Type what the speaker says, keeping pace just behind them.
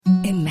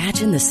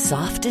Imagine the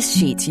softest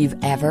sheets you've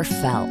ever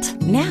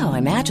felt. Now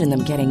imagine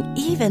them getting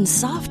even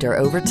softer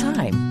over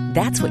time.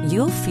 That's what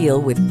you'll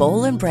feel with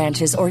Boll &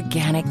 Branch's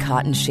organic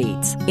cotton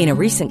sheets. In a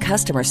recent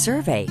customer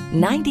survey,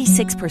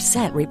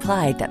 96%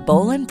 replied that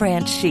Boll &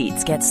 Branch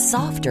sheets get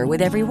softer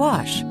with every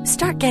wash.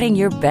 Start getting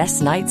your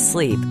best night's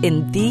sleep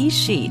in these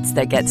sheets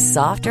that get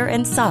softer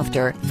and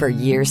softer for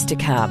years to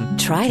come.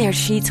 Try their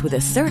sheets with a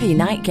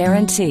 30-night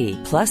guarantee.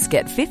 Plus,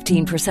 get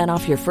 15%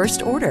 off your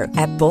first order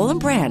at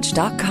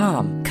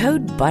bollandbranch.com.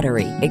 Code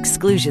BUTTERY.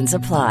 Exclusions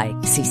apply.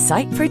 See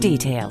site for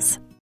details.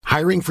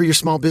 Hiring for your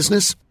small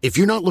business? If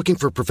you're not looking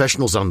for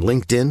professionals on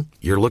LinkedIn,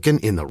 you're looking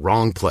in the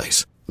wrong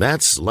place.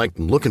 That's like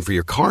looking for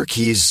your car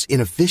keys in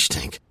a fish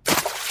tank.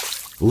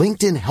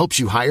 LinkedIn helps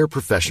you hire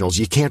professionals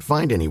you can't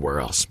find anywhere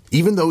else,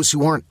 even those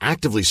who aren't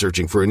actively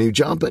searching for a new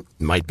job but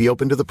might be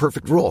open to the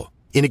perfect role.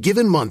 In a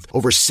given month,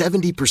 over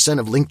 70%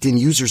 of LinkedIn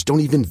users don't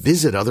even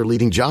visit other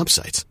leading job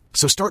sites.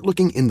 So start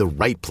looking in the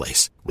right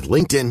place. With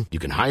LinkedIn, you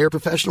can hire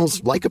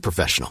professionals like a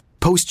professional.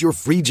 Post your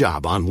free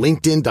job on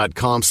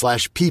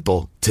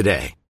linkedin.com/people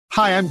today.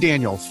 Hi, I'm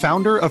Daniel,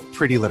 founder of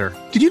Pretty Litter.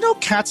 Did you know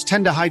cats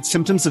tend to hide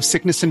symptoms of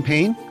sickness and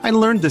pain? I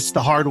learned this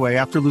the hard way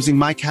after losing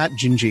my cat,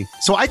 Gingy.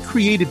 So I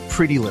created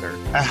Pretty Litter,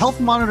 a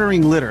health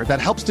monitoring litter that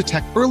helps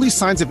detect early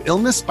signs of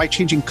illness by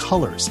changing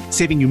colors,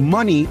 saving you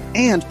money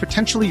and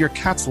potentially your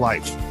cat's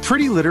life.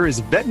 Pretty Litter is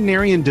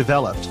veterinarian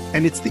developed,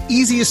 and it's the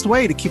easiest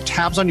way to keep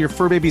tabs on your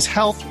fur baby's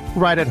health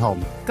right at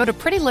home. Go to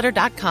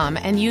prettylitter.com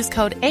and use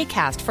code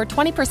ACAST for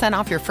 20%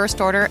 off your first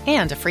order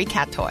and a free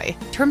cat toy.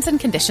 Terms and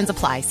conditions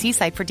apply. See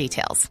site for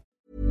details.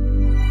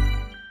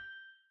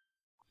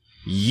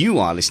 You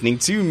are listening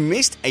to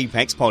Missed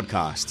Apex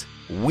Podcast.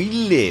 We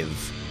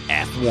live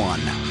F1.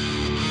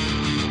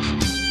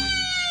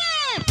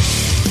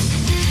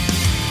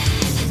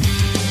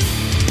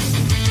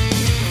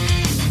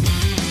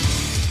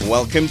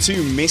 Welcome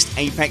to Missed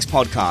Apex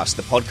Podcast,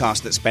 the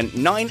podcast that spent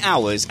 9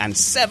 hours and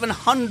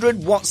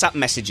 700 WhatsApp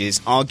messages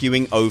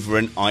arguing over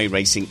an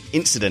iRacing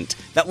incident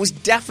that was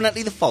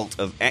definitely the fault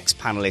of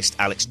ex-panelist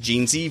Alex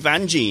Jeansy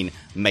Van Gene.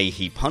 May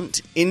he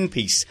punt in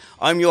peace.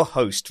 I'm your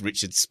host,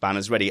 Richard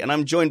Spanners Ready, and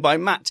I'm joined by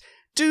Matt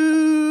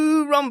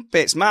Do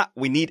Rumpets. Matt,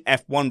 we need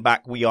F1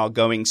 back. We are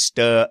going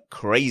stir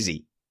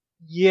crazy.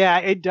 Yeah,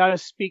 it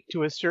does speak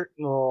to a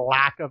certain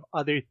lack of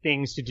other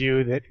things to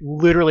do that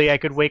literally I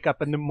could wake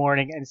up in the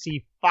morning and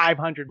see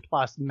 500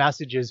 plus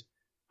messages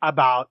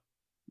about,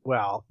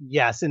 well,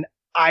 yes, an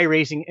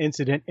iRacing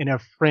incident in a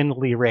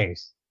friendly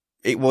race.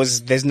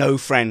 There's no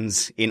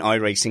friends in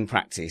iRacing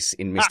practice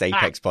in Missed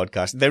Apex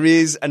Podcast. There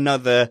is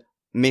another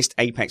Missed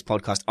Apex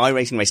Podcast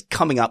iRacing race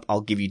coming up.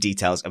 I'll give you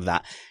details of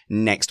that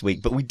next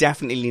week. But we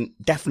definitely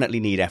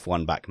need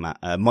F1 back, Matt.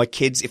 My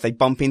kids, if they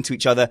bump into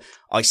each other,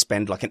 I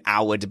spend like an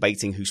hour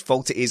debating whose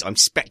fault it is. I'm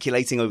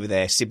speculating over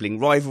their sibling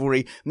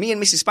rivalry. Me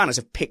and Mrs. Spanners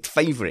have picked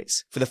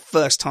favourites for the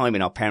first time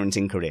in our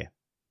parenting career.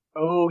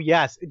 Oh,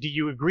 yes. Do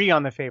you agree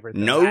on the favourite?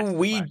 No,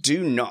 we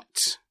do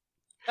not.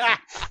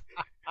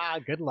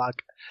 Good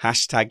luck.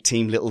 Hashtag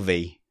Team Little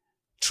V.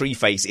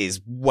 Treeface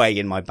is way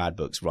in my bad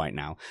books right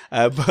now.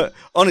 But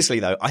honestly,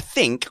 though, I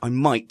think I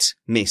might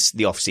miss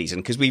the off-season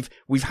because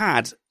we've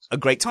had a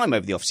great time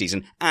over the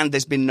off-season and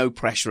there's been no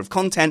pressure of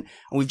content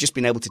and we've just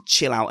been able to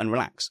chill out and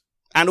relax.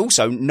 And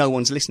also, no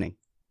one's listening.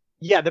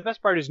 Yeah, the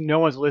best part is no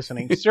one's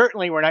listening.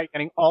 Certainly, we're not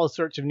getting all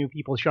sorts of new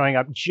people showing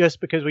up just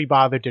because we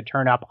bothered to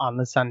turn up on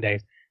the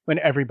Sundays when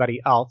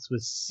everybody else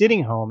was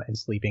sitting home and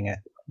sleeping in.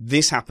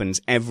 This happens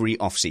every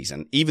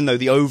off-season. Even though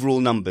the overall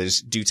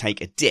numbers do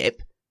take a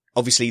dip,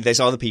 obviously, there's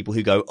other people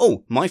who go,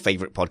 oh, my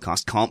favourite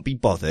podcast can't be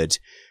bothered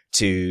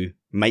to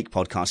make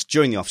podcasts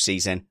during the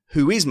off-season.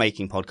 Who is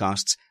making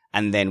podcasts?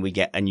 And then we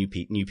get a new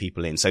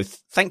people in. So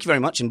thank you very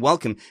much and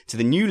welcome to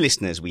the new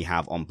listeners we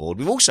have on board.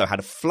 We've also had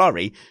a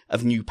flurry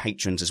of new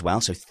patrons as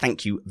well. So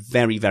thank you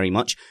very, very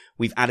much.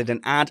 We've added an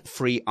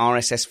ad-free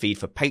RSS feed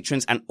for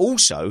patrons and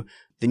also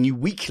the new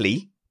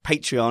weekly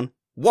Patreon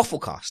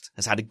Wafflecast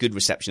has had a good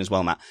reception as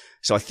well, Matt.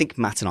 So I think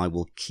Matt and I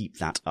will keep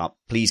that up.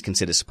 Please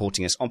consider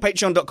supporting us on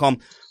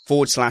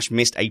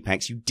patreon.com/Missed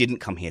Apex. You didn't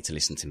come here to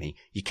listen to me.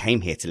 You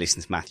came here to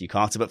listen to Matthew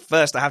Carter. But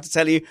first, I have to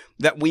tell you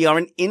that we are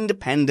an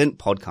independent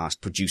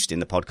podcast produced in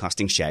the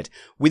podcasting shed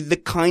with the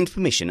kind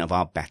permission of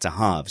our better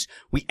halves.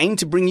 We aim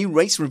to bring you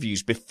race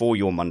reviews before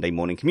your Monday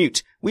morning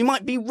commute. We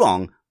might be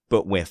wrong,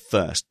 but we're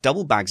first.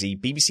 Double Bagsy,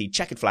 BBC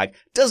checkered flag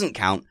doesn't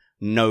count.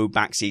 No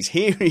backseats.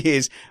 Here he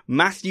is,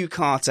 Matthew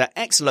Carter,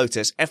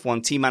 ex-Lotus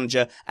F1 team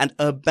manager and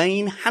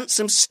urbane,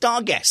 handsome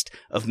star guest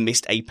of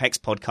Missed Apex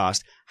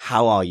Podcast.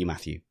 How are you,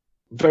 Matthew?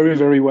 Very,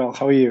 very well.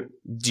 How are you?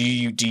 Do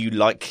you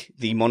like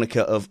the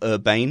moniker of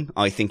urbane?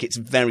 I think it's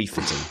very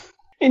fitting.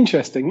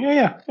 Interesting.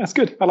 Yeah, that's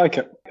good. I like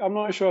it. I'm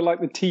not sure I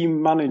like the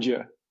team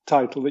manager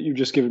title that you've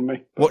just given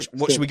me. What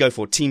should we go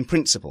for? Team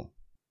principal?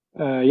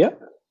 Yeah.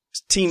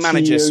 Team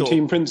manager, CEO,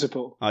 team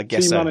principal. I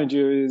guess team so.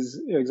 manager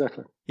is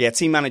exactly. Yeah,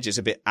 team manager's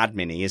a bit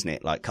admin-y, isn't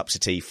it? Like cups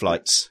of tea,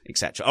 flights,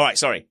 etc. All right,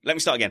 sorry. Let me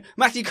start again.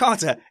 Matthew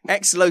Carter,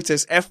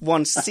 ex-Lotus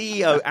F1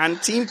 CEO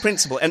and team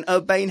principal, and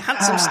Urbane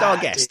handsome star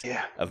guest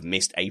of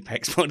Missed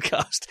Apex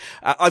podcast.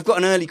 I've got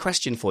an early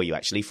question for you,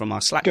 actually, from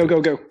our Slack.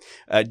 Go.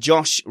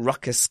 Josh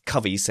Ruckus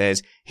Covey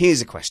says,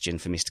 here's a question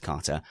for Mr.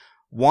 Carter.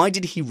 Why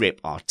did he rip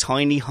our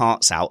tiny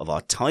hearts out of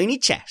our tiny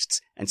chests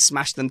and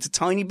smash them to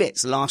tiny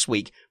bits last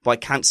week by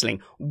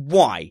cancelling?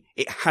 Why?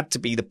 It had to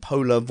be the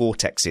polar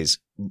vortexes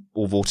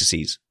or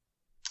vortices.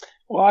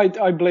 Well,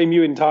 I blame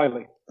you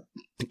entirely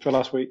for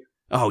last week.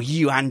 Oh,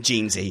 you and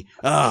Jeansy.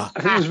 Oh.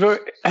 I think it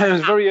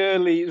was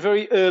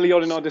very early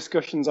on in our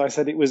discussions. I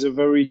said it was a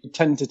very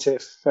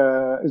tentative.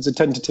 It was a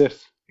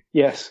tentative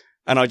yes.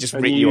 And I just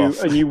ripped you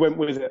off. And you went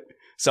with it.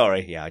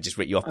 Sorry, yeah, I just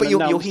ripped you off. But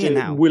you're here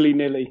now.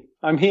 Willy-nilly.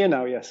 I'm here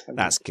now, yes.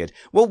 That's good.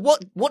 Well,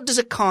 what does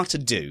a Carter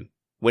do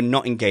when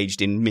not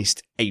engaged in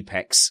Missed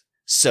Apex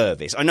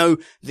service? I know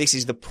this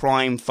is the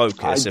prime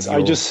focus of your...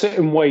 I just sit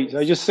and wait.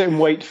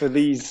 For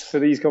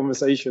these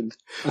conversations.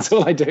 That's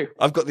all I do.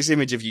 I've got this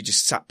image of you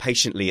just sat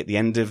patiently at the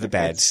end of the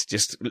bed,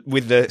 just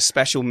with the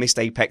special Missed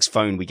Apex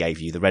phone we gave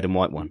you, the red and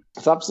white one.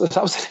 That's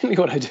absolutely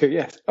what I do,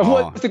 yes.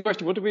 What's the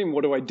question? What do you mean,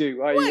 what do I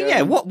do?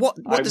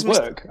 What does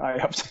work. I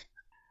have to...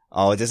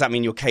 Oh, does that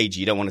mean you're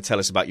cagey? You don't want to tell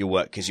us about your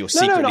work because you're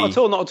secretly...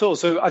 No, not at all.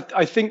 So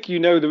I think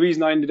the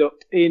reason I ended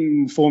up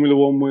in Formula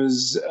One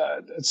was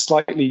a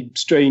slightly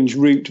strange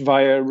route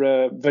via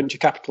a venture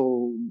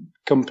capital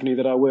company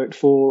that I worked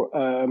for.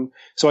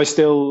 So I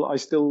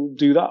still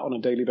do that on a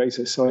daily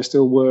basis. So I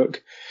still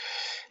work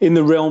in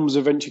the realms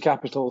of venture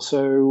capital.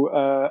 So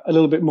a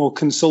little bit more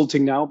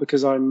consulting now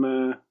because I'm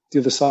the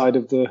other side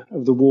of the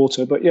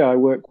water. But yeah, I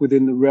work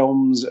within the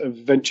realms of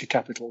venture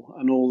capital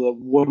and all the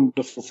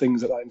wonderful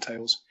things that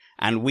entails.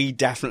 And we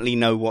definitely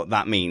know what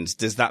that means.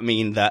 Does that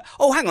mean that,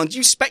 oh, hang on, do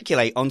you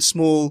speculate on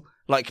small,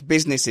 like,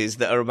 businesses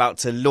that are about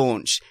to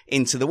launch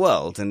into the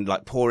world and,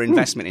 like, pour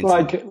investment into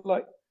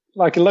them?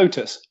 Like a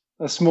Lotus,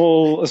 a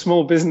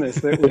small business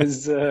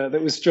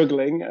that was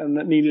struggling and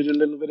that needed a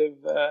little bit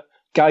of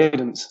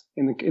guidance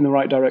in the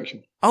right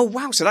direction. Oh,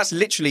 wow. So that's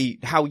literally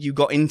how you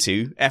got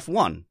into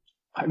F1.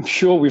 I'm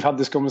sure we've had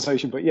this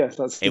conversation, but yes,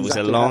 it was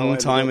a long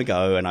time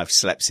ago and I've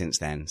slept since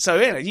then. So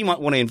yeah, you might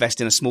want to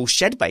invest in a small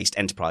shed-based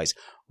enterprise.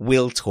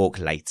 We'll talk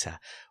later.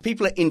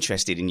 People are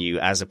interested in you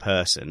as a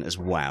person as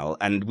well.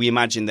 And we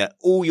imagine that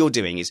all you're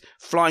doing is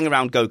flying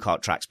around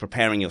go-kart tracks,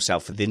 preparing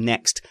yourself for the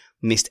next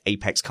Missed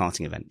Apex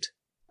karting event.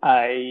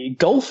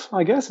 Golf,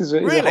 I guess, is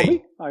a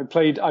hobby. I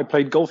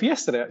played golf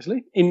yesterday,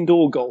 actually.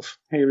 Indoor golf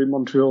here in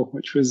Montreal,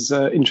 which was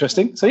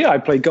interesting. So yeah, I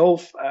played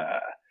golf.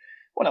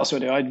 What else do I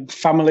do? I had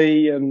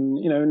family and,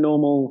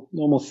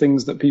 normal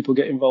things that people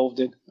get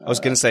involved in. I was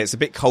going to say, it's a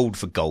bit cold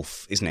for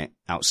golf, isn't it,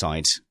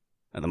 outside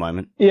at the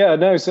moment? Yeah,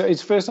 no. So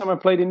it's the first time I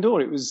played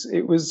indoor. It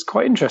was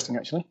quite interesting,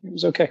 actually. It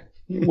was okay.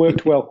 It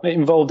worked well. It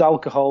involved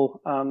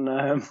alcohol and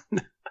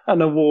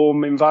a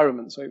warm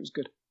environment, so it was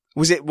good.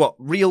 Was it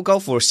real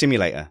golf or a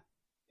simulator?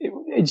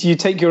 You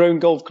take your own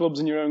golf clubs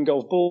and your own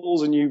golf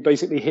balls, and you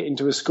basically hit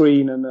into a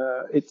screen, and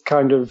it's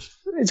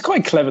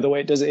quite clever the way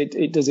it does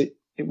it.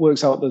 It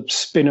works out the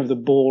spin of the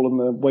ball and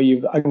the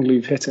way angle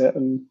you've hit it.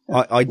 And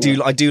I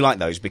do like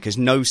those because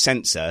no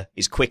sensor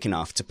is quick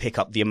enough to pick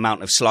up the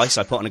amount of slice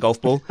I put on a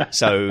golf ball.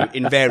 So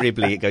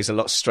invariably it goes a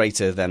lot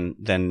straighter than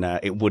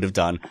it would have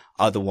done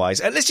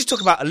otherwise. Let's just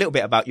talk a little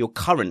bit about your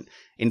current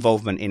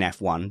involvement in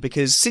F1,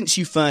 because since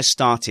you first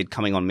started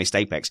coming on Missed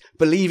Apex,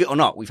 believe it or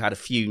not, we've had a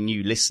few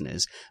new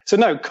listeners. So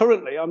no,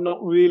 currently I'm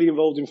not really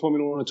involved in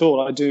Formula One at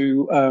all. I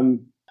do,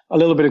 a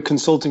little bit of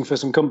consulting for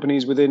some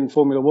companies within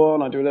Formula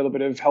One. I do a little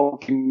bit of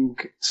helping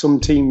some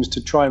teams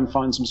to try and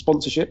find some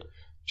sponsorship,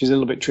 which is a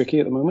little bit tricky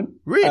at the moment.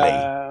 Really?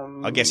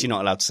 I guess you're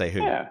not allowed to say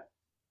who. Yeah.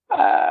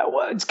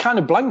 Well, it's kind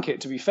of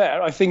blanket, to be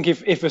fair. I think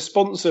if a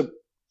sponsor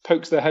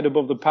pokes their head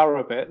above the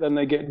parapet, then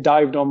they get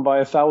dived on by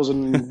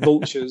 1,000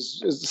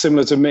 vultures,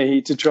 similar to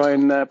me, to try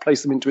and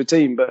place them into a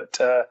team. But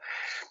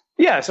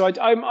so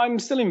I'm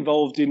still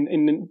involved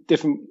in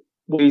different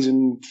ways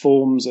and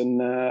forms,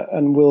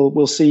 and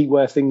we'll see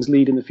where things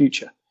lead in the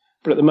future.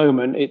 But at the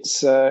moment,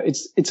 it's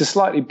a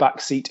slightly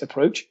backseat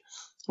approach.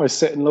 I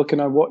sit and look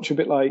and I watch a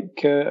bit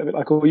like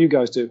all you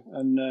guys do,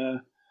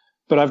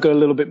 but I've got a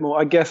little bit more.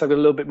 I guess I've got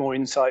a little bit more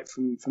insight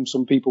from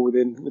some people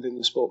within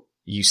the sport.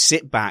 You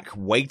sit back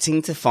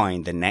waiting to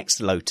find the next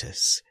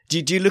Lotus.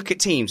 Do you look at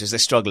teams as they're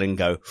struggling and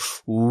go,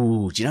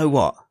 "Ooh, do you know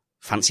what?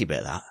 Fancy a bit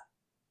of that."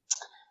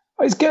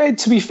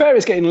 To be fair,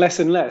 it's getting less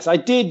and less. I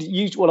did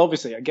use,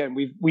 obviously, again,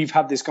 we've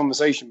had this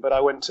conversation, but I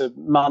went to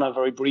Mana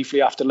very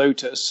briefly after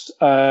Lotus,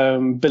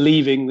 genuinely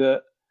believing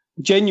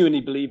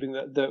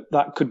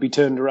that could be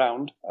turned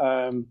around,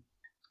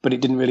 but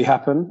it didn't really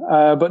happen.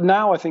 But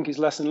now I think it's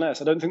less and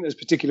less. I don't think there's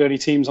particularly any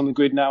teams on the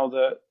grid now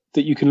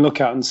that you can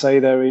look at and say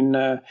they're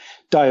in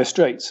dire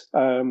straits.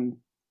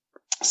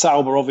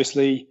 Sauber,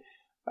 obviously,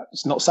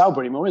 it's not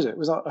Sauber anymore, is it?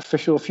 Was that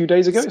official a few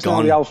days ago? It's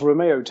now the Alfa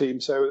Romeo team.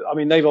 So, I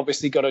mean, they've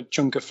obviously got a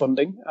chunk of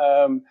funding.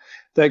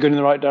 They're going in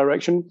the right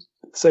direction.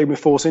 Same with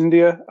Force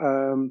India.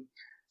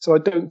 So I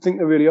don't think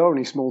there really are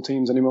any small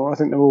teams anymore. I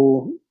think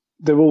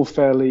they're all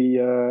fairly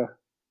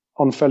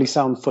on fairly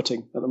sound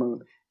footing at the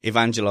moment.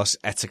 Evangelos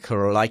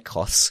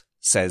Etekorolaikos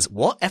says,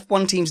 what?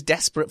 F1 teams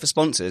desperate for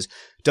sponsors?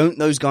 Don't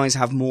those guys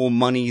have more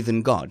money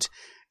than God?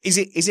 Is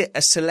it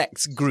a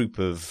select group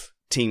of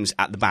teams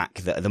at the back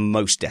that are the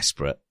most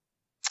desperate?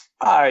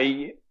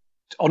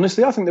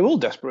 Honestly, I think they're all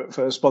desperate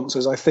for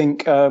sponsors. I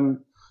think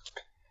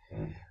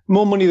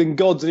more money than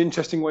God's an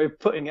interesting way of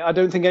putting it. I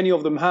don't think any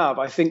of them have.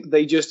 I think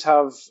they just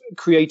have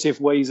creative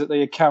ways that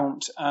they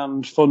account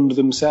and fund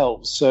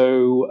themselves.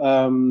 So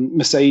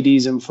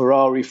Mercedes and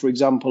Ferrari, for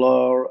example,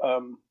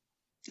 are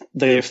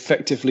they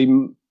effectively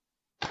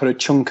put a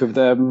chunk of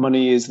their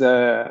money as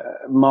their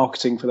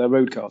marketing for their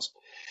road cars.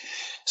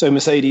 So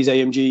Mercedes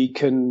AMG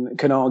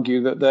can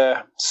argue that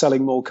they're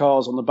selling more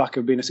cars on the back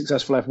of being a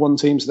successful F1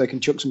 team, so they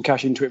can chuck some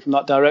cash into it from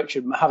that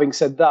direction. Having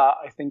said that,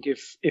 I think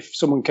if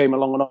someone came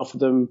along and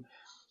offered them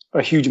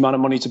a huge amount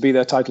of money to be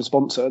their title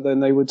sponsor, then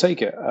they would take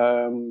it,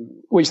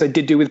 which they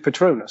did do with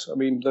Petronas. I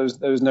mean, there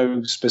was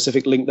no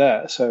specific link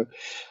there. So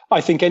I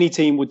think any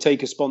team would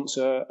take a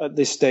sponsor at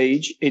this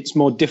stage. It's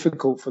more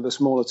difficult for the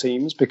smaller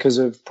teams because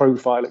of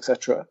profile,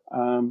 etc.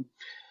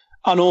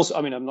 And also,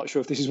 I mean, I'm not sure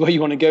if this is where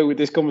you want to go with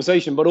this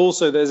conversation, but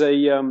also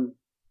the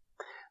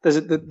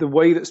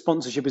way that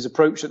sponsorship is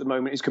approached at the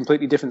moment is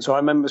completely different. So I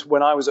remember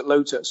when I was at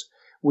Lotus,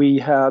 we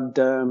had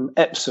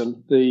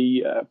Epson,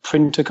 the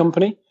printer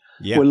company,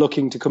 were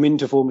looking to come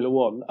into Formula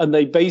One, and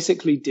they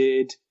basically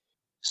did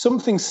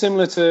something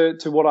similar to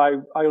what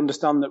I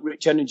understand that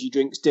Rich Energy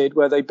Drinks did,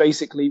 where they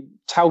basically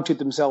touted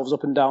themselves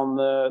up and down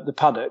the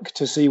paddock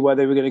to see where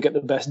they were going to get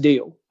the best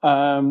deal.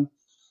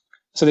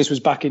 So this was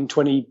back in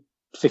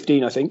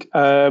 2015, I think.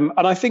 And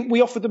I think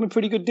we offered them a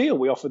pretty good deal.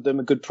 We offered them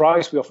a good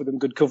price. We offered them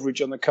good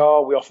coverage on the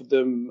car. We offered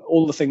them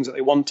all the things that they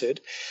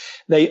wanted.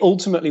 They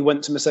ultimately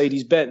went to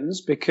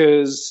Mercedes-Benz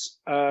because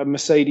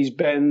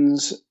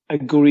Mercedes-Benz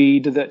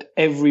agreed that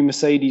every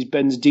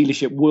Mercedes-Benz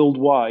dealership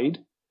worldwide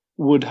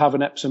would have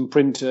an Epson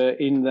printer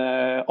in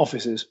their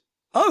offices.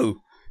 Oh.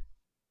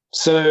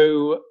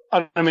 So,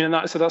 I mean,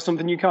 that's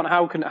something you can't.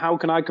 How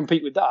can I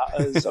compete with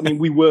that? I mean,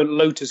 we weren't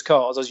Lotus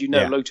Cars, as you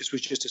know. Lotus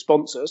was just a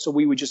sponsor, so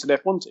we were just an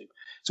F1 team.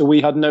 So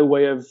we had no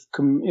way of,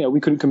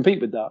 we couldn't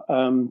compete with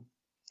that.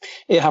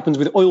 It happens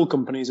with oil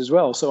companies as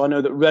well. So I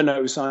know that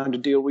Renault signed a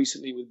deal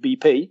recently with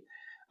BP,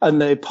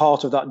 and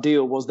part of that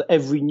deal was that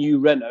every new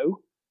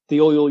Renault, the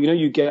oil,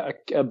 you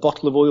get a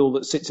bottle of oil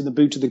that sits in the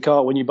boot of the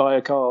car when you buy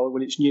a car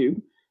when it's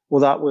new.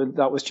 Well,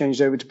 that was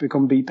changed over to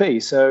become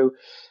BP. So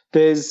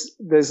there's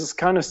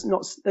kind of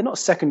they're not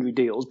secondary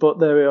deals, but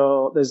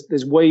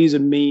there's ways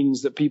and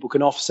means that people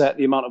can offset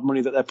the amount of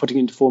money that they're putting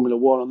into Formula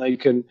One, and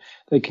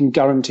they can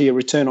guarantee a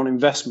return on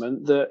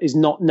investment that is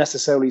not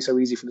necessarily so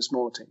easy for the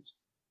smaller teams.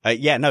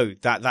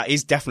 That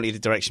is definitely the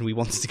direction we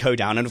wanted to go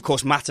down. And of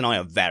course, Matt and I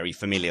are very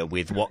familiar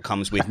with what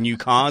comes with new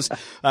cars.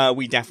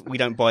 We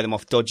don't buy them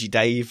off Dodgy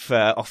Dave,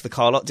 off the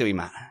car lot, do we,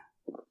 Matt?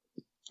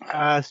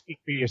 Speak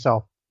for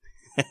yourself.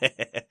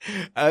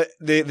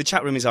 The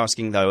chat room is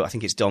asking, though, I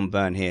think it's Don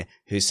Byrne here,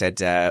 who said,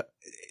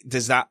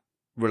 does that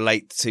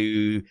relate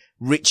to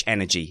Rich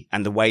Energy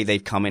and the way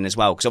they've come in as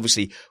well? Because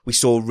obviously we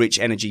saw Rich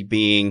Energy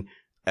being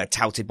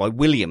touted by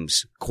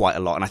Williams quite a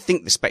lot. And I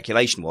think the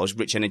speculation was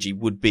Rich Energy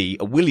would be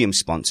a Williams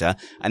sponsor,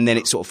 and then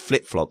it sort of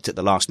flip-flopped at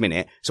the last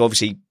minute. So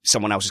obviously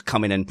someone else has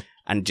come in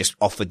and just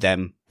offered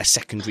them a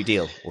secondary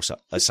deal or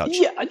as such.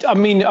 Yeah, I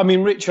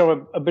mean, Rich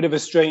are a bit of a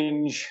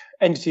strange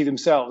entity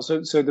themselves.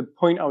 So the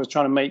point I was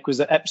trying to make was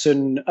that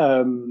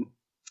Epson,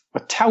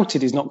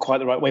 touted is not quite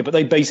the right way, but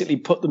they basically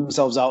put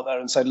themselves out there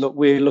and said, look,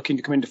 we're looking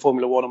to come into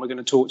Formula One, and we're going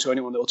to talk to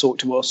anyone that will talk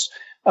to us,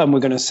 and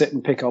we're going to sit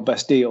and pick our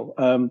best deal.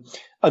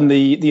 And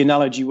the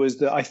analogy was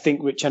that I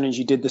think Rich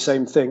Energy did the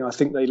same thing. I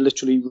think they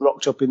literally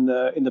rocked up in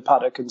the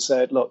paddock and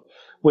said, look,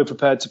 we're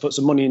prepared to put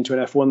some money into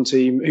an F1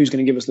 team. Who's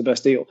going to give us the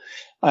best deal?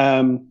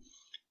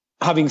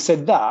 Having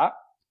said that,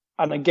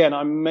 and again,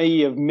 I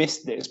may have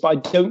missed this, but I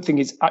don't think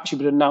it's actually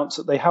been announced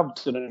that they have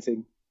done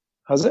anything.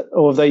 Has it?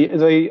 Or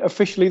they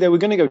officially, they were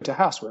going to go to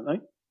Haas, weren't they?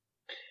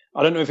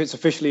 I don't know if it's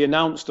officially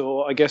announced,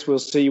 or I guess we'll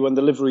see when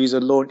the liveries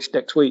are launched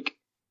next week.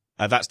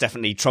 That's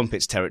definitely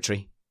Trumpet's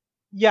territory.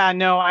 Yeah,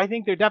 no, I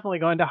think they're definitely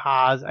going to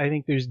Haas. I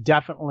think there's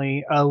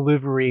definitely a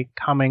livery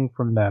coming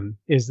from them,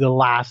 is the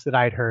last that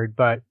I'd heard.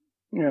 But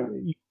you're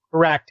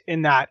correct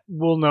in that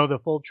we'll know the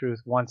full truth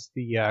once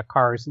the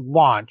cars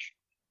launch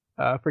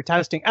for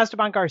testing.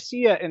 Esteban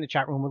Garcia in the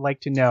chat room would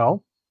like to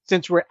know,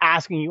 since we're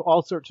asking you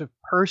all sorts of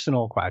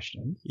personal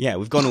questions. Yeah,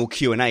 we've gone all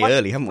Q&A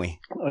early, haven't we?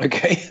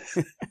 Okay.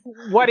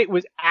 What it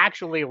was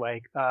actually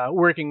like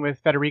working with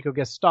Federico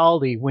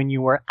Gastaldi when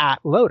you were at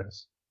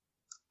Lotus.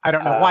 I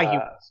don't know why he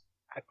was.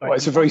 Well,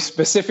 it's a very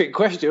specific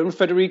question.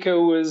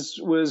 Federico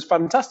was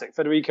fantastic.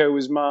 Federico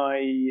was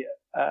my.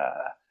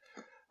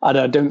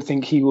 I don't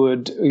think he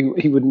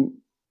wouldn't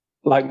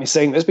like me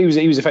saying this, but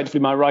he was effectively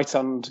my right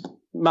hand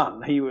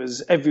man. He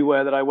was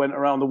everywhere that I went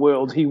around the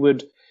world. He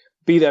would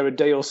be there a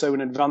day or so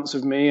in advance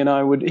of me, and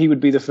he would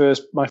be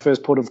my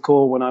first port of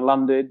call when I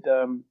landed,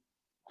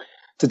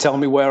 to tell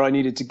me where I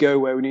needed to go,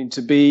 where we needed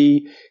to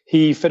be.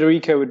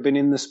 Federico had been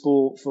in the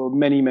sport for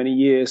many, many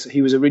years.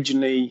 He was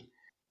originally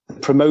the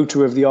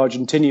promoter of the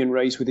Argentinian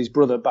race with his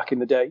brother back in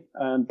the day,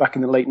 back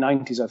in the late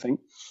 90s, I think.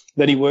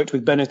 Then he worked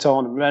with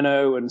Benetton and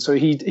Renault, and so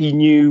he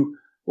knew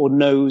or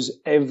knows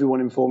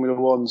everyone in Formula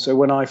One. So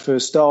when I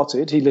first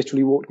started, he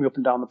literally walked me up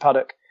and down the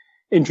paddock,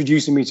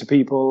 introducing me to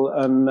people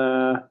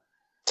and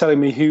telling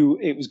me who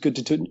it was good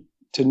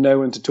to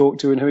know and to talk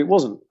to and who it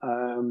wasn't.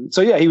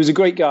 So yeah, he was a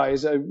great guy.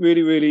 He's a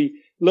really, really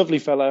lovely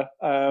fella.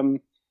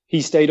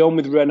 He stayed on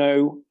with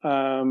Renault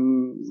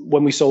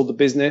when we sold the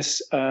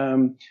business.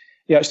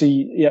 He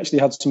actually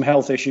had some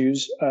health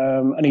issues,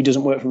 and he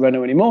doesn't work for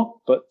Renault anymore.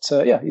 But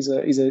yeah, he's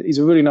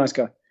a really nice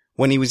guy.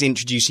 When he was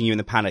introducing you in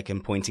the paddock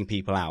and pointing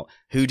people out,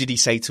 who did he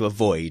say to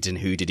avoid and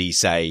who did he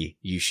say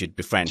you should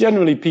befriend?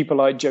 Generally, people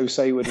like Joe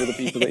Sayward were the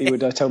people that he would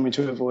tell me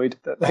to avoid.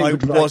 That they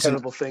would write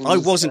terrible things. I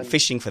wasn't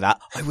fishing for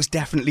that. I was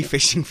definitely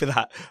fishing for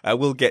that.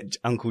 We'll get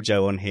Uncle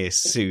Joe on here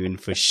soon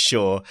for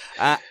sure.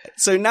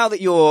 So now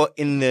that you're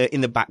in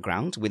the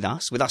background with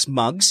us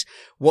mugs,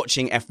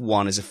 watching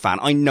F1 as a fan,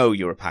 I know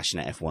you're a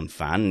passionate F1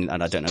 fan,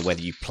 and I don't know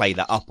whether you play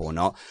that up or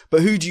not,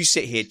 but who do you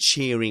sit here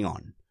cheering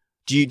on?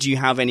 Do you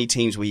have any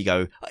teams where you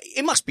go,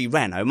 it must be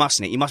Renault,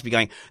 mustn't it? You must be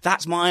going,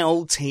 that's my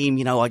old team.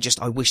 You know,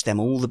 I wish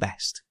them all the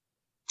best.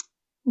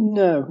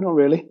 No, not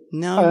really.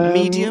 No,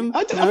 medium?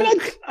 I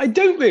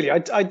don't really.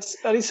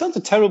 It sounds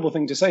a terrible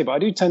thing to say, but I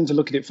do tend to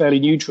look at it fairly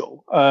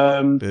neutral.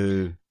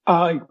 Boo.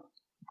 I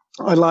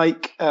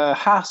like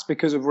Haas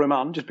because of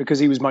Romain, just because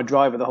he was my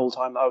driver the whole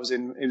time that I was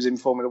in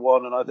Formula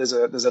One, and there's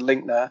a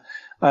link there.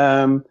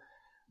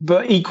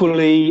 But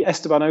equally,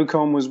 Esteban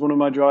Ocon was one of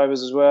my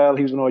drivers as well.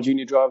 He was one of my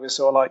junior drivers,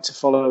 so I like to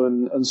follow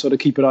and sort of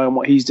keep an eye on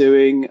what he's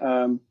doing.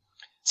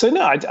 So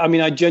no,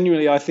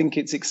 I think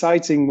it's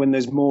exciting when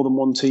there's more than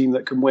one team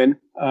that can win.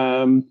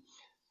 I'm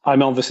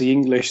obviously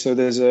English, so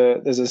there's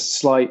a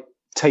slight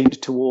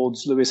taint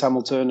towards Lewis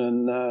Hamilton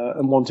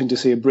and wanting to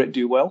see a Brit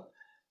do well.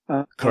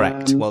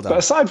 Correct. Well done. But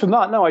aside from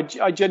that, no,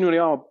 I genuinely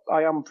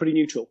I am pretty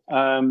neutral.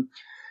 The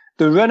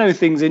Renault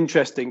thing's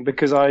interesting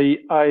because I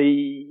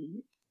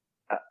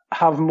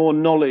have more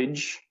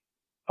knowledge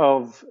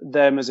of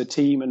them as a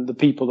team and the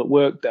people that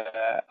work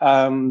there,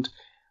 and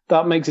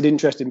that makes it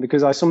interesting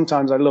because I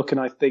sometimes look and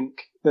I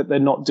think that they're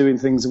not doing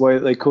things the way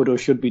that they could or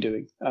should be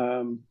doing,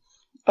 and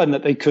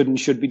that they could and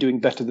should be doing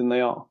better than they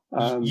are.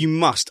 You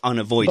must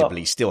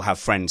unavoidably still have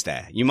friends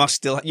there. You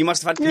must have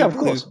had people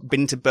who've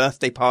been to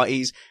birthday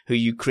parties who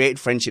you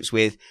created friendships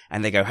with,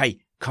 and they go,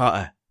 "Hey,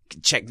 Carter,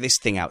 check this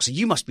thing out." So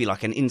you must be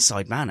like an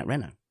inside man at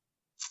Renault.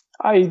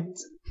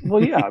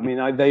 Well, yeah,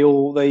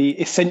 they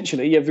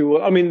essentially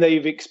everyone. I mean,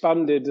 they've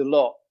expanded a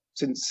lot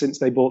since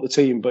they bought the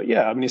team, but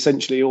yeah, I mean,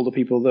 essentially all the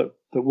people that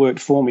worked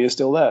for me are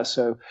still there.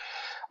 So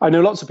I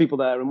know lots of people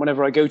there, and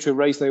whenever I go to a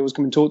race, they always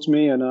come and talk to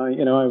me, and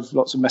I have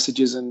lots of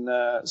messages, and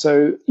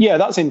so yeah,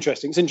 that's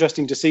interesting. It's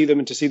interesting to see them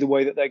and to see the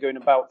way that they're going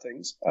about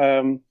things.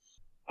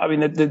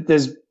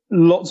 There's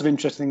lots of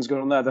interesting things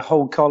going on there. The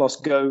whole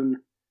Carlos Ghosn,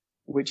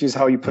 which is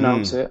how you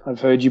pronounce it.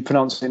 I've heard you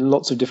pronounce it in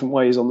lots of different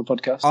ways on the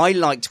podcast. I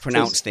like to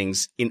pronounce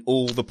things in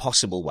all the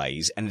possible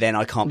ways, and then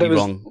I can't be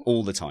wrong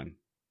all the time.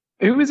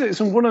 Who is it?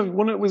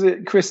 Was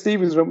it Chris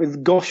Stevens went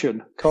with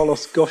Goshen,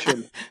 Carlos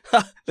Goshen.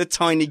 The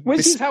tiny...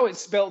 Which is how it's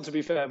spelled, to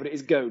be fair, but it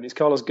is Ghosn. It's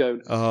Carlos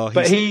Ghosn. Oh,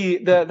 but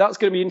that's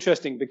going to be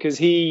interesting because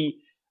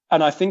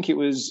and I think it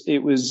was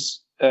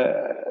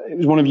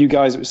one of you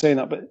guys that was saying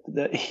that, but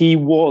that he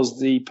was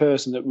the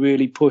person that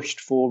really pushed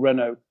for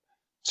Renault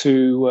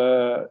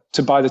to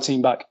buy the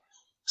team back.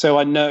 So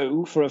I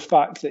know for a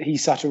fact that he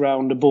sat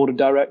around a board of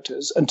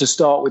directors, and to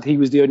start with, he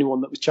was the only one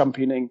that was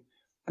championing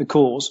the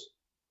cause,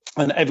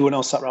 and everyone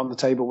else sat around the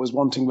table was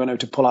wanting Renault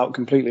to pull out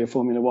completely of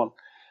Formula One.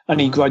 And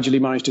he gradually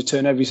managed to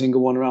turn every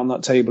single one around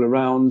that table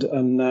around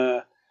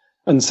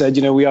and said,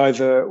 we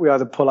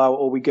either pull out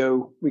or we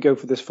go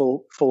for this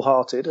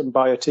full-hearted and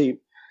buy a team.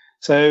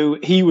 So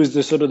he was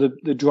the sort of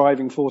the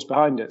driving force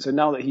behind it. So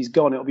now that he's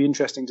gone, it'll be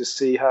interesting to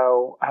see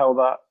how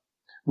that,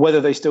 whether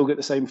they still get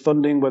the same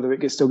funding, whether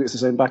it still gets the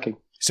same backing.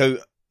 So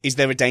is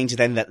there a danger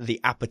then that the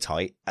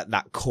appetite at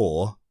that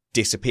core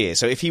disappears?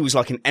 So if he was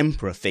like an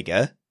emperor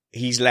figure,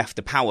 he's left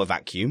a power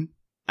vacuum,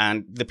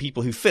 and the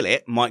people who fill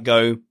it might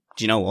go,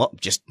 do you know what?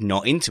 Just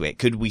not into it.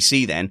 Could we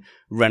see then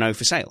Renault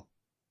for sale?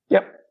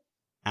 Yep.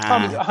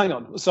 Hang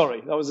on. Sorry.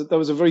 That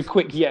was a very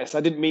quick yes.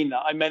 I didn't mean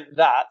that. I meant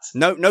that.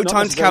 No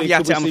time to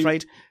caveat it, I'm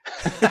afraid.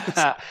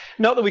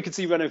 Not that we could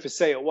see Renault for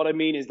sale. What I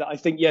mean is that I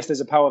think, yes,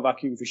 there's a power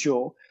vacuum for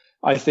sure.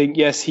 I think,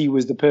 yes, he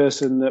was the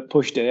person that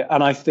pushed it.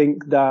 And I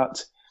think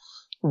that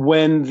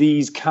when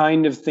these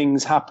kind of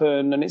things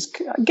happen, and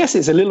I guess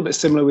it's a little bit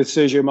similar with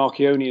Sergio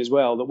Marchionne as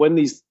well, that when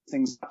these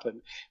things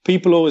happen,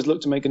 people always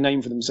look to make a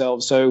name for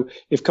themselves. So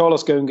if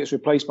Carlos Ghosn gets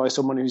replaced by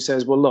someone who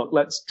says, well, look,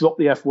 let's drop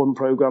the F1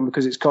 program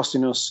because it's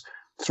costing us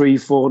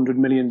 $300-400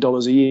 million a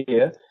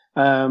year,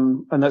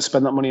 and let's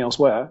spend that money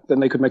elsewhere, then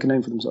they could make a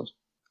name for themselves.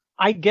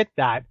 I get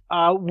that.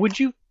 Would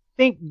you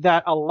think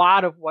that a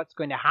lot of what's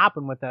going to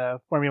happen with the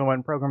Formula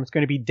One program is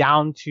going to be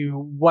down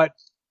to what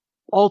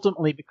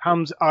ultimately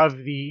becomes of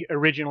the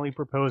originally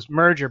proposed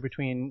merger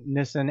between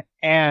Nissan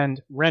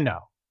and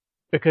Renault?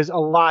 Because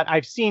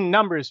I've seen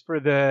numbers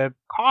for the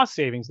cost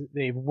savings that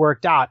they've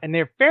worked out, and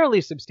they're fairly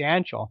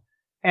substantial.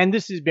 And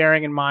this is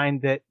bearing in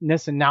mind that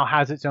Nissan now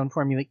has its own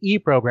Formula E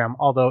program,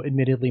 although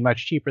admittedly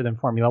much cheaper than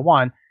Formula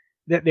One,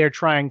 that they're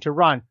trying to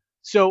run.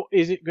 So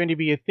is it going to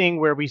be a thing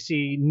where we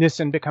see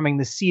Nissan becoming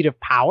the seat of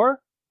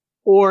power?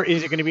 Or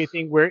is it going to be a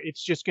thing where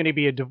it's just going to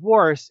be a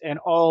divorce and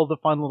all the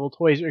fun little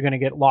toys are going to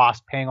get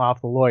lost paying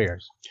off the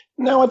lawyers?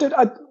 No,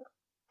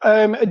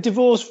 a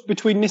divorce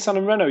between Nissan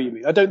and Renault, you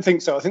mean? I don't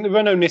think so. I think the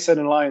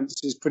Renault-Nissan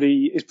alliance is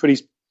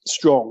pretty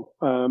strong,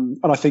 and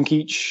I think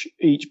each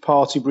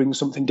party brings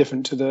something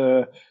different to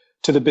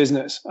the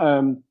business.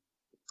 And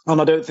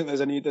I don't think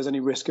there's any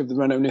risk of the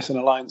Renault-Nissan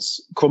alliance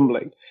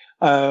crumbling.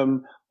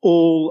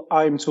 All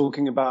I'm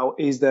talking about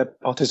is their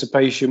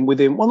participation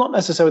within, well, not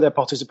necessarily their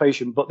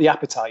participation, but the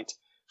appetite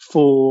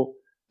for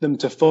them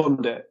to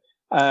fund it.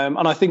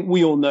 And I think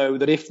we all know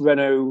that if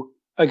Renault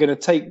are going to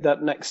take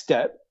that next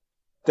step,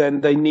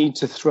 then they need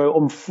to throw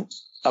on.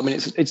 I mean,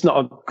 it's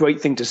not a great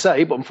thing to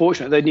say, but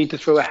unfortunately, they need to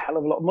throw a hell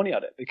of a lot of money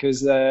at it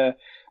because they're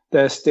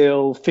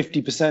still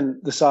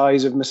 50% the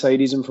size of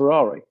Mercedes and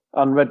Ferrari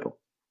and Red Bull.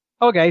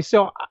 Okay,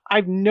 so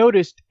I've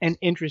noticed an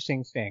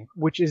interesting thing,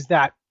 which is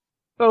that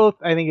both,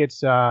 I think it's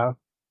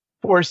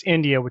Force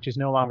India, which is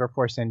no longer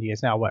Force India,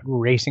 is now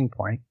Racing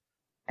Point,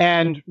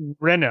 and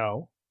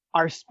Renault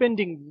are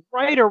spending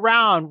right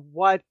around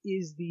what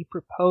is the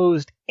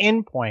proposed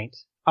endpoint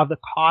of the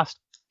cost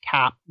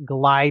cap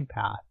glide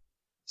path.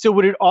 So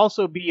would it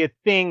also be a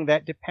thing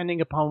that, depending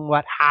upon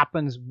what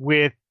happens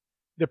with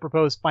the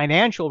proposed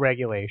financial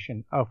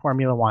regulation of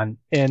Formula One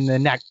in the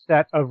next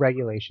set of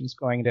regulations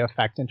going into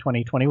effect in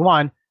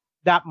 2021,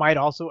 that might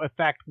also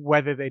affect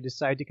whether they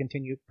decide to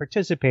continue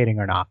participating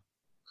or not?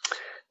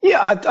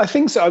 Yeah, I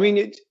think so. I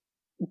mean,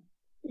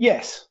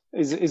 yes,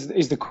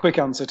 is the quick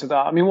answer to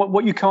that. I mean,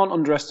 what you can't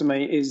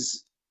underestimate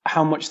is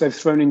how much they've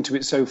thrown into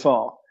it so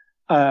far,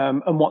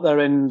 and what their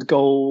end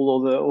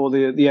goal or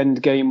the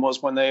end game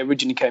was when they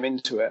originally came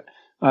into it.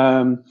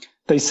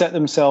 They set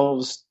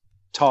themselves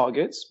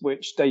targets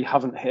which they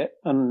haven't hit,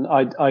 and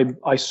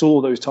I saw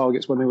those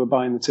targets when they were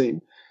buying the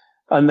team.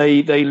 And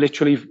they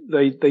literally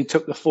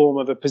took the form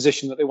of a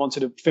position that they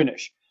wanted to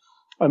finish.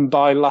 And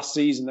by last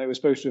season, they were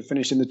supposed to have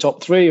finished in the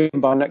top 3. And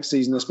by next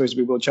season, they're supposed to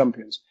be world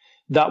champions.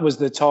 That was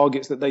the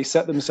targets that they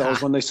set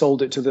themselves when they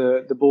sold it to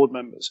the board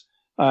members.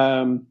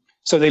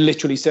 So they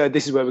literally said,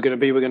 this is where we're going to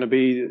be. We're going to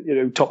be,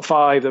 top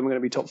 5, then we're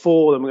going to be top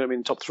 4, then we're going to be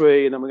in top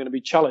 3, and then we're going to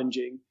be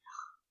challenging.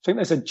 I think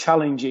they said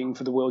challenging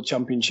for the world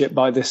championship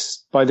by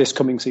this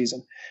coming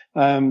season.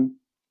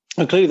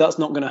 And clearly that's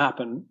not going to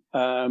happen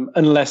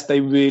unless they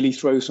really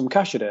throw some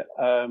cash at it.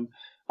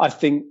 I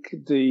think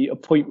the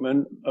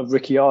appointment of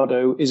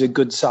Ricciardo is a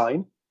good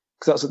sign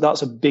because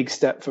that's a big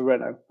step for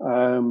Renault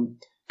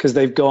because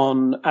they've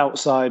gone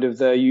outside of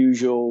their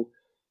usual.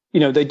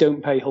 They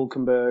don't pay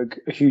Hülkenberg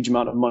a huge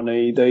amount of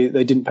money. They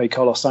didn't pay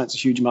Carlos Sainz a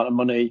huge amount of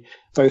money.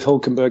 Both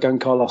Hülkenberg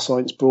and Carlos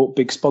Sainz brought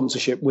big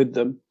sponsorship with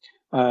them.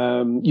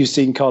 You've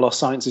seen Carlos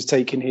Sainz has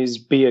taken his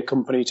beer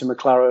company to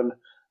McLaren.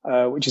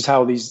 Which is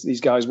how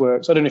these guys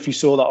work. So I don't know if you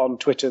saw that on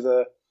Twitter,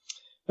 the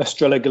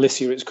Estrella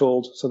Galicia it's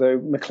called. So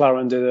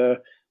McLaren did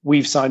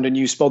we've signed a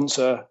new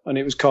sponsor, and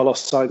it was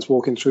Carlos Sainz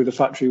walking through the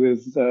factory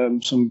with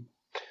some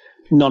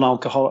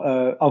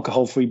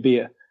alcohol-free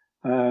beer.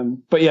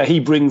 But yeah, he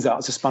brings that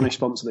as a Spanish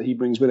sponsor that he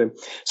brings with him.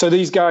 So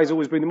these guys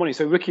always bring the money.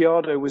 So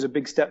Ricciardo was a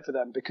big step for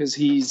them because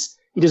he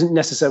doesn't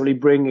necessarily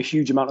bring a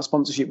huge amount of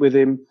sponsorship with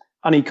him,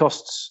 and he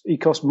costs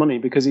money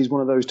because he's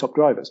one of those top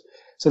drivers.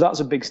 So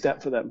that's a big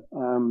step for them.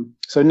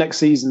 So next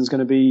season is going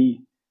to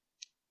be,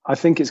 I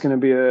think it's going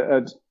to be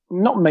a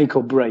not make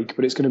or break,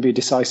 but it's going to be a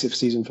decisive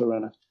season for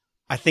Renault.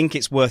 I think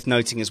it's worth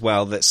noting as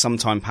well that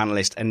sometime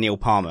panelist Anil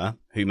Palmer,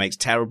 who makes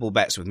terrible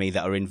bets with me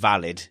that are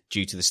invalid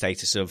due to the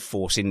status of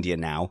Force India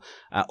now,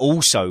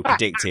 also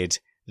predicted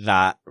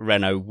that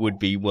Renault would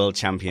be world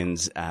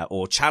champions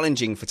or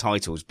challenging for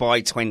titles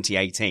by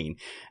 2018.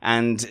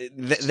 And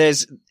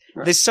there's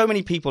so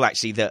many people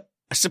actually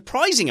a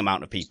surprising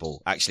amount of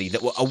people actually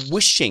that are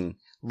wishing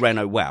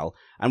Renault well,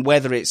 and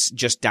whether it's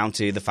just down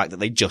to the fact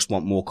that they just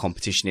want more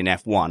competition in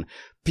F1,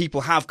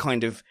 people have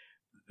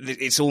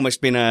it's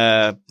almost been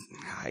a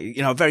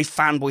very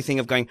fanboy thing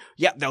of going,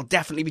 yeah, they'll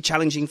definitely be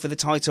challenging for the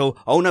title.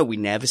 Oh no, we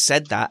never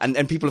said that.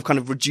 And people have kind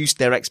of reduced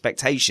their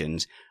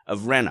expectations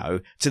of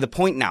Renault to the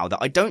point now that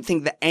I don't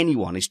think that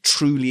anyone is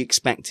truly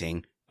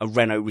expecting a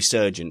Renault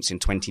resurgence in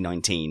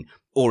 2019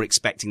 or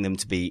expecting them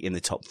to be in the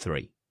top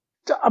 3.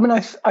 I mean,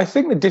 I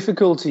think the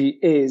difficulty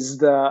is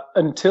that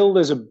until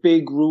there's a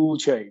big rule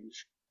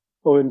change,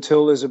 or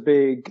until there's a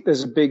big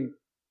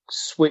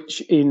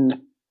switch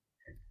in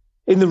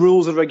in the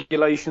rules and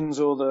regulations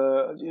or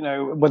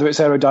whether it's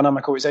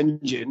aerodynamic or its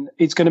engine,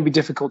 it's going to be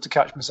difficult to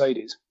catch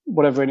Mercedes,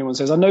 whatever anyone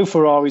says. I know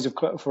Ferrari have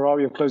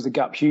closed the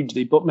gap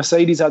hugely, but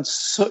Mercedes had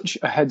such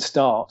a head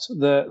start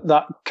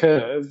that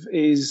curve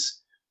is,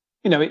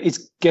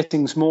 it's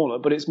getting smaller,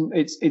 but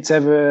it's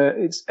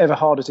ever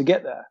harder to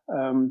get there.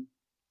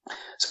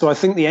 So I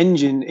think the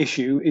engine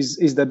issue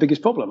is their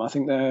biggest problem. I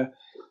think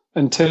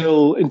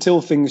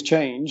until things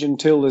change,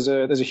 until there's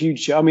a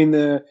huge,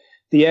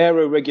 the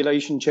aero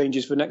regulation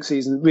changes for next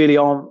season really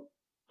aren't,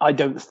 I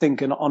don't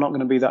think, are not going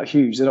to be that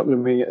huge. It's not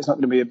going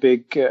to be a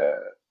big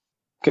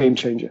game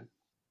changer.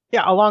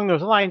 Yeah, along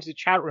those lines, the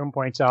chat room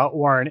points out,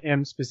 Warren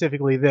M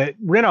specifically, that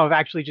Renault have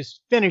actually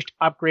just finished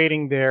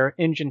upgrading their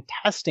engine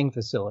testing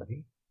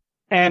facility.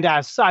 And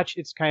as such,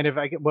 it's kind of,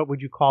 what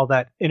would you call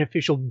that,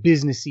 unofficial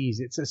businesses.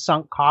 It's a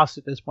sunk cost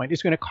at this point.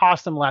 It's going to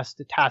cost them less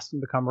to test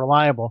and become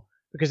reliable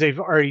because they've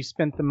already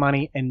spent the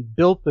money and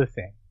built the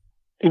thing.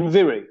 In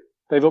Viri.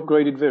 They've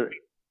upgraded Viri.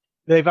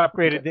 They've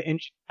upgraded the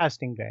engine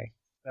testing bay.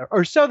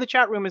 Or so the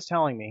chat room is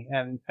telling me.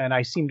 And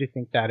I seem to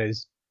think that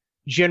is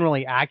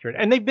generally accurate.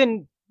 And they've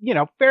been,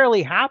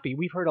 fairly happy.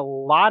 We've heard a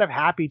lot of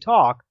happy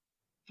talk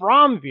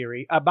from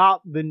Viri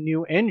about the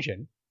new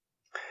engine.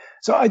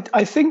 So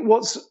I think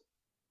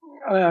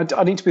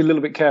I need to be a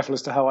little bit careful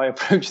as to how I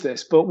approach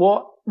this, but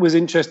what was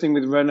interesting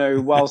with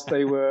Renault whilst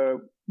they were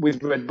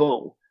with Red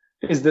Bull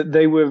is that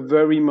they were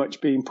very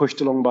much being pushed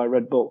along by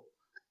Red Bull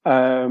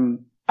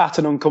at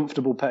an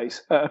uncomfortable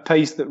pace, at a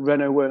pace that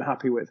Renault weren't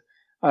happy with.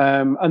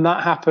 And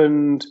that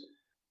happened.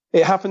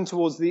 It happened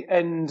towards the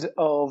end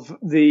of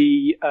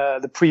the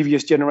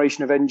previous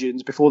generation of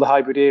engines before the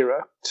hybrid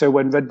era. So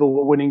when Red Bull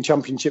were winning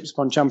championships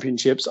upon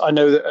championships, I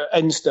know that at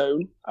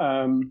Enstone,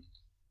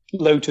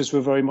 Lotus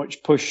were very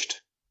much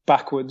pushed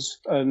backwards,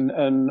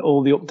 and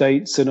all the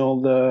updates and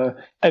all the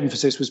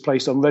emphasis was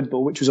placed on Red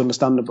Bull, which was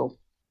understandable.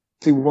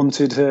 They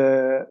wanted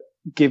to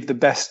give the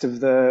best of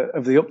the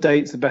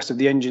updates, the best of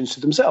the engines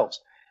to themselves.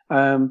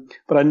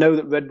 But I know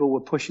that Red Bull were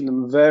pushing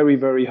them very,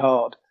 very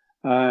hard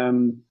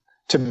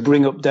to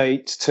bring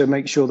updates, to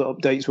make sure that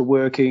updates were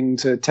working,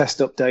 to test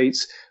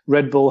updates.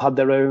 Red Bull had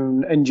their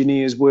own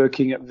engineers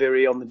working at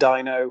Viri on the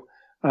dyno,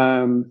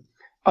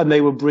 and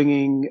they were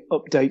bringing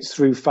updates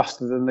through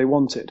faster than they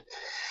wanted.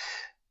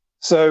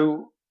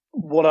 So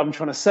what I'm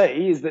trying to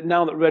say is that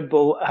now that Red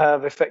Bull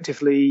have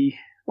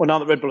now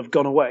that Red Bull have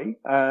gone away,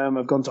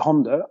 have gone to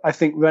Honda, I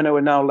think Renault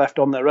are now left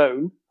on their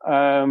own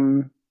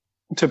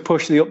to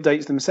push the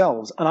updates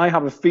themselves. And I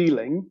have a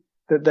feeling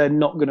that they're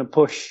not going to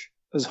push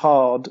as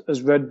hard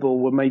as Red Bull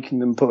were making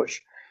them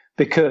push,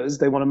 because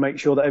they want to make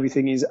sure that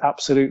everything is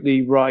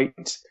absolutely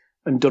right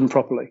and done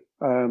properly.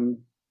 And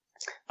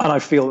I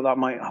feel that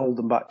might hold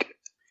them back.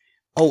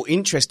 Oh,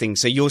 interesting.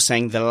 So you're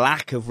saying the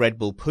lack of Red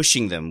Bull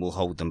pushing them will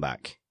hold them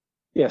back?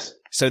 Yes.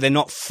 So they're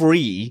not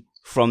free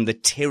from the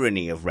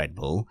tyranny of Red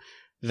Bull.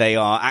 They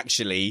are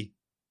actually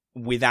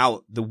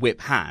without the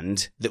whip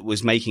hand that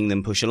was making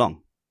them push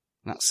along.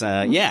 That's,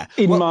 yeah.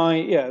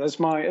 That's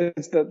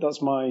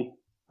my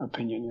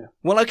opinion, yeah.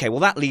 Well, okay. Well,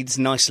 that leads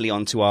nicely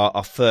on to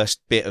our first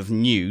bit of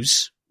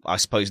news. I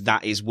suppose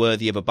that is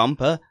worthy of a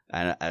bumper.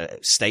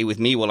 Stay with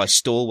me while I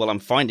stall while I'm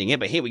finding it.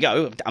 But here we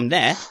go. I'm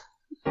there.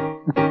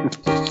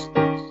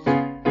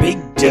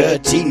 Big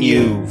Dirty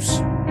News.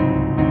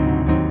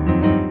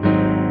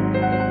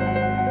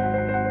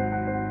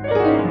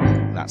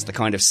 That's the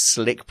kind of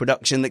slick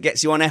production that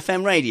gets you on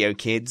FM radio,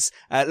 kids.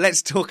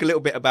 Let's talk a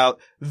little bit about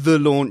the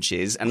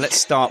launches, and let's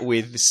start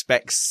with the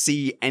Spec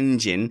C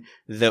engine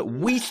that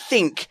we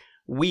think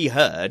we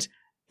heard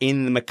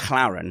in the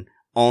McLaren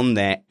on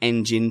their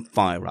engine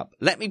fire-up.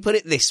 Let me put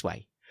it this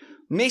way.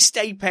 Missed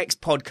Apex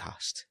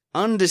podcast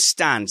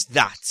understands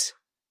that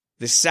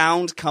the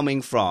sound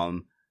coming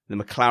from the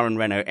McLaren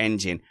Renault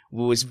engine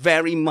was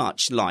very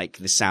much like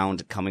the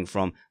sound coming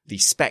from the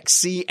Spec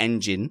C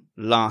engine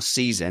last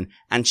season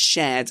and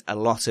shared a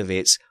lot of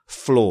its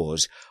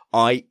flaws,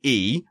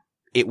 i.e.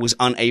 it was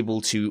unable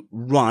to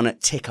run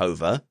at tick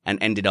over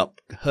and ended up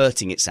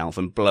hurting itself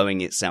and blowing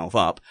itself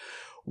up.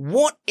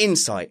 What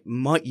insight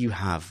might you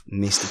have,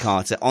 Mr.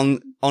 Carter,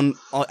 on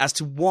as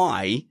to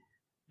why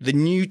the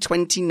new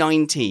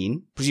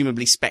 2019,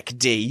 presumably Spec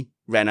D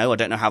Renault, I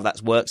don't know how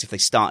that works if they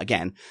start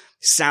again,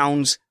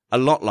 sounds a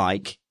lot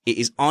like it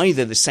is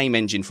either the same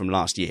engine from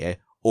last year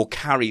or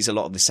carries a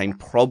lot of the same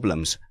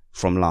problems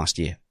from last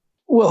year?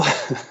 Well,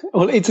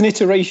 it's an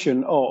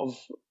iteration of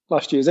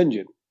last year's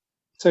engine.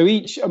 So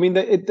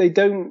they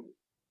don't,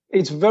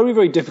 it's very,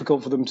 very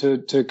difficult for them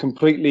to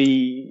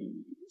completely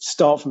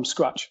start from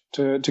scratch,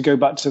 to go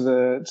back to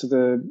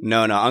the.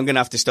 No, I'm going to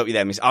have to stop you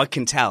there, miss. I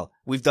can tell.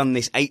 We've done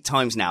this 8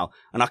 times now,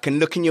 and I can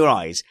look in your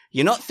eyes.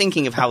 You're not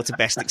thinking of how to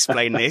best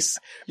explain this.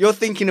 You're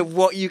thinking of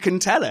what you can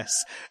tell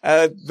us.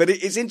 But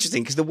it's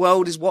interesting because the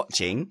world is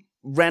watching.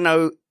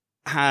 Renault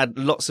had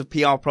lots of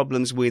PR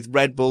problems with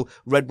Red Bull.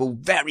 Red Bull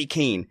very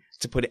keen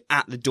to put it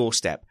at the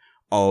doorstep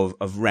of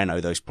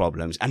Renault, those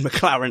problems. And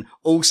McLaren,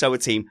 also a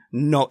team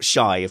not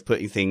shy of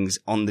putting things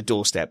on the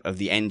doorstep of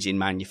the engine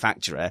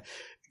manufacturer.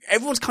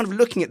 everyone's kind of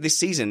looking at this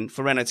season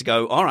for Renault to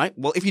go, all right,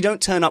 well, if you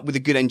don't turn up with a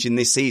good engine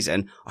this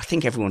season, I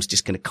think everyone's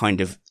just going to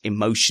kind of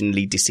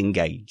emotionally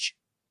disengage.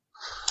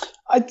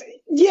 But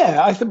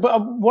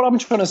what I'm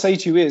trying to say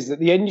to you is that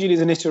the engine is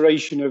an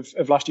iteration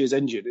of last year's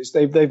engine.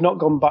 They've not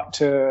gone back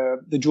to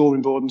the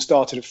drawing board and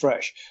started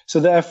afresh. So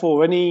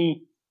therefore,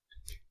 any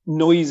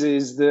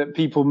noises that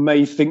people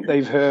may think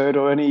they've heard,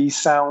 or any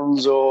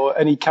sounds or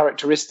any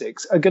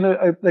characteristics, they're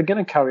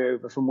gonna carry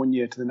over from one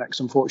year to the next.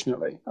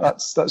 Unfortunately,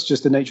 that's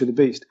just the nature of the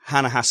beast.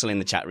 Hannah Hassel in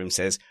the chat room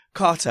says,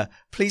 "Carter,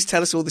 please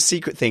tell us all the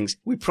secret things.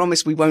 We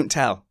promise we won't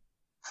tell."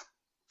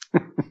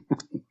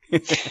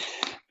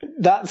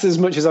 That's as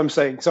much as I'm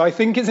saying. So I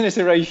think it's an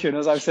iteration,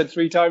 as I've said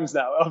 3 times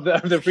now, of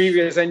the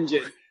previous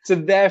engine. So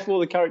therefore,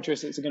 the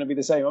characteristics are going to be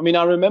the same. I mean,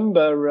 I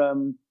remember,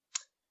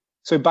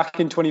 so back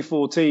in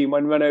 2014,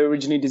 when Renault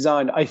originally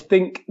designed, I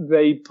think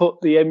they put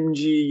the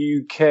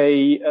MG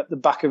UK at the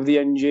back of the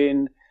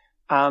engine,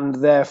 and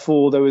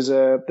therefore there was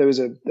a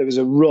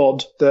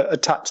rod that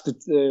attached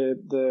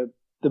the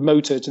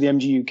motor to the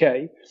MG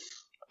UK.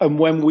 And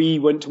when we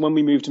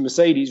moved to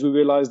Mercedes, we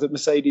realised that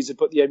Mercedes had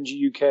put the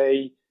MG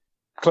UK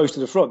close to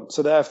the front.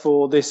 So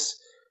therefore, this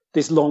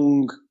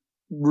long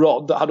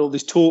rod that had all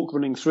this torque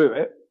running through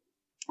it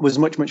was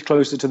much, much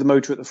closer to the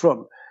motor at the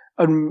front.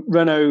 And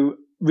Renault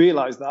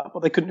realised that,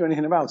 but they couldn't do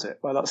anything about it.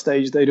 By that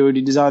stage, they'd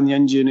already designed the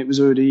engine. It was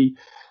already,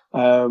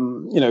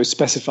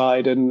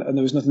 specified, and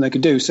there was nothing they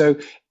could do. So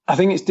I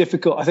think it's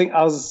difficult. I think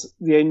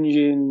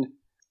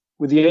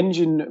with the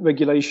engine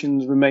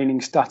regulations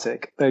remaining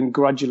static, then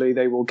gradually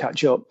they will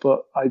catch up.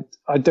 But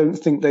I don't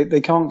think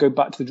they can't go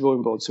back to the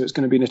drawing board. So it's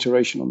going to be an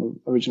iteration on the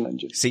original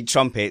engine. See,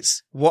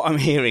 trumpets, what I'm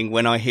hearing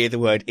when I hear the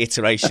word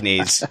iteration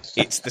is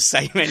it's the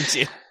same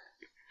engine.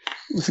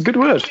 It's a good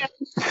word.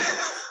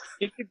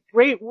 It's a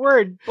great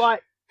word,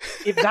 but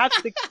if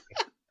that's the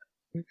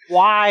case,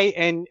 why,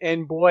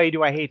 and boy,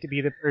 do I hate to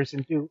be the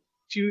person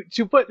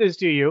to put this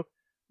to you,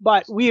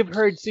 but we have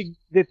heard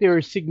that there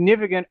are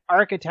significant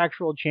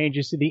architectural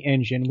changes to the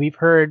engine. We've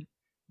heard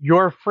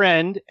your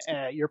friend,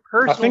 your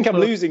personal... I think I'm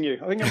losing you.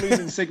 I think I'm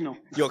losing signal.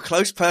 Your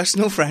close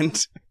personal friend.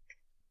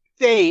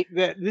 Say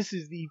that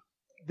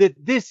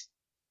this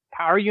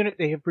power unit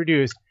they have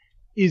produced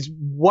is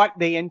what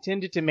they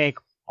intended to make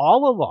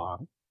all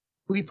along.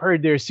 We've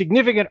heard there's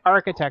significant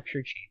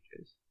architecture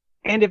changes.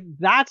 And if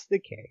that's the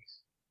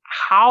case,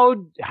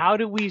 how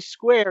do we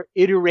square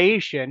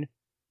iteration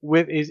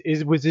with,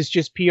 was this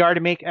just PR to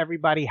make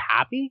everybody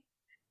happy?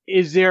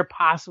 Is there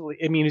possibly,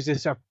 is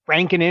this a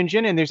Franken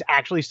engine and there's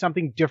actually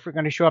something different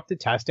going to show up to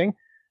testing?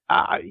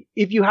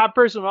 If you have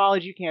personal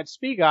knowledge you can't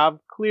speak of,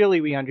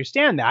 clearly we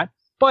understand that.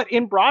 But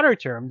in broader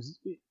terms,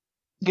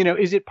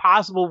 is it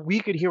possible we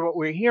could hear what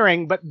we're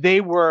hearing, but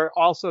they were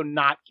also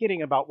not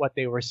kidding about what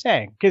they were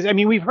saying? Because,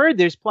 we've heard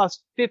there's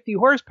plus 50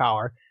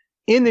 horsepower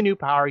in the new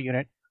power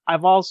unit.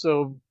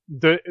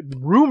 The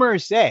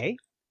rumors say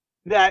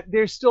that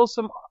there's still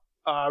some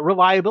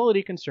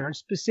reliability concerns,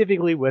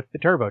 specifically with the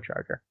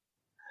turbocharger.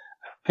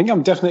 I think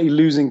I'm definitely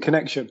losing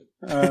connection.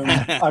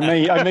 I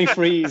may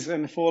freeze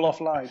and fall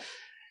offline.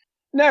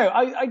 No,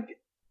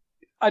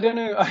 I don't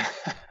know.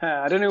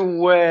 I don't know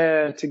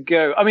where to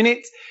go.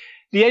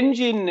 The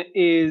engine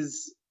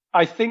is,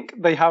 I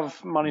think they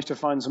have managed to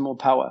find some more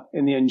power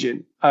in the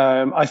engine.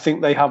 I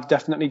think they have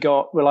definitely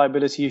got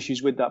reliability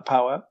issues with that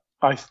power.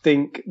 I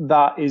think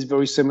that is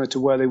very similar to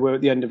where they were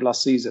at the end of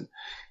last season,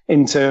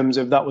 in terms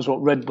of that was what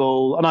Red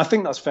Bull, and I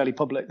think that's fairly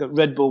public, that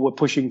Red Bull were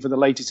pushing for the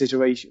latest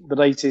iteration, the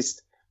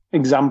latest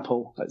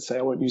example, let's say,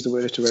 I won't use the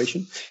word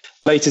iteration,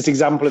 latest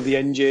example of the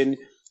engine,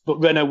 but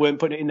Renault weren't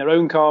putting it in their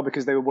own car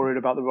because they were worried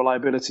about the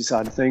reliability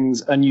side of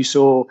things. And you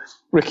saw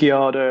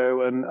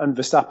Ricciardo and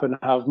Verstappen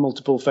have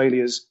multiple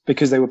failures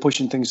because they were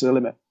pushing things to the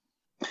limit.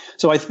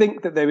 So I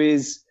think that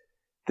there's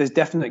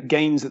definite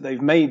gains that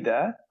they've made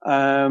there.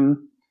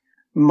 Then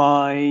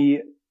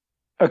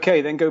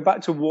go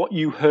back to what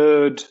you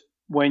heard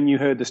when you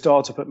heard the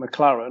startup at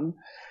McLaren,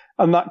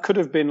 and that could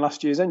have been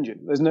last year's engine.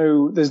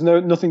 There's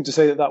nothing to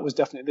say that was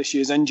definitely this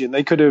year's engine.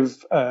 They could have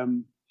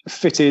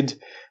fitted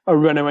a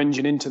Renault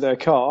engine into their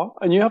car.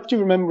 And you have to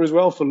remember as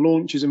well, for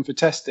launches and for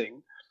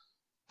testing,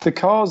 the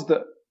cars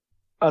that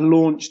are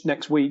launched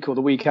next week or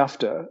the week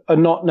after are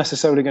not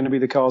necessarily going to be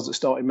the cars that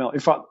start in Melbourne.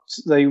 In fact,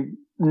 they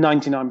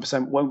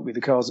 99% won't be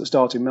the cars that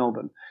start in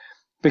Melbourne,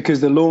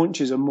 because the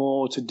launches are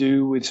more to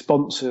do with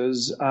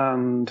sponsors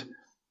and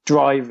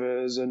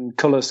drivers and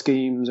colour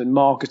schemes and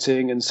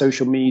marketing and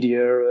social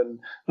media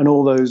and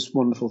all those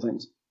wonderful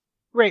things.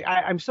 Great.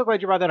 I'm so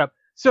glad you brought that up.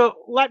 So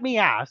let me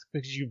ask,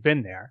 because you've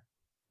been there,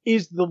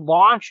 is the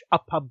launch a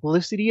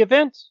publicity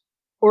event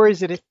or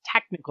is it a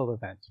technical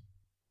event?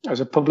 It's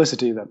a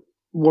publicity event.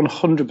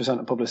 100%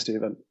 a publicity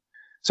event.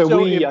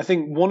 So I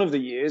think one of the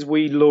years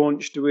we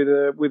launched with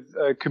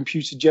a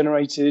computer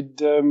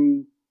generated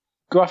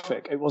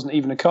graphic. It wasn't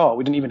even a car.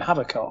 We didn't even have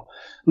a car.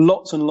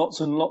 Lots and lots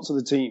and lots of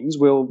the teams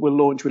will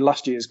launch with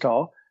last year's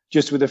car,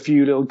 just with a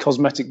few little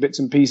cosmetic bits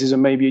and pieces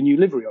and maybe a new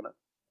livery on it.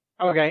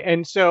 Okay.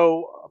 And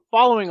so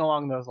following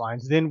along those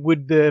lines, then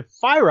would the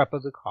fire up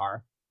of the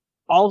car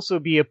also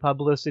be a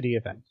publicity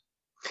event?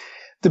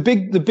 The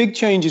big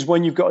change is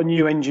when you've got a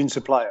new engine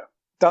supplier.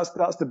 That's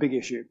the big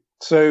issue.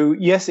 So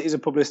yes, it is a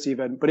publicity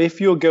event, but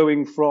if you're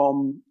going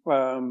from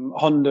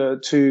Honda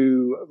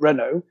to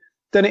Renault,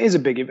 then it is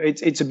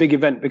it's a big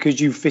event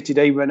because you've fitted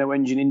a Renault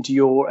engine into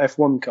your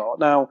F1 car.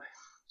 Now,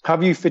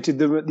 have you fitted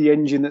the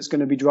engine that's going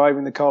to be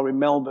driving the car in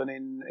Melbourne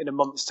in a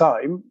month's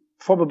time?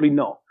 Probably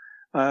not.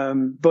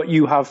 But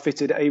you have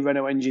fitted a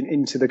Renault engine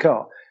into the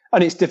car.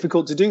 And it's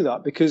difficult to do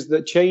that because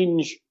the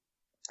change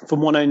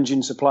from one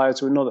engine supplier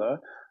to another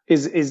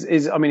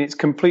is I mean, it's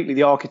completely,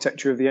 the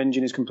architecture of the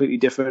engine is completely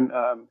different,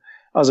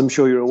 as I'm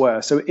sure you're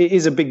aware. So it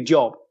is a big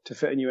job to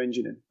fit a new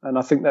engine in. And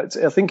I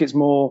think it's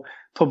more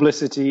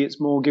publicity. It's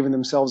more giving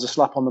themselves a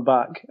slap on the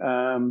back,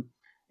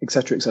 et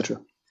cetera, et cetera.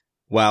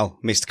 Well,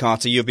 Mr.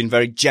 Carter, you've been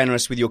very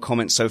generous with your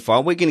comments so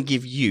far. We're going to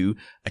give you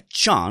a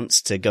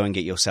chance to go and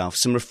get yourself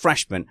some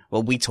refreshment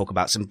while we talk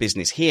about some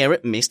business here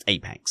at Missed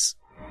Apex.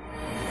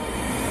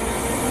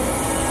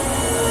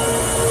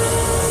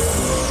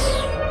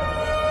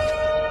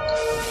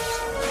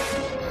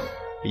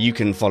 You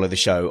can follow the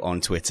show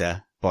on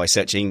Twitter by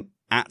searching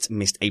at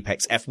Missed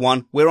Apex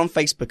F1. We're on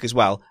Facebook as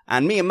well.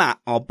 And me and Matt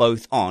are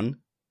both on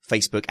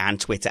Facebook and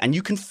Twitter. And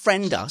you can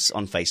friend us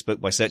on Facebook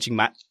by searching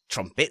Matt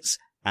Trumpets.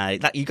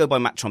 You go by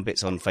Matt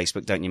Trumpets on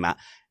Facebook, don't you, Matt?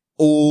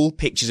 All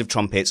pictures of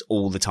trumpets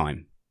all the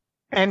time.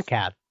 And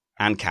cats.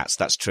 And cats,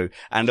 that's true.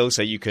 And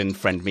also you can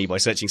friend me by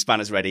searching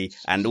Spanners Ready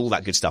and all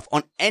that good stuff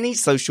on any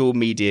social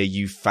media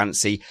you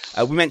fancy.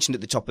 We mentioned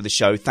at the top of the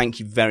show, thank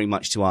you very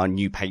much to our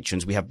new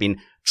patrons. We have been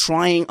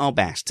trying our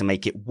best to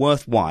make it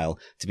worthwhile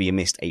to be a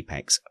Missed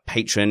Apex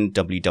patron.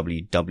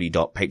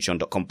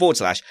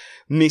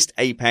 www.patreon.com/Missed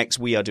Apex.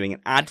 We are doing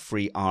an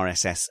ad-free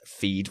RSS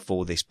feed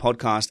for this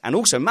podcast. And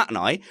also Matt and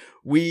I,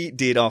 we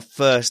did our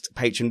first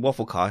patron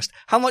Wafflecast.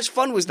 How much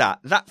fun was that?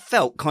 That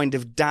felt kind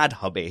of dad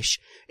hub-ish,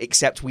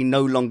 except we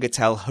no longer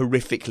tell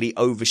horrifically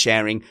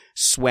oversharing,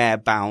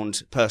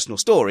 swear-bound personal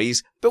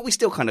stories, but we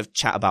still kind of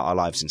chat about our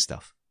lives and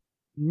stuff.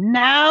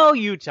 Now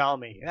you tell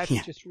me. That's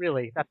that's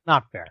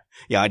not fair.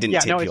 Yeah, I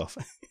didn't tip you off.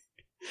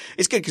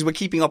 It's good because we're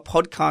keeping our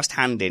podcast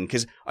hand in,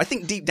 because I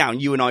think deep down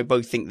you and I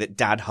both think that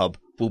Dad Hub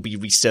will be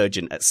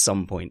resurgent at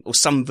some point, or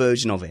some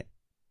version of it.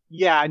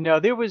 Yeah,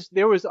 no, there was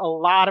a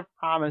lot of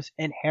promise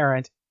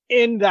inherent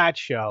in that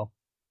show,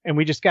 and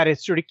we just got to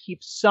sort of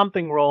keep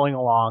something rolling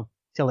along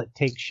till it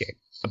takes shape.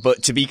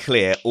 But to be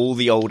clear, all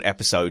the old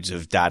episodes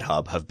of Dad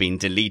Hub have been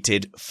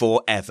deleted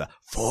forever.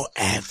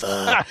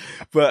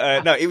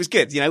 But no, it was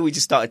good. You know, we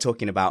just started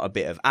talking about a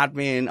bit of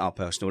admin, our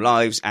personal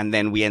lives, and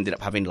then we ended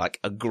up having like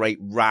a great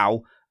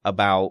row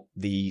about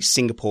the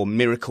Singapore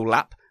Miracle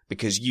Lap,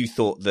 because you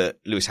thought that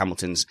Lewis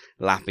Hamilton's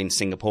lap in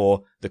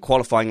Singapore, the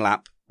qualifying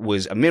lap,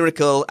 was a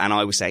miracle, and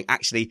I was saying,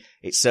 actually,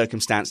 it's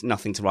circumstance,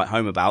 nothing to write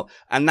home about.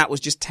 And that was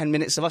just 10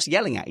 minutes of us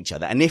yelling at each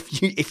other. And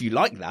if you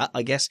like that,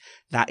 I guess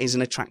that is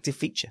an attractive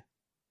feature.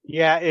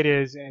 Yeah, it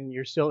is, and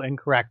you're still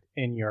incorrect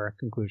in your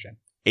conclusion.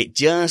 It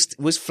just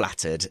was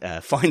flattered.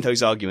 Find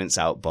those arguments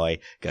out by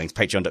going to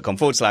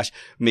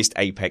patreon.com/Missed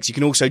Apex. You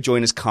can also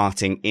join us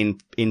karting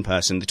in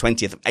person. The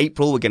 20th of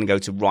April, we're going to go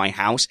to Rye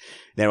House.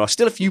 There are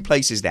still a few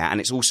places there, and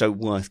it's also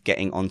worth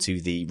getting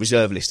onto the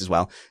reserve list as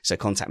well. So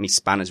contact me,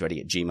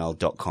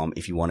 spannersready@gmail.com,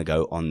 if you want to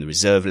go on the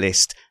reserve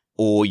list,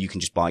 or you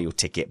can just buy your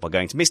ticket by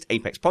going to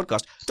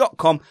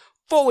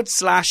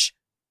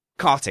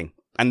missedapexpodcast.com/karting.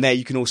 And there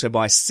you can also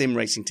buy a sim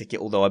racing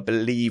ticket, although I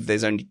believe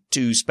there's only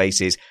 2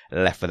 spaces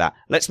left for that.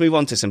 Let's move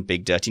on to some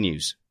big dirty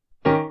news.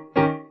 Big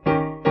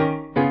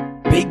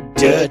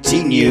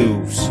dirty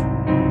news.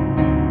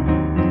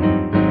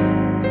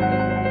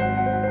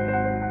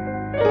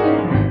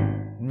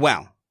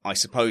 Well, I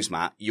suppose,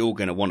 Matt, you're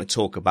going to want to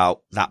talk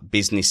about that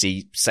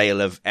businessy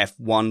sale of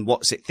F1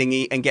 what's it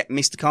thingy and get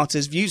Mr.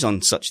 Carter's views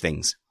on such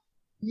things.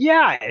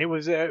 Yeah, it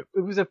was a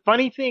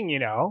funny thing, you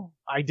know.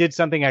 I did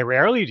something I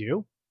rarely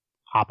do.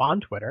 Hop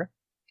on Twitter,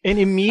 and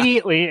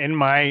immediately in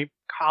my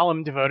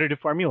column devoted to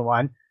Formula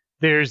One,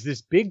 there's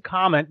this big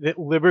comment that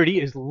Liberty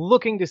is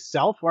looking to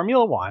sell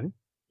Formula One,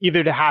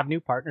 either to have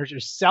new partners or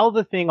sell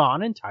the thing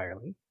on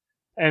entirely,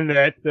 and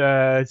that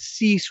the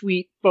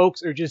C-suite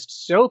folks are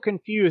just so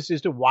confused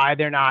as to why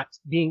they're not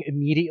being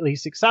immediately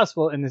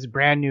successful in this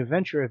brand new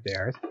venture of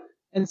theirs,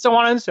 and so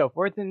on and so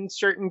forth. And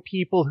certain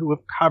people who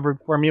have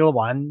covered Formula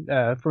One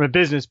from a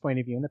business point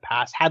of view in the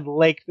past had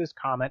liked this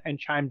comment and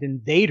chimed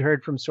in. They'd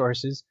heard from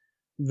sources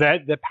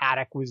that the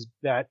paddock was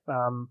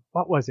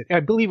what was it? I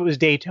believe it was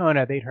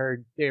Daytona. They'd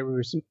heard there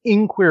were some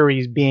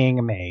inquiries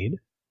being made.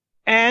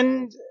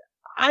 And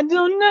I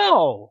don't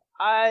know.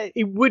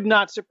 It would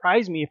not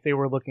surprise me if they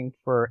were looking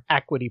for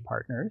equity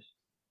partners.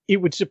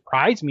 It would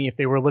surprise me if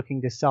they were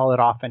looking to sell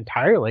it off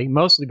entirely,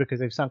 mostly because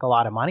they've sunk a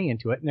lot of money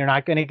into it and they're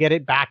not going to get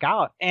it back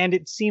out. And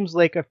it seems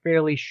like a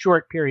fairly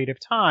short period of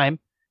time,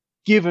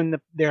 given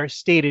their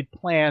stated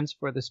plans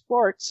for the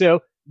sport.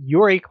 So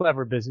you're a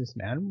clever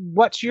businessman.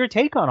 What's your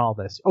take on all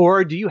this?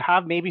 Or do you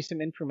have maybe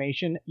some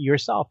information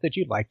yourself that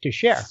you'd like to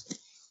share?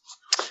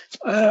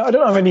 I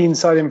don't have any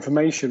inside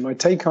information. My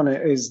take on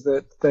it is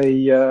that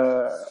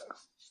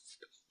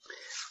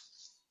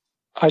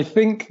I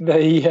think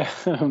they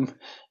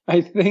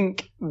I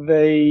think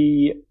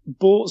they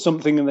bought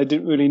something and they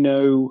didn't really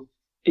know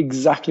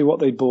exactly what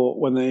they bought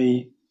when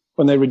they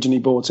originally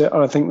bought it.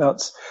 And I think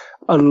that's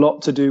a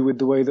lot to do with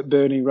the way that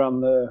Bernie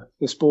ran the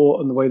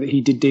sport and the way that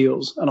he did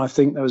deals. And I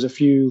think there was a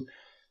few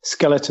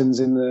skeletons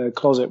in the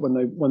closet when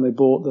they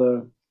bought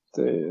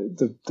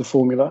the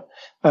formula.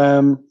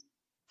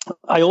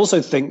 I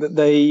also think that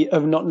they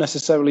have not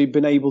necessarily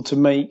been able to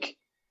make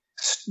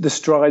the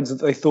strides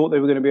that they thought they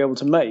were going to be able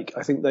to make.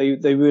 I think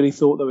they really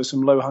thought there was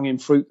some low hanging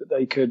fruit that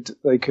they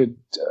could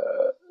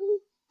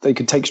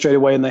take straight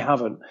away, and they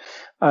haven't.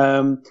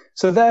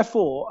 So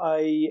therefore,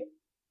 I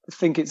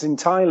think it's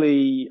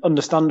entirely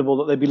understandable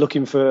that they'd be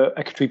looking for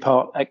equity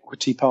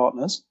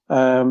partners.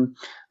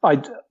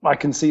 I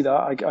can see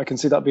that. I can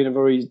see that being a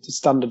very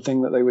standard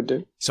thing that they would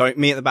do. Sorry,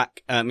 me at the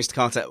back, Mr.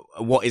 Carter.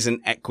 What is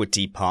an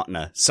equity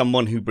partner?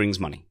 Someone who brings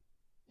money.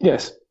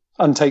 Yes,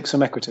 and take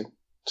some equity.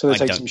 So they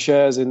take some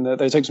shares in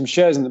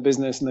the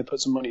business and they put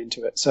some money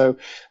into it. So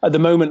at the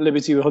moment,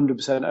 Liberty were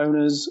 100%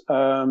 owners.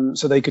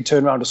 So they could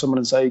turn around to someone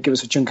and say, give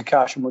us a chunk of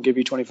cash and we'll give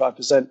you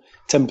 25%,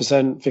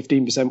 10%,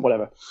 15%,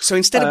 whatever. So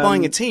instead of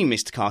buying a team,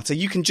 Mr. Carter,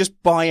 you can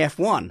just buy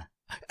F1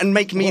 and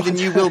make me the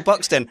new Will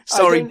Buxton.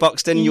 Sorry,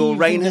 Buxton, your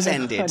reign has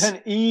ended. I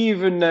don't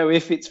even know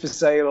if it's for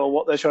sale or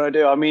what they're trying to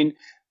do. I mean,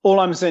 all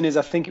I'm saying is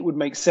I think it would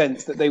make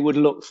sense that they would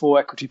look for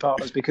equity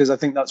partners, because I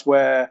think that's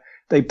where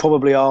they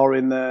probably are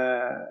in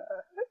their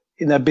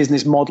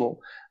business model.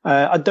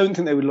 I don't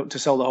think they would look to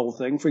sell the whole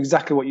thing for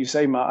exactly what you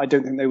say, Matt. I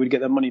don't think they would get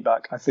their money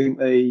back. I think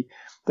they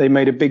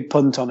made a big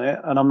punt on it,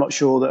 and I'm not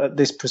sure that at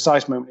this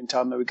precise moment in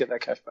time they would get their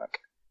cash back.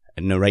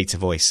 A narrator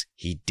voice.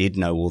 He did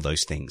know all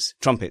those things.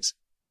 Trumpets.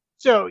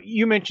 So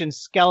you mentioned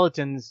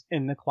skeletons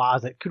in the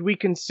closet. Could we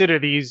consider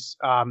these,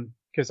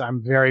 because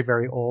I'm very,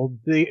 very old,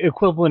 the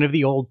equivalent of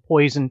the old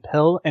poison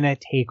pill in a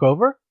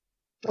takeover?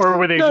 Or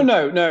were they?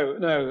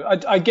 No.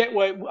 I get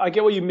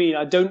what you mean.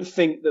 I don't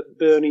think that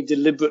Bernie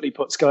deliberately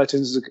put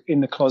skeletons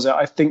in the closet.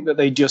 I think that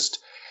they just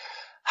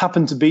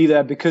happened to be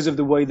there because of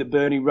the way that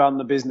Bernie ran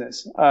the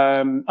business.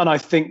 And I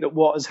think that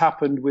what has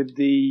happened with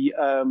the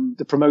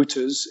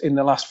promoters in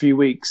the last few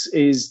weeks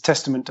is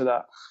testament to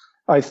that.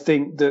 I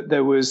think that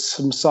there was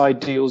some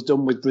side deals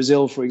done with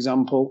Brazil, for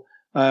example.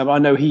 I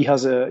know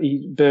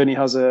Bernie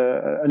has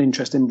an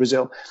interest in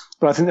Brazil,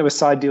 but I think there were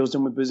side deals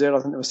done with Brazil. I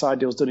think there were side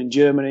deals done in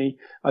Germany.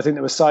 I think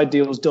there were side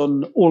deals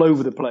done all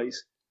over the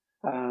place.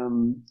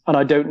 And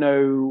I don't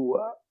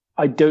know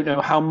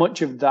how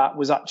much of that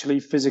was actually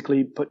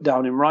physically put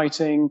down in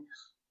writing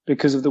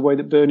because of the way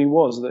that Bernie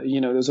was. That,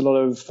 there's a lot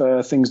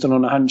of things done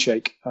on a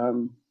handshake.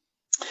 And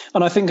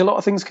I think a lot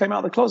of things came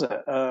out of the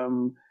closet,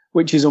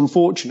 which is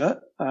unfortunate.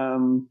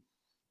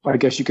 I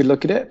guess you could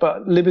look at it,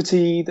 but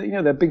Liberty,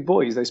 they're big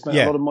boys. They spent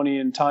a lot of money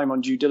and time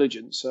on due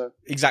diligence. So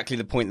exactly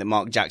the point that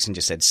Mark Jackson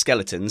just said.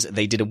 Skeletons.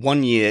 They did a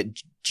 1-year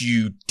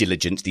due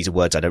diligence. These are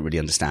words I don't really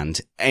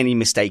understand. Any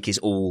mistake is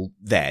all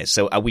theirs.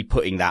 So are we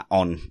putting that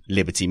on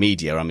Liberty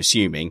Media? I'm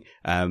assuming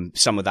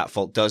some of that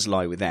fault does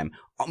lie with them.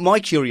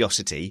 My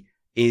curiosity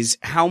is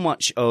how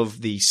much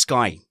of the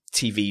Sky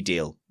TV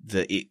deal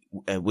that it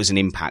was an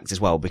impact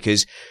as well,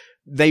 because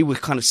they were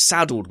kind of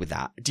saddled with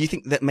that. Do you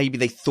think that maybe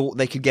they thought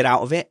they could get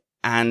out of it?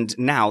 And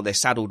now they're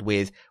saddled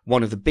with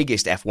one of the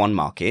biggest F1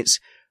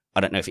 markets.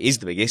 I don't know if it is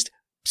the biggest,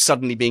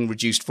 suddenly being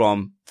reduced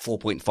from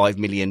 4.5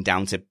 million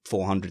down to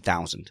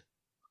 400,000.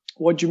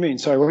 What do you mean?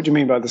 Sorry, what do you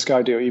mean by the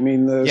Sky deal? You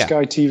mean the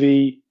Sky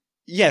TV?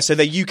 Yeah, so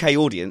their UK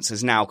audience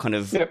has now kind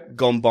of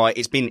gone by.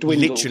 It's been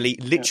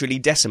literally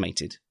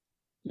decimated.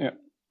 Yeah.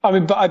 I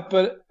mean,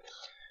 but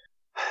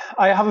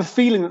I have a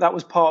feeling that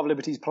was part of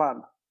Liberty's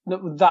plan.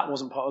 That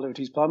wasn't part of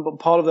Liberty's plan, but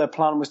part of their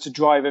plan was to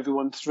drive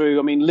everyone through.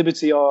 I mean,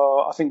 Liberty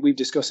I think we've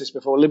discussed this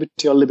before,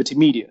 Liberty are Liberty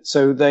Media.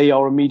 So they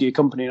are a media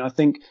company. And I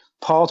think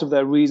part of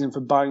their reason for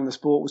buying the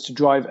sport was to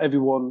drive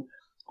everyone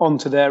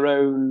onto their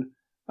own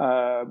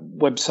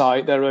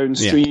website, their own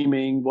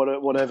streaming,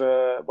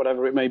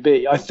 whatever it may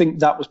be. I think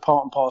that was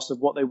part and parcel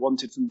of what they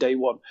wanted from day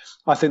one.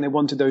 I think they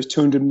wanted those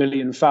 200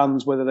 million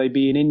fans, whether they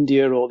be in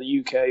India or the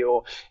UK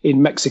or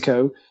in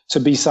Mexico,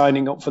 to be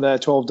signing up for their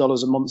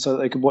 $12 a month so that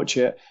they could watch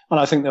it. And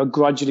I think they'll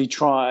gradually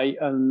try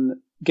and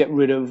get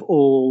rid of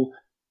all,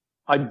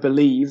 I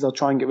believe they'll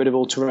try and get rid of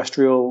all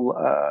terrestrial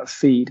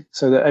feed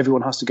so that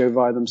everyone has to go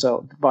via them.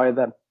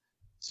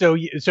 So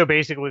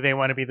basically they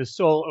want to be the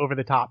sole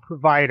over-the-top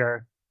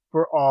provider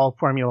for all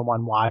Formula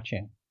One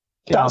watching.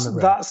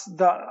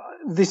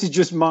 This is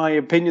just my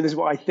opinion. This is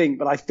what I think,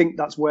 but I think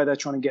that's where they're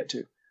trying to get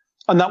to.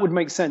 And that would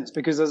make sense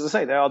because, as I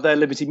say, they're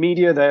Liberty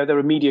Media. They're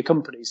a media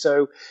company.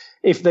 So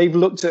if they've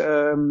looked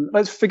at,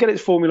 let's forget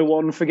it's Formula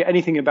One, forget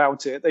anything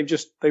about it.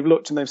 They've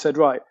looked and they've said,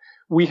 right,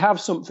 we have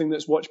something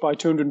that's watched by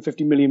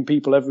 250 million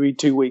people every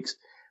 2 weeks.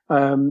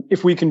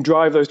 If we can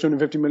drive those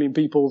 250 million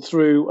people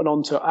through and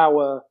onto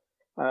our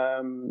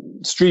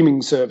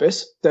streaming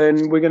service,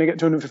 then we're going to get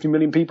 250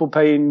 million people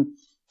paying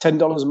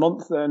 $10 a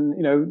month. Then,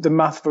 the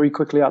math very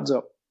quickly adds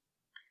up.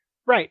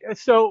 Right.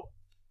 So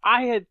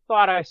I had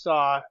thought I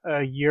saw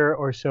a year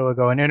or so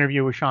ago an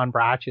interview with Sean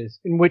Bratches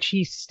in which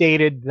he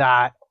stated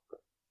that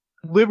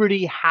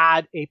Liberty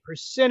had a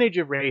percentage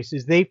of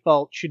races they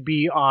felt should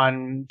be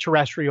on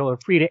terrestrial or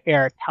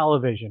free-to-air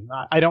television.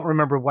 I don't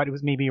remember what it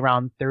was, maybe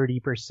around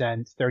 30%,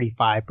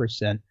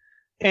 35%.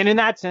 And in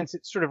that sense,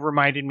 it sort of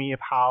reminded me of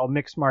how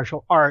mixed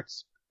martial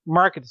arts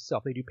markets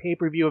itself. They do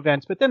pay-per-view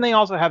events, but then they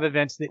also have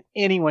events that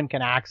anyone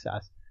can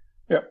access.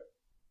 Yeah.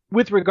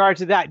 With regard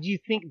to that, do you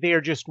think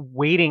they're just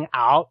waiting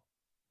out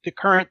the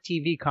current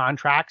TV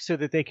contracts so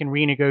that they can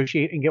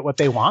renegotiate and get what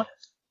they want?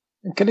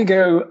 I'm going to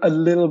go a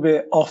little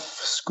bit off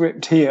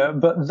script here,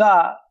 but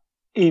that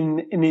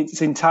in its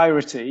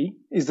entirety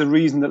is the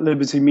reason that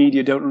Liberty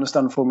Media don't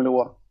understand Formula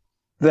One.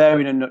 There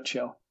in a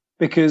nutshell.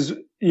 Because,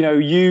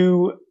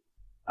 you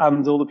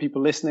and all the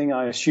people listening,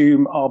 I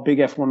assume, are big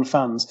F1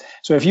 fans.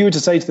 So if you were to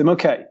say to them,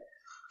 okay,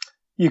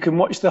 you can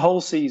watch the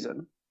whole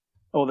season,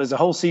 or there's a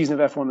whole season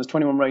of F1, there's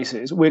 21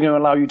 races, we're going to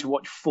allow you to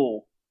watch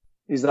 4.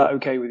 Is that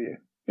okay with you?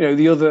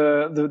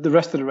 The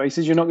rest of the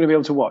races you're not going to be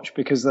able to watch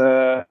because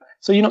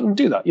so you're not going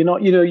to do that.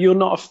 You're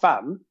not a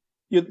fan.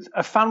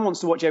 A fan wants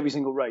to watch every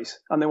single race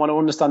and they want to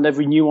understand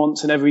every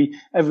nuance and every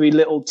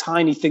little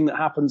tiny thing that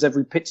happens,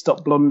 every pit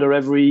stop blunder,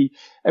 every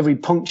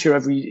puncture,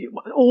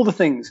 all the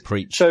things.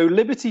 Preach. So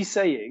Liberty's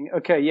saying,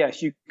 okay,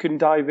 yes, you can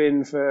dive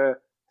in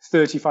for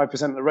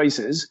 35% of the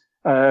races.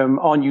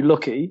 Aren't you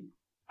lucky?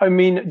 I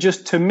mean,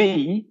 just to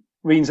me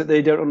means that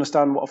they don't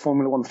understand what a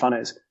Formula One fan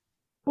is.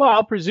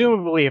 Well,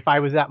 presumably, if I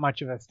was that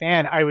much of a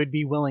fan, I would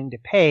be willing to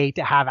pay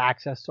to have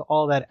access to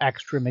all that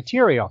extra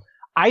material.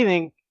 I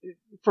think,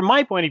 from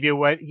my point of view,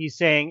 what he's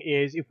saying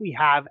is if we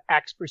have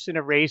X percent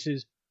of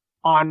races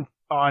on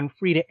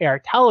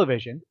free-to-air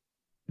television,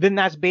 then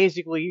that's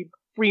basically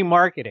free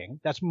marketing.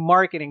 That's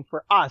marketing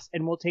for us,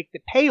 and we'll take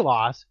the pay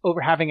loss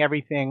over having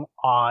everything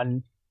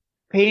on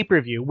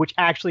pay-per-view, which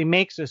actually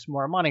makes us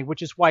more money,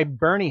 which is why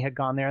Bernie had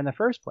gone there in the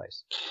first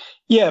place.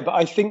 Yeah, but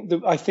I think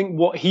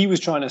what he was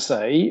trying to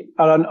say,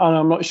 and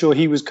I'm not sure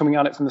he was coming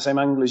at it from the same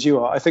angle as you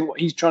are. I think what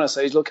he's trying to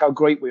say is, look how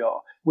great we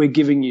are. We're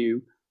giving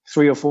you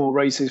 3 or 4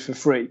 races for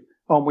free.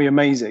 Aren't we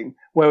amazing?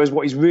 Whereas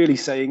what he's really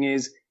saying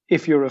is,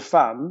 if you're a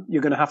fan,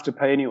 you're going to have to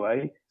pay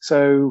anyway.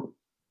 So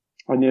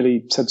I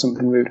nearly said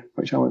something rude,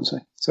 which I won't say.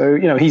 So,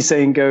 he's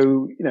saying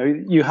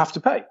you have to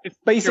pay.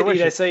 Basically,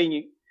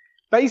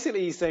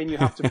 he's saying you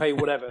have to pay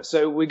whatever.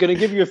 So we're going to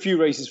give you a few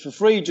races for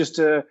free just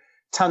to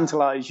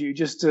tantalize you,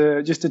 just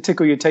to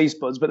tickle your taste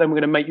buds, but then we're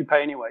going to make you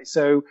pay anyway.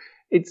 So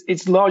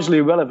it's largely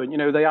irrelevant.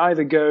 They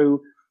either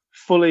go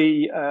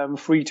fully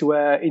free to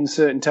air in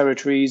certain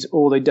territories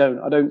or they don't.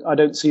 I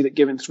don't see that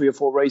giving 3 or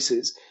 4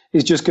 races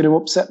is just going to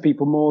upset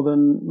people more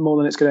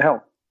than it's going to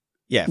help.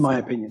 Yeah, in my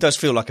opinion. It does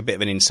feel like a bit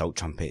of an insult,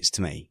 Trumpets,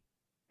 to me.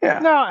 Yeah.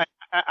 No,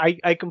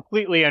 I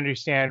completely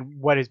understand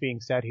what is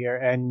being said here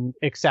and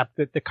accept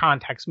that the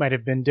context might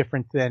have been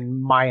different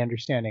than my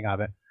understanding of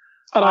it.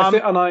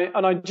 And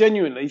I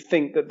genuinely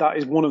think that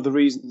is one of the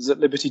reasons that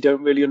Liberty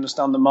don't really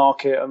understand the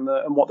market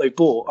and what they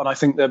bought. And I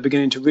think they're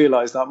beginning to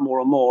realize that more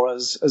and more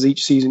as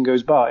each season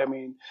goes by. I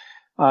mean,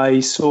 I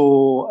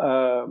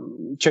saw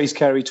Chase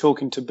Carey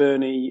talking to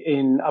Bernie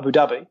in Abu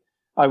Dhabi.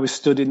 I was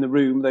stood in the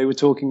room. They were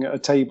talking at a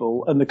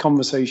table and the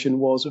conversation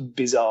was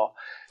bizarre.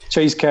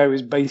 Chase Carey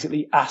was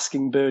basically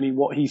asking Bernie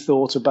what he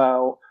thought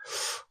about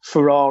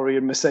Ferrari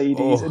and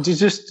Mercedes. It's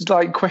just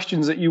like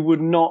questions that you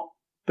would not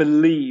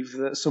believe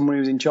that someone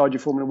who's in charge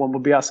of Formula One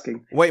would be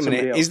asking. Wait a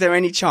minute. Is there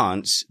any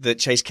chance that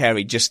Chase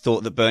Carey just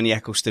thought that Bernie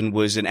Ecclestone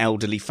was an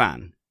elderly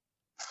fan?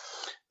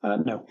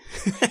 No.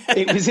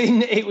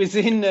 It was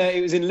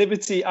in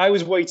Liberty. I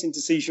was waiting to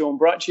see Sean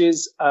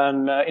Bratches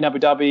and in Abu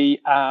Dhabi,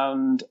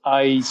 and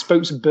I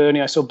spoke to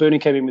Bernie. I saw Bernie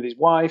came in with his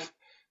wife.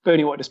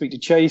 Bernie wanted to speak to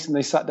Chase, and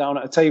they sat down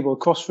at a table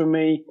across from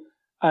me.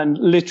 And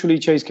literally,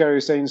 Chase Carey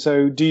was saying,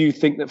 "So, do you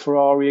think that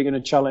Ferrari are going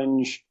to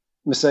challenge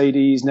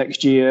Mercedes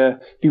next year?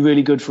 Be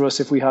really good for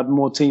us if we had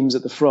more teams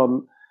at the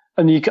front."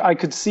 And I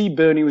could see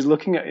Bernie was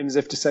looking at him as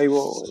if to say,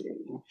 well,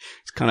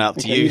 it's kind of up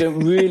to you. You don't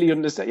really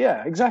understand.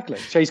 Yeah, exactly.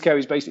 Chase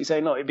Carey's basically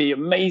saying, look, it'd be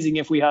amazing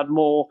if we had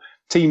more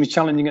teams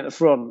challenging at the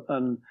front.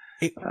 And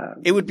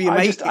it would be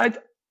amazing.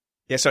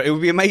 It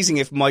would be amazing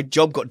if my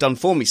job got done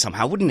for me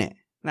somehow, wouldn't it?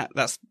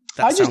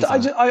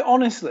 I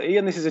honestly,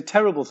 and this is a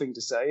terrible thing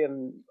to say,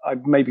 and I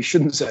maybe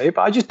shouldn't say it,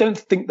 but I just don't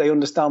think they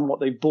understand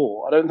what they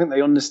bought. I don't think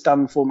they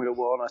understand Formula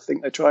One. I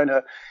think they're trying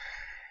to,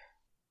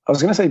 I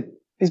was going to say,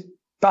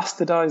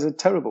 bastardize a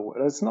terrible word.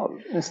 It's not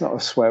a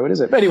swear word,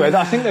 is it? But anyway,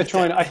 I think they're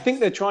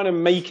trying to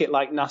make it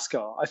like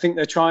NASCAR. I think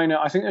they're trying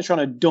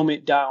to dumb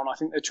it down. I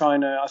think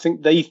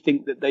they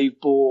think that they've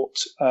bought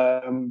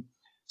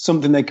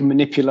something they can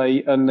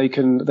manipulate and they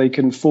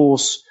can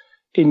force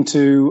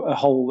into a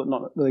hole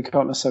that they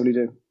can't necessarily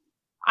do.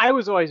 I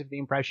was always of the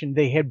impression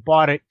they had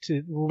bought it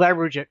to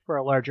leverage it for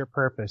a larger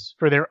purpose,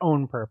 for their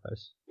own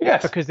purpose.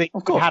 Yes, because they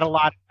had a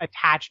lot of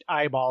attached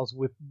eyeballs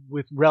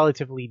with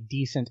relatively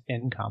decent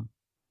income.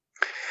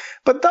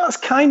 But that's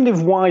kind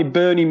of why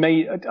Bernie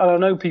made, I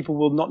know people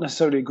will not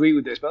necessarily agree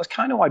with this, but that's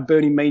kind of why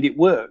Bernie made it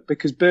work,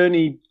 because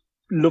Bernie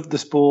loved the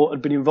sport,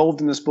 had been involved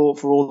in the sport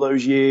for all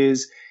those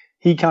years.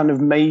 he kind of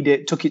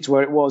took it to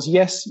where it was.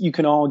 Yes, you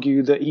can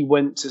argue that he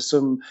went to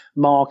some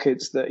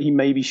markets that he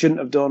maybe shouldn't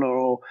have done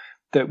or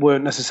that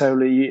weren't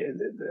necessarily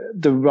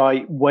the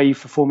right way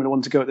for Formula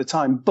One to go at the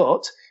time,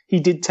 but he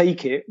did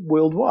take it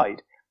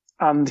worldwide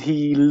and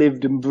he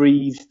lived and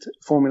breathed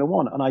Formula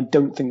One. And I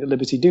don't think that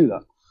Liberty do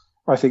that.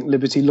 I think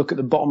Liberty look at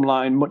the bottom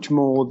line much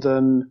more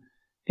than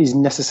is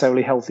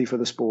necessarily healthy for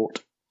the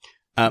sport.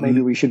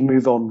 Maybe we should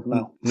move on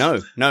now. No,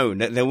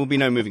 there will be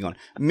no moving on.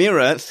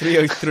 Mirror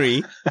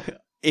 303,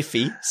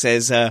 Iffy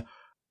says,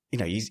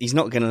 he's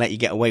not going to let you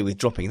get away with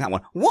dropping that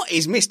one. What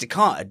is Mr.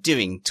 Carter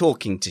doing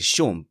talking to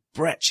Sean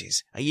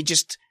Bretches? Are you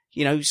just,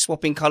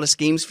 swapping colour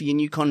schemes for your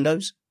new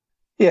condos?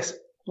 Yes,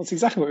 that's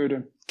exactly what we were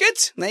doing. Good.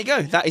 There you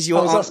go. That is your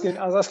I was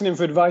asking him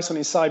for advice on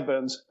his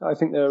sideburns. I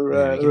think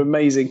they're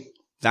amazing.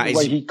 The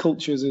way he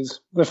cultures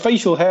the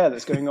facial hair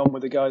that's going on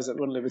with the guys that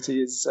run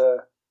Liberty is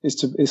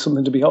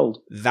something to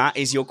behold. That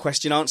is your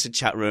question answered,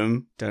 chat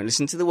room. Don't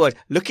listen to the word.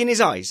 Look in his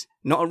eyes,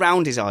 not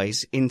around his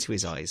eyes, into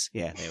his eyes.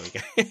 Yeah, there we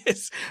go.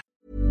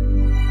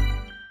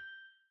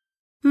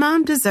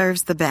 Mom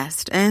deserves the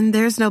best, and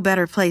there's no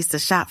better place to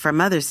shop for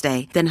Mother's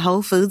Day than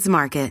Whole Foods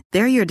Market.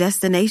 They're your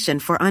destination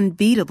for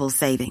unbeatable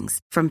savings,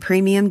 from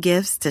premium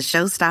gifts to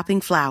show-stopping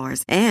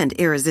flowers and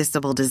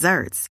irresistible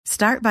desserts.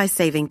 Start by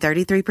saving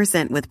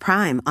 33% with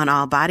Prime on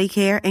all body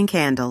care and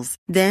candles.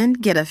 Then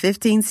get a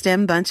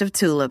 15-stem bunch of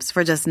tulips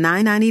for just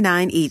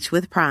 $9.99 each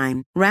with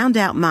Prime. Round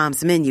out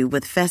Mom's menu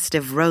with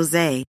festive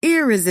rosé,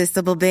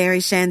 irresistible berry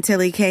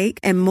chantilly cake,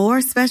 and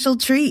more special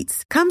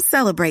treats. Come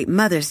celebrate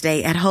Mother's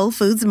Day at Whole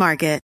Foods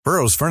Market.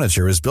 Burrow's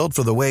furniture is built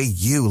for the way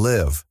you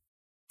live.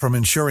 From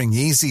ensuring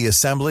easy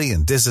assembly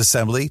and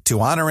disassembly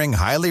to honoring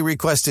highly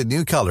requested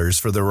new colors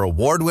for their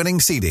award-winning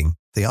seating,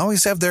 they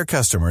always have their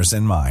customers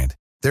in mind.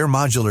 Their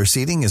modular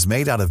seating is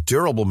made out of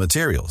durable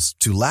materials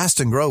to last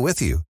and grow with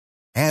you.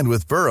 And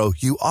with Burrow,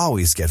 you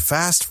always get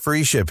fast,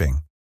 free shipping.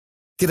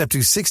 Get up to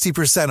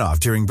 60% off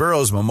during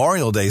Burrow's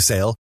Memorial Day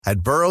sale at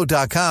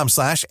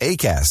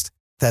burrow.com/ACAST.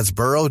 That's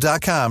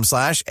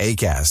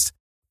burrow.com/ACAST.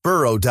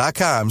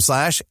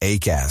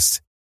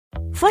 burrow.com/ACAST.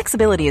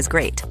 Flexibility is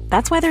great.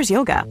 That's why there's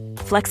yoga.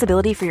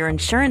 Flexibility for your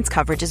insurance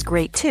coverage is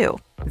great too.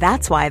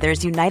 That's why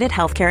there's United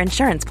Healthcare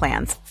Insurance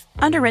Plans.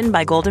 Underwritten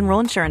by Golden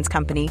Rule Insurance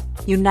Company,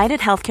 United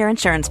Healthcare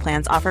Insurance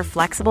Plans offer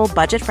flexible,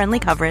 budget-friendly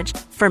coverage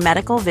for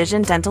medical,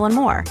 vision, dental, and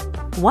more.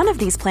 One of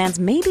these plans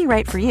may be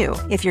right for you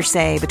if you're,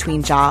 say,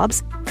 between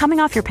jobs, coming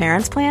off your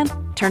parents' plan,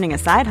 turning a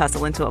side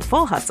hustle into a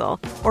full hustle,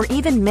 or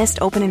even missed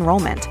open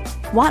enrollment.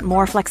 Want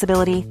more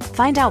flexibility?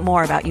 Find out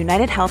more about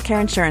United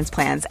Healthcare Insurance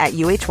Plans at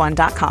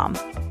uh1.com.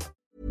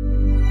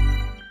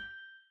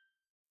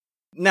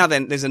 Now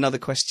then, there's another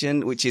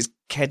question, which is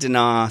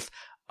Kedarnath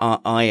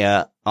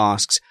Iyer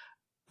asks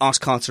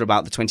Carter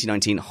about the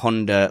 2019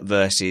 Honda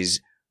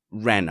versus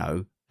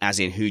Renault, as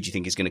in who do you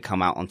think is going to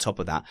come out on top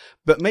of that?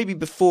 But maybe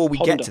before we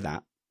get to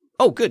that.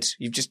 Oh, good.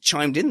 You've just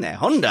chimed in there.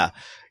 Honda,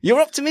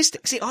 you're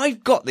optimistic. See,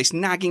 I've got this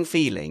nagging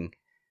feeling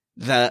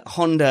that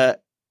Honda,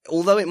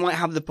 although it might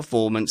have the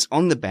performance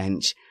on the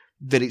bench,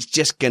 that it's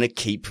just going to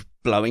keep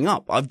blowing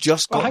up. I've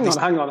just got hang on.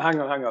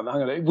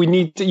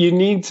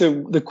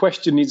 The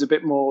question needs a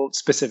bit more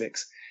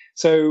specifics.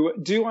 So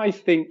do I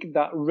think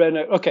that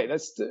Renault,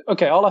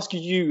 I'll ask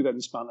you then,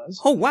 Spanners.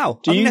 Oh,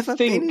 wow. Do you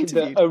think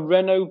that a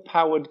Renault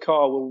powered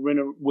car will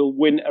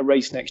win a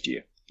race next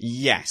year?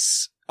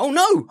 Yes. Oh,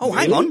 no. Oh, really?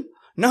 Hang on.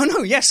 No.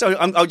 Yes. So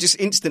I just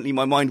instantly,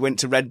 my mind went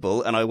to Red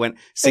Bull and I went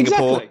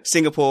Singapore,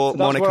 so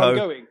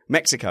Monaco,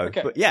 Mexico.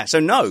 Okay. But yeah, so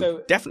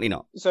definitely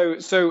not.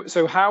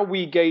 So how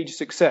we gauge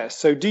success.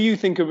 So do you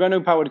think a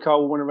Renault powered car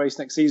will win a race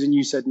next season?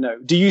 You said no.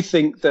 Do you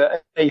think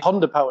that a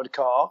Honda powered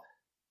car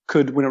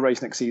could win a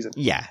race next season?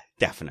 Yeah,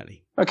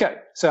 definitely. Okay.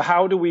 So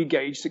how do we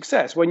gauge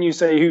success? When you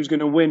say who's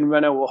going to win,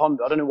 Renault or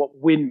Honda, I don't know what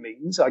win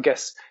means. I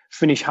guess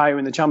finish higher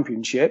in the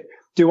championship.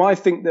 Do I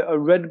think that a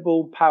Red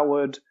Bull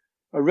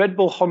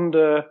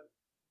Honda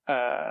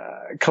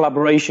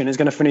collaboration is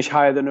going to finish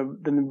higher than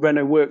the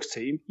Renault Works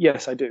team?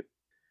 Yes, I do.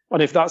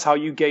 And if that's how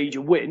you gauge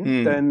a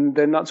win, then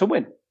that's a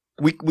win.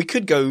 We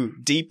could go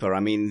deeper. I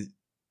mean,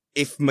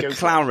 if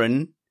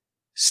McLaren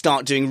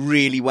start doing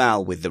really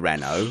well with the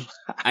Renault,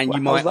 and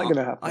you might, how's that going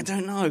to happen? I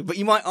don't know, but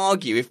you might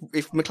argue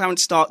if McLaren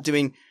start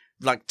doing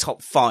like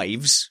top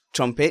fives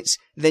trumpets,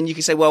 then you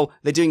could say, well,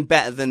 they're doing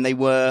better than they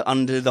were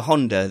under the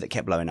Honda that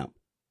kept blowing up.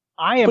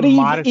 Sorry,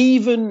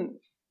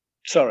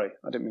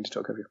 I didn't mean to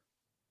talk over you.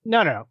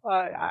 No.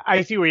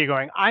 I see where you're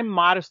going. I'm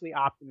modestly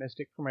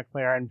optimistic for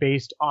McLaren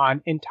based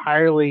on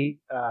entirely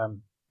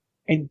on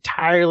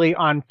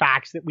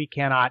facts that we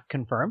cannot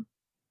confirm.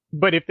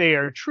 But if they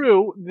are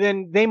true,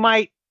 then they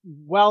might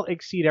well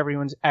exceed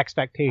everyone's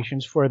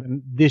expectations for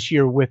them this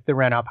year with the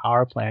Renault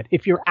power plant.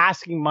 If you're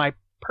asking my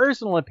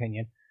personal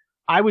opinion,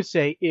 I would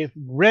say if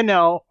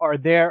Renault are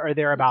there or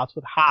thereabouts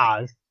with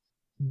Haas,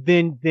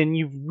 then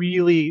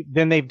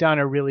they've done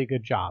a really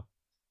good job.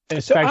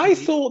 So I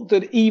thought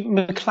that even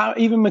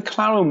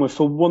McLaren were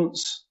for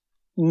once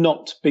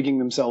not bigging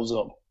themselves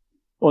up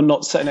or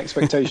not setting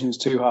expectations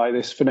too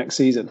high for next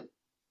season.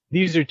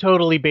 These are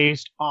totally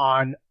based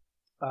on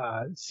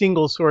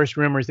single source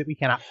rumors that we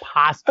cannot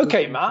possibly.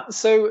 Okay, Matt.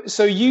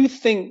 So you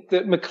think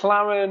that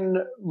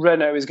McLaren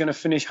Renault is going to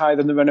finish higher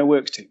than the Renault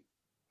Works team?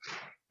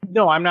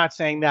 No, I'm not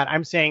saying that.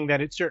 I'm saying that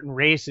at certain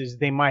races,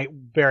 they might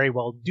very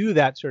well do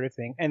that sort of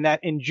thing. And that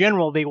in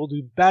general, they will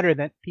do better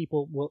than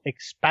people will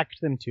expect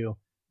them to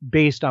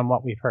based on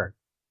what we've heard.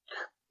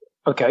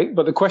 Okay,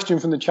 but the question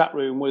from the chat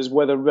room was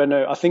whether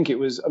Renault, I think it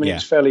was, it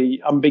was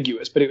fairly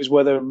ambiguous, but it was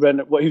whether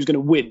Renault, who's going to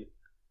win,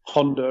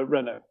 Honda,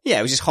 Renault. Yeah,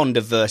 it was just Honda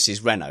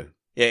versus Renault.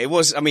 Yeah, it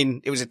was,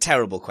 it was a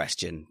terrible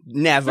question.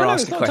 Never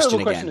ask a question again. It's not a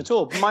terrible question at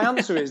all. My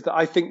answer is that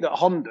I think that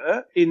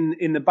Honda,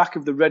 in the back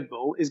of the Red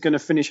Bull, is going to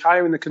finish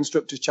higher in the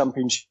Constructors'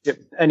 Championship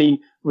than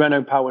any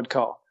Renault-powered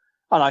car.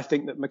 And I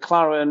think that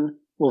McLaren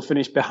will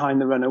finish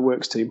behind the Renault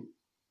Works team.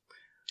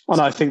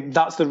 And I think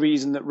that's the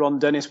reason that Ron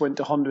Dennis went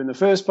to Honda in the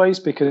first place,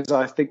 because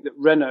I think that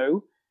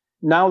Renault,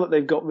 now that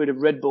they've got rid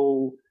of Red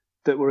Bull,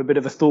 that were a bit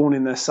of a thorn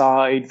in their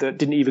side, that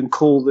didn't even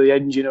call the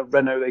engine of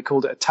Renault, they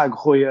called it a Tag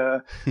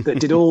Heuer,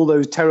 that did all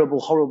those terrible,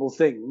 horrible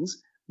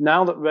things.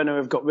 Now that Renault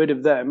have got rid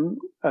of them,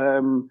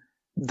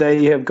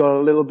 they have got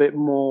a little bit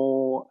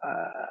more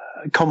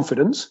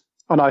confidence,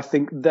 and I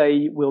think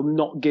they will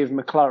not give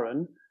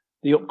McLaren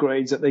the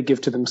upgrades that they give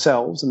to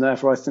themselves, and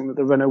therefore I think that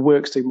the Renault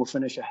Works team will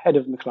finish ahead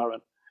of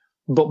McLaren,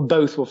 but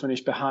both will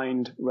finish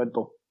behind Red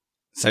Bull.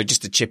 So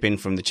just to chip in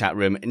from the chat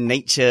room,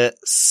 Nature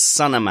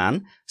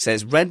Sunaman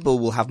says Red Bull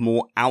will have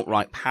more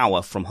outright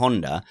power from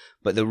Honda,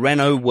 but the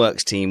Renault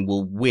Works team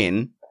will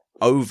win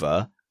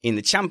over in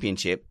the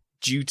championship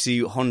due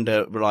to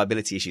Honda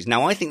reliability issues.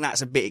 Now, I think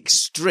that's a bit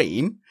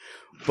extreme,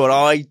 but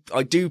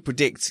I do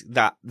predict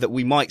that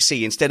we might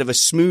see, instead of a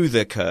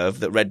smoother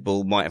curve that Red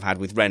Bull might have had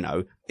with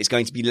Renault, it's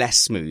going to be less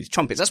smooth.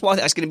 Trumpets, that's why I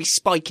think it's going to be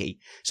spiky.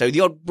 So the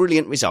odd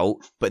brilliant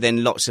result, but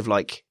then lots of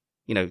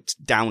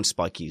down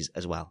spikies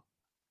as well.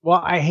 Well,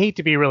 I hate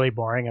to be really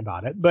boring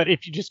about it, but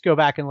if you just go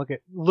back and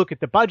look at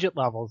the budget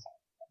levels,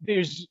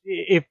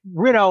 if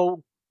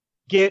Renault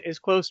get as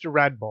close to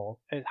Red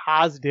Bull as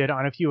Haas did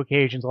on a few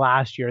occasions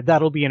last year,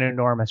 that'll be an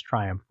enormous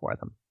triumph for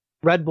them.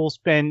 Red Bull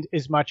spend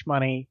as much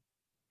money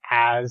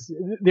as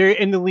they're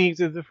in the leagues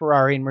of the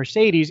Ferrari and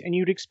Mercedes, and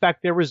you'd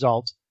expect their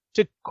results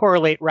to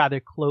correlate rather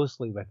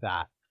closely with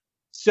that.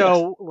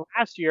 So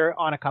last year,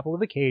 on a couple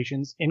of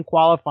occasions in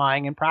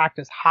qualifying and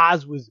practice,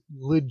 Haas was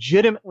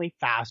legitimately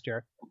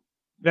faster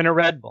than a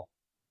Red Bull.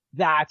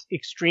 That's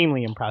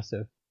extremely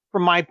impressive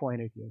from my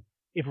point of view.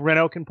 If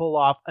Renault can pull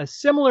off a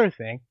similar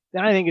thing,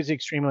 then I think it's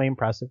extremely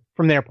impressive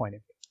from their point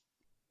of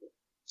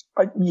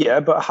view. Yeah,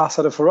 but Haas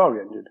had a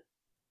Ferrari engine.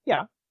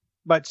 Yeah,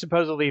 but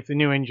supposedly if the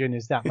new engine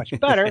is that much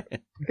better,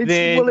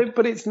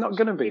 but it's not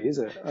going to be, is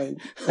it?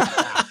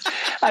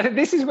 And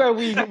this is where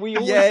we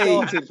all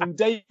started from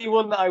day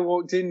one that I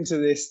walked into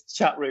this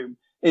chat room,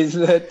 is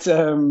that,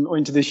 or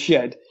into this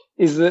shed,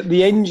 is that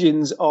the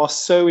engines are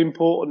so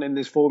important in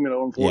this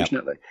formula,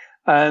 unfortunately.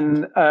 Yep.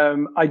 And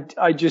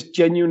I just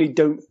genuinely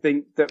don't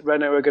think that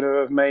Renault are going to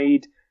have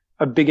made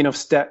a big enough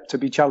step to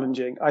be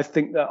challenging. I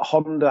think that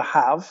Honda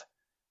have.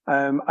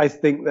 I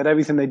think that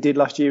everything they did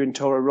last year in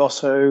Toro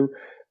Rosso,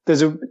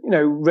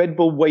 Red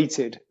Bull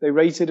waited. They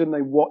rated and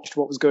they watched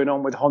what was going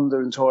on with Honda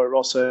and Toro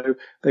Rosso.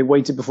 They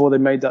waited before they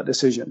made that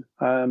decision.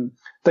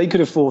 They could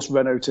have forced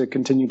Renault to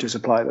continue to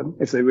supply them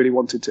if they really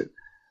wanted to.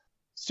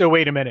 So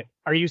wait a minute.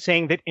 Are you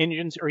saying that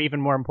engines are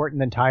even more important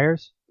than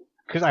tires?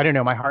 Because I don't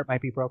know, my heart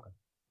might be broken.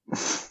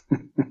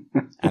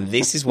 And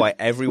this is why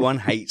everyone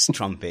hates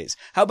Trumpets.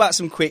 How about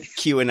some quick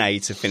Q&A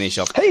to finish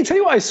off? Hey, tell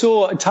you what I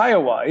saw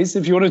tire-wise,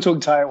 if you want to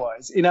talk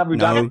tire-wise, in Abu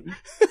Dhabi.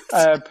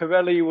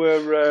 Pirelli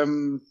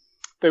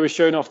were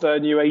showing off their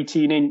new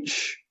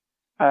 18-inch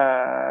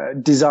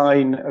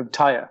design of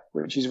tire,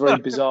 which is very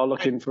bizarre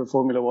looking for a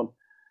Formula One.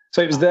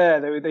 So it was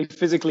there. They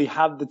physically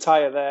had the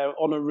tire there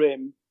on a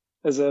rim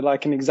as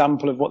an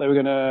example of what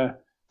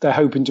they're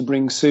hoping to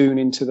bring soon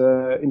into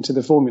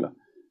the Formula.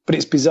 But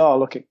it's bizarre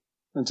looking.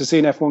 And to see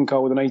an F1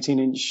 car with an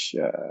 18-inch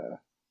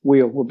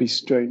wheel would be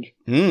strange.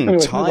 Anyway,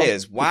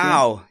 tires.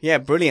 Wow. Yeah,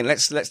 brilliant.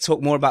 Let's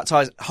talk more about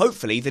tires.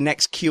 Hopefully the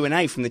next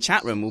Q&A from the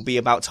chat room will be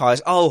about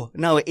tires. Oh,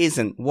 no, it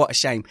isn't. What a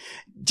shame.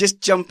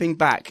 Just jumping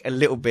back a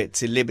little bit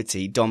to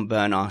Liberty, Don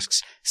Byrne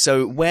asks,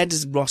 so where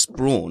does Ross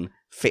Brawn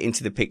fit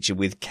into the picture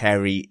with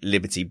Kerry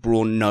Liberty?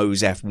 Brawn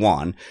knows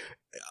F1.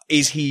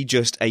 Is he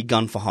just a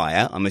gun for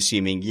hire? I'm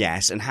assuming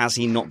yes. And has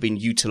he not been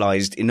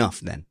utilised enough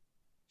then?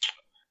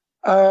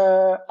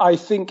 I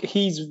think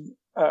he's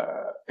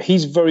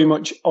very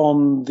much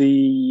on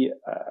the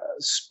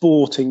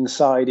sporting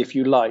side, if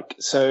you like.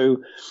 So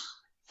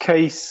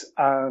Chase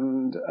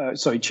and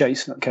Sean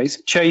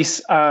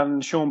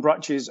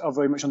Bratches are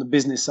very much on the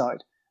business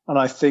side, and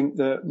I think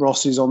that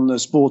Ross is on the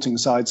sporting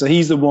side. So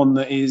he's the one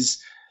that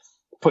is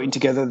putting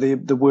together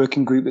the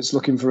working group that's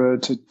looking for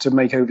to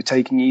make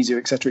overtaking easier,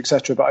 et cetera, et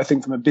cetera. But I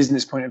think from a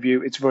business point of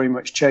view, it's very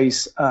much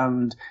Chase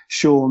and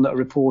Sean that are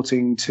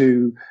reporting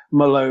to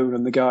Malone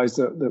and the guys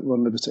that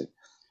run Liberty.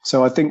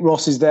 So I think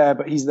Ross is there,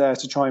 but he's there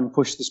to try and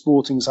push the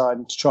sporting side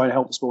and to try and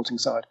help the sporting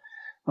side.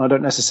 And I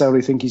don't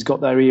necessarily think he's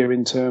got their ear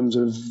in terms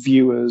of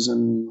viewers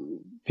and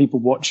people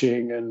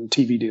watching and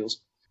TV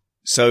deals.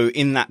 So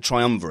in that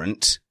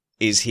triumvirate,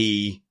 is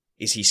he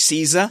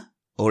Caesar,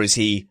 or is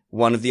he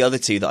one of the other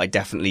two that I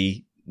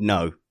definitely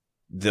know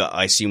that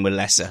I assume were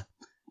lesser?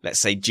 Let's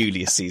say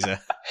Julius Caesar.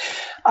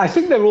 I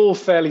think they're all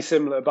fairly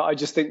similar, but I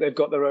just think they've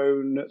got their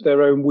own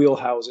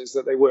wheelhouses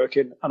that they work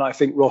in, and I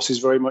think Ross is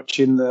very much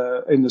in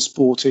the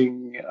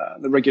sporting,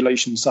 the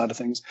regulation side of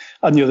things,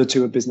 and the other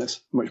two are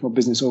business, much more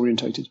business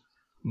orientated.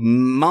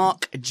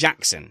 Mark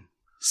Jackson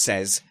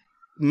says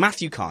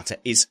Matthew Carter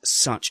is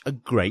such a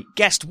great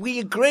guest. We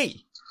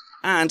agree.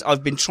 And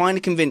I've been trying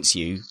to convince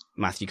you,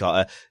 Matthew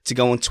Carter, to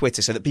go on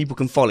Twitter so that people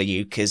can follow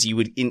you, because you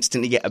would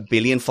instantly get 1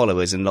 billion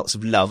followers and lots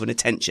of love and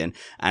attention.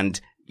 And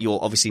you're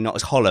obviously not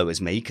as hollow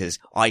as me, because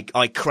I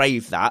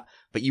crave that,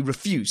 but you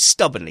refuse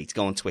stubbornly to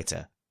go on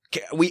Twitter.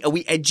 Are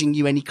we edging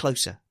you any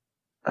closer?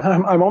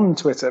 I'm on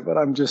Twitter, but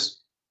I'm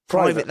just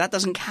private. That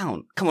doesn't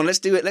count. Come on, let's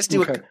do it. Let's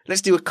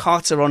do a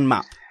Carter on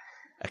Map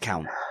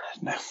account.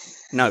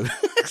 No.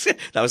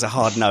 That was a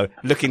hard no.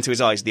 Look into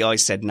his eyes. The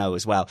eyes said no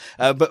as well.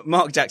 But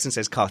Mark Jackson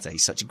says, Carter,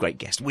 he's such a great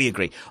guest. We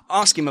agree.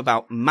 Ask him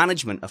about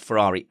management of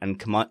Ferrari and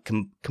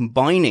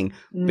combining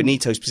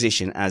Benito's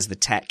position as the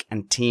tech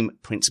and team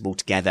principal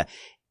together.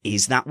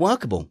 Is that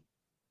workable?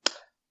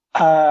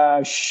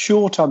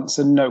 Short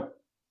answer, no.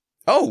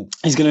 Oh.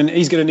 He's going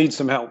to need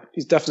some help.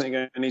 He's definitely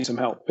going to need some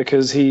help,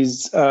 because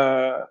he's,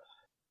 being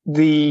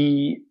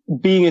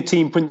a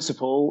team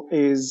principal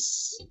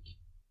is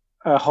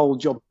a whole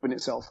job in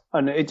itself.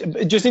 And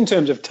it just in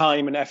terms of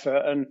time and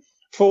effort. And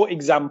for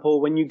example,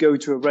 when you go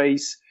to a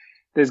race,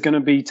 there's going to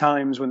be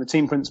times when the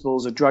team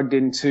principals are dragged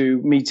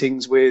into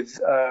meetings with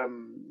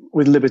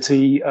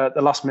Liberty at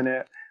the last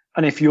minute.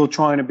 And if you're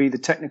trying to be the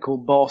technical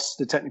boss,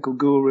 the technical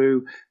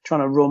guru,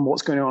 trying to run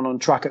what's going on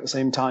track at the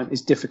same time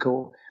is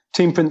difficult.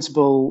 Team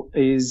principal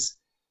is,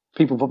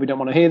 people probably don't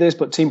want to hear this,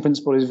 but team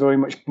principal is very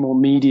much more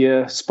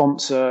media,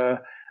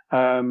 sponsor,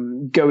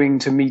 going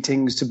to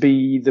meetings to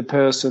be the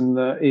person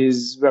that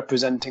is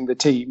representing the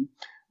team,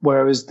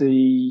 whereas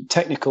the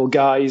technical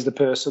guy is the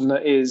person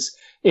that is,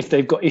 if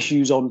they've got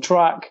issues on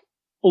track,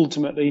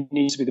 ultimately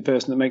needs to be the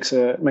person that makes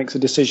a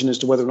decision as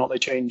to whether or not they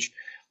change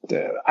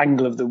the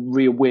angle of the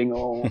rear wing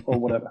or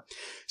whatever.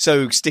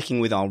 So sticking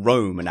with our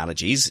Rome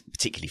analogies,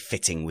 particularly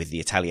fitting with the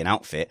Italian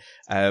outfit,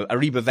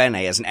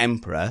 Arribavene as an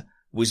emperor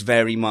was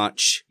very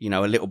much, a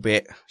little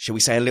bit, shall we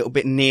say, a little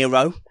bit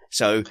Nero.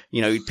 So,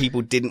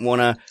 people didn't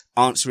want to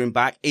answer him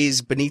back.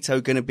 Is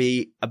Benito going to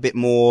be a bit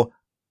more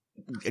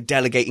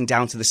delegating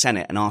down to the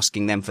Senate and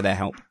asking them for their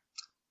help?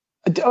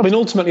 I mean,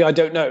 ultimately, I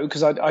don't know,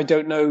 because I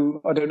don't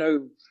know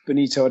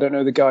Benito. I don't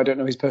know the guy. I don't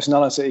know his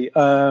personality.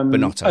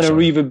 Benotto, and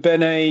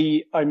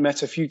Arrivabene, I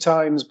met a few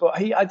times, but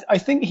I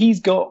think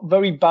he's got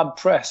very bad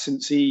press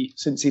since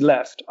he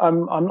left.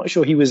 I'm not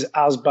sure he was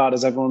as bad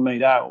as everyone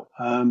made out.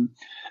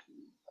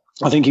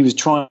 I think he was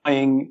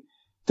trying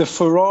the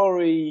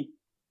Ferrari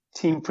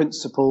team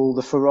principal,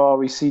 the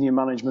Ferrari senior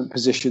management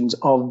positions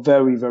are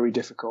very, very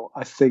difficult.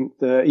 I think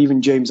that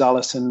even James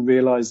Allison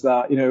realized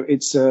that,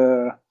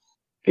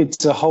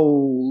 it's a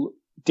whole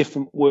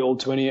different world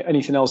to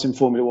anything else in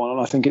Formula One.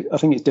 And I think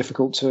it's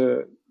difficult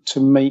to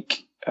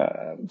make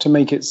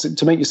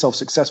yourself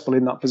successful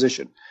in that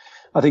position.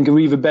 I think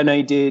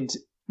Arrivabene did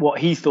what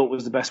he thought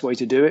was the best way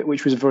to do it,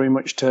 which was very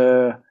much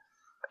to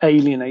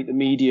alienate the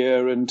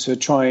media and to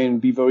try and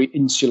be very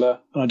insular.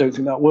 And I don't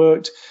think that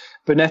worked.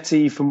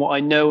 Bonetti, from what I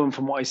know and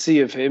from what I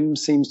see of him,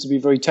 seems to be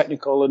very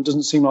technical and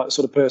doesn't seem like the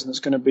sort of person that's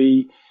going to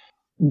be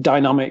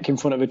dynamic in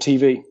front of a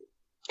TV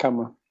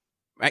camera.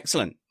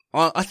 Excellent.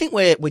 Well, I think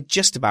we're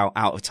just about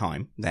out of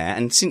time there.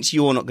 And since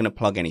you're not going to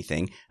plug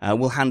anything,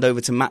 we'll hand over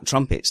to Matt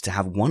Trumpets to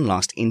have one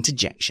last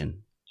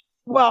interjection.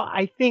 Well,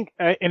 I think,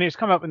 and it's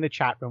come up in the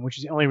chat room, which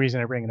is the only reason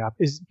I bring it up,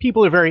 is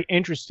people are very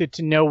interested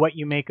to know what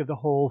you make of the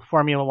whole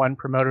Formula One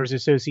Promoters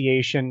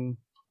Association.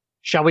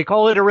 Shall we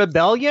call it a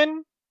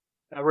rebellion?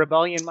 A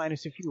rebellion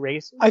minus a few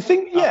races? I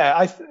think, yeah.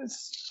 I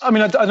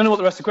don't know what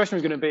the rest of the question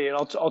is going to be, and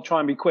I'll try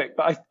and be quick.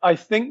 But I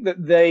think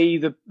that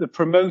the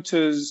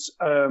promoters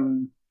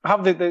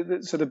have the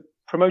sort of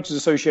Promoters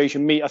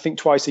Association meet, I think,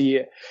 twice a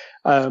year.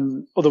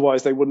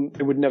 Otherwise, they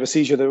would never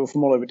see each other. They were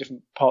from all over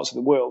different parts of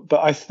the world.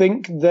 But I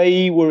think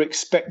they were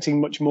expecting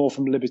much more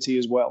from Liberty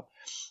as well.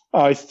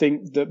 I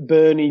think that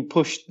Bernie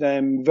pushed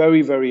them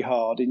very, very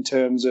hard in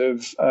terms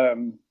of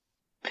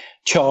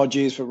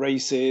charges for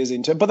races,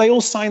 but they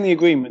all signed the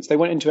agreements. They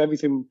went into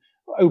everything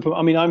open.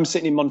 I mean, I'm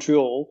sitting in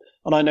Montreal,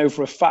 and I know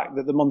for a fact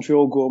that the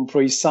Montreal Grand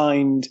Prix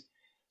signed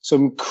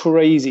some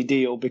crazy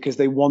deal because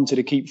they wanted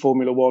to keep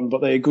Formula One,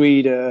 but they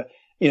agreed. There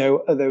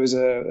was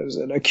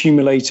an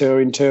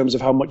accumulator in terms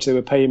of how much they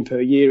were paying per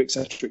year, et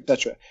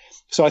cetera.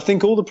 So I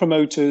think all the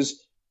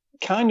promoters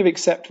kind of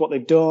accept what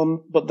they've done,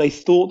 but they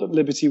thought that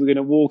Liberty were going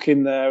to walk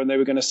in there and they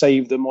were going to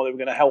save them, or they were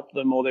going to help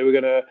them, or they were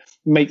going to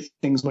make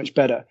things much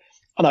better.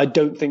 And I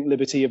don't think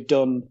Liberty have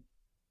done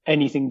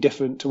anything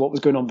different to what was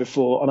going on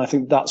before. And I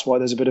think that's why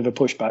there's a bit of a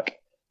pushback.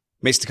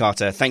 Mr.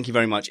 Carter, thank you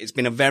very much. It's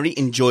been a very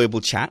enjoyable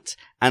chat.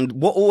 And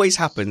what always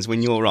happens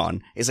when you're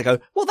on is I go,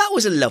 well, that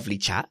was a lovely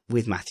chat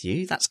with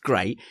Matthew. That's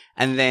great.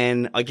 And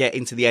then I get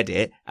into the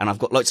edit and I've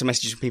got lots of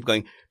messages from people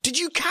going, did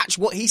you catch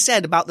what he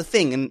said about the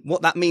thing and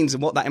what that means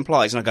and what that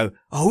implies? And I go,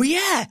 oh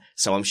yeah.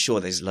 So I'm sure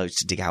there's loads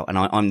to dig out. And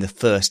I'm the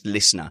first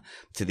listener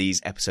to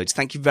these episodes.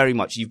 Thank you very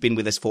much. You've been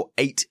with us for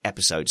 8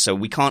 episodes. So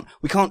we can't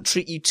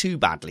treat you too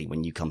badly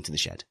when you come to the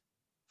shed.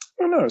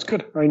 Oh no, it's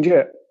good. I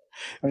enjoy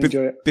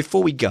it.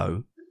 Before we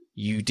go,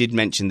 you did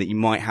mention that you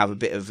might have a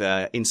bit of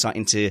insight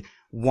into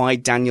why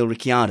Daniel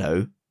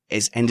Ricciardo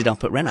has ended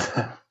up at Renault.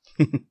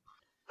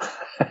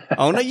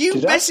 Oh no, you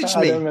messaged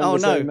me. Oh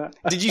no.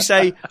 Did you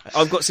say,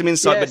 I've got some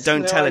insight, yes, but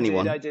don't tell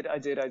anyone? I did.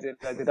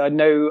 I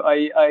know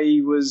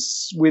I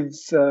was with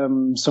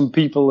some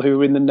people who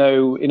were in the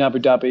know in Abu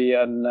Dhabi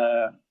and,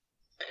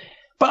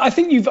 but I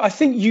think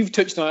you've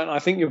touched on it and I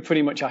think you're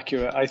pretty much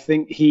accurate. I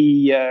think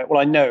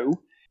I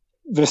know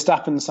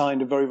Verstappen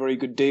signed a very, very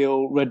good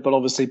deal. Red Bull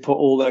obviously put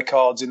all their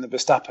cards in the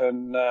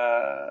Verstappen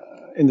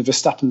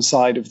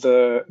side of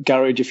the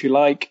garage, if you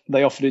like.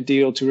 They offered a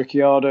deal to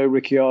Ricciardo.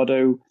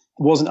 Ricciardo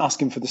wasn't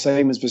asking for the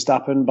same as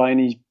Verstappen by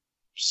any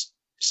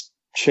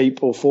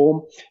shape or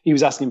form. He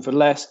was asking for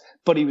less,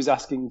 but he was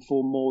asking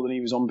for more than he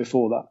was on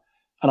before that.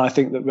 And I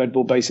think that Red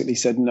Bull basically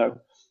said no.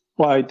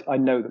 Well, I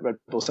know that Red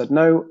Bull said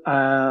no,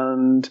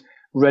 and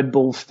Red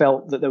Bull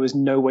felt that there was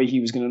no way he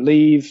was going to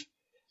leave.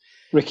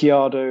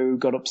 Ricciardo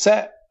got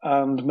upset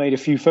and made a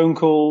few phone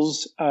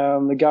calls.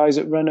 The guys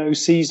at Renault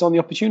seized on the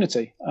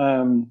opportunity.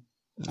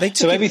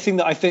 So everything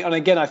that I think, and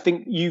again, I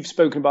think you've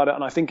spoken about it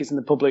and I think it's in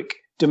the public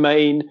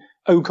domain.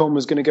 Ocon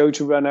was going to go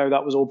to Renault.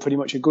 That was all pretty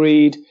much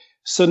agreed.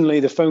 Suddenly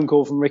the phone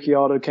call from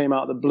Ricciardo came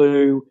out of the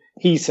blue.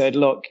 He said,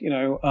 look,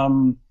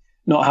 I'm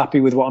not happy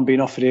with what I'm being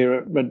offered here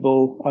at Red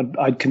Bull.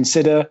 I'd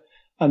consider.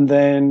 And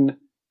then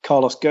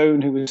Carlos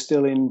Ghosn, who was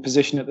still in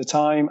position at the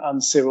time,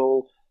 and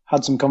Cyril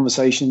had some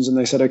conversations and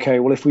they said, okay,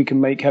 well, if we can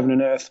make heaven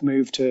and earth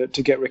move to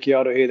get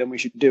Ricciardo here, then we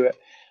should do it.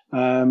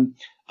 And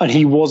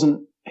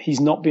he's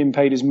not being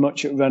paid as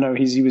much at Renault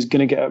as he was going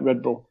to get at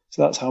Red Bull.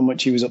 So that's how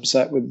much he was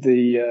upset with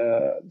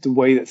the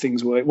way that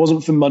things were. It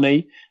wasn't for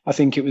money. I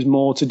think it was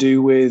more to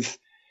do with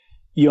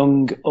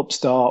young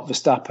upstart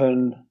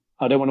Verstappen.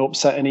 I don't want to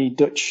upset any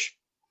Dutch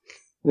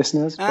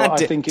listeners,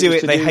 but I think it was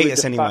to they do hate with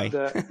us the anyway.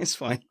 fact that, it's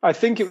fine. I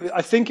think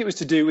it was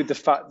to do with the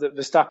fact that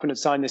Verstappen had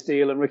signed this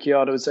deal and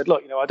Ricciardo had said,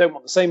 look, I don't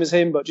want the same as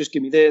him, but just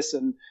give me this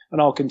and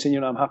I'll continue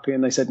and I'm happy.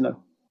 And they said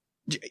no.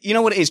 You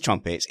know what it is,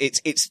 Trumpets?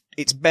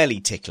 It's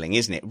belly tickling,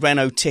 isn't it?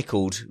 Renault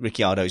tickled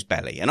Ricciardo's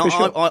belly, and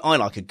I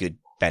like a good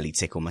belly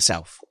tickle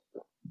myself.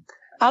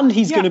 And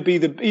he's going to be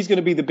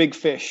the big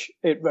fish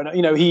at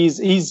Renault. He's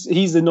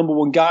the number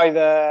one guy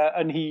there,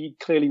 and he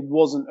clearly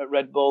wasn't at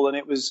Red Bull, and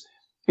it was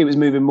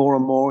moving more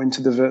and more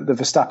into the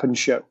Verstappen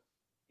show.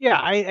 Yeah,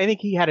 I think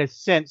he had a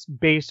sense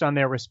based on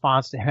their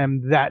response to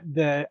him that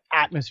the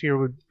atmosphere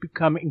would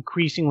become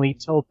increasingly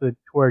tilted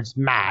towards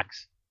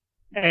Max,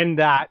 and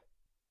that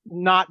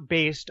not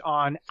based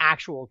on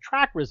actual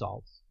track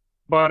results,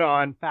 but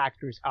on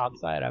factors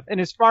outside of.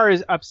 And as far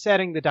as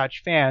upsetting the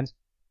Dutch fans,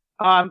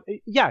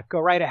 go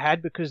right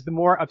ahead, because the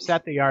more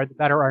upset they are, the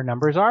better our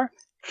numbers are.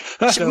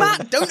 So,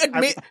 Matt, don't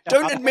admit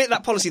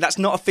that policy. That's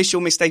not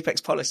official Missed Apex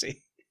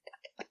policy.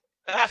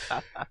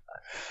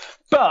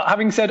 But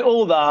having said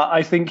all that,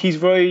 I think he's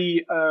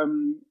very,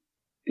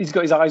 he's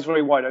got his eyes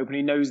very wide open.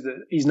 He knows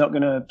that he's not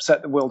going to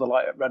set the world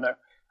alight at Renault.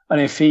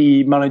 And if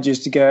he manages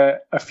to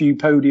get a few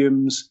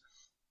podiums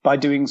by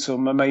doing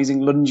some amazing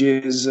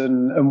lunges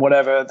and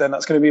whatever, then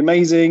that's going to be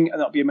amazing. And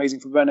that'll be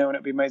amazing for Renault and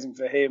it'll be amazing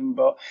for him.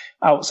 But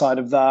outside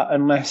of that,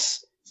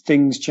 unless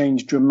things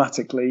change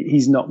dramatically,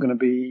 he's not going to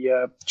be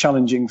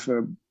challenging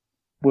for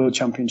world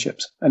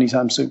championships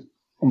anytime soon,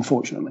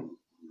 unfortunately.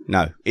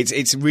 No,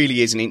 it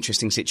really is an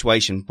interesting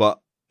situation,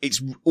 but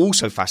it's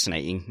also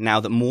fascinating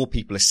now that more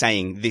people are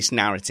saying this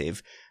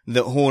narrative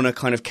that Horner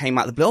kind of came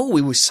out of the blue. Oh,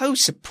 we were so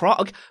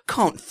surprised.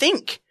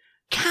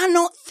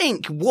 Cannot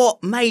think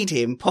what made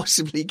him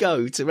possibly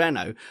go to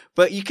Renault.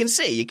 But you can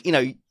see,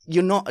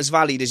 you're not as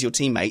valued as your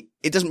teammate.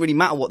 It doesn't really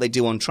matter what they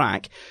do on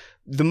track.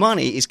 The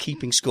money is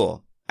keeping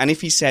score. And if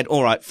he said,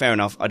 all right, fair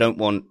enough, I don't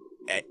want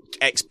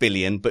X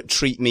billion, but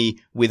treat me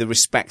with a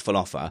respectful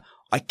offer,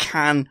 I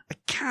can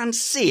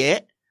see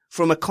it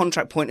from a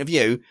contract point of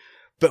view,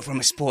 but from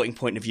a sporting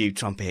point of view,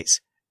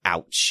 Trumpets,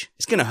 ouch.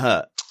 It's going to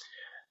hurt.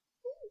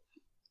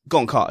 Go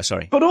on, Carter,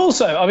 sorry. But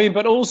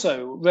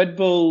also, Red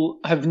Bull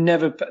have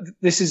never,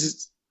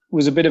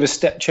 was a bit of a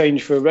step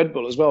change for Red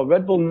Bull as well.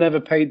 Red Bull never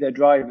paid their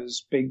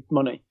drivers big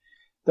money.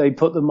 They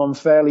put them on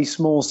fairly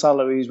small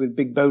salaries with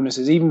big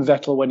bonuses. Even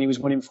Vettel, when he was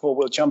winning 4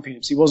 world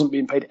championships, he wasn't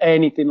being paid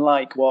anything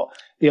like what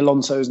the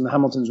Alonsos and the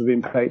Hamiltons were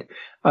being paid.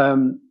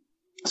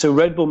 So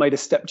Red Bull made a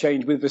step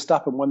change with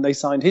Verstappen when they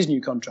signed his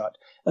new contract.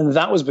 And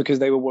that was because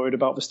they were worried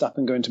about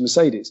Verstappen going to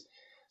Mercedes.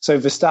 So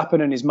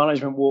Verstappen and his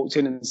management walked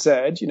in and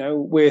said,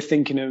 we're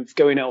thinking of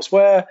going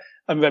elsewhere.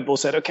 And Red Bull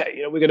said,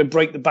 okay, we're going to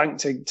break the bank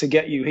to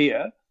get you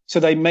here. So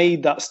they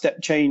made that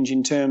step change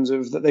in terms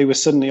of that they were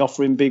suddenly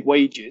offering big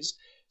wages.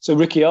 So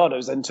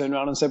Ricciardo's then turned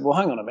around and said, well,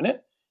 hang on a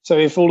minute. So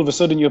if all of a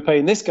sudden you're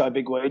paying this guy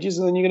big wages,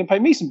 then you're going to pay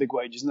me some big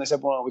wages. And they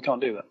said, well, we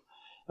can't do that.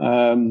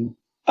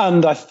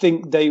 And I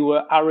think they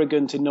were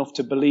arrogant enough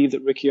to believe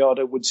that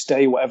Ricciardo would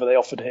stay whatever they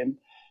offered him,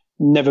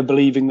 never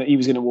believing that he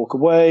was going to walk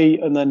away.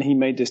 And then he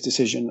made this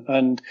decision.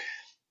 And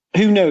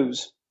who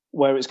knows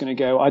where it's going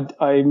to go.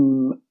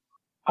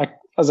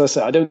 As I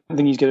said, I don't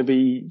think he's going to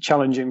be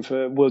challenging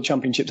for world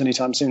championships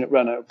anytime soon at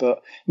Renault,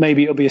 but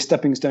maybe it'll be a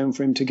stepping stone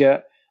for him to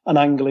get an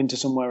angle into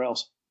somewhere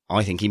else.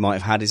 I think he might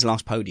have had his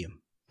last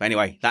podium. But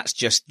anyway, that's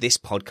just this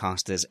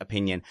podcaster's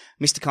opinion.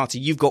 Mr. Carter,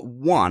 you've got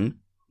one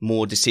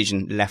more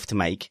decision left to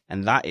make,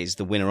 and that is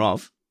the winner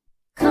of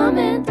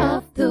Comment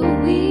of the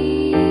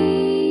Week.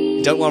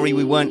 Don't worry,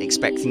 we weren't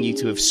expecting you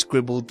to have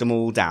scribbled them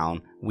all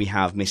down. We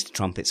have Mr.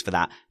 Trumpets for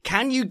that.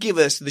 Can you give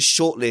us the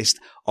short list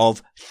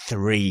of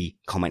 3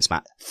 comments,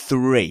 Matt?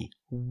 3.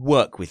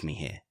 Work with me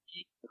here.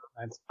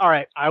 All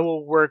right, I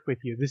will work with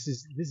you. This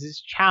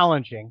is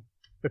challenging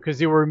because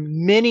there were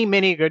many,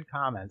 many good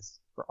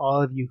comments for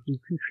all of you who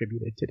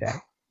contributed today.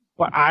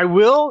 But I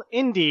will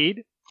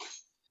indeed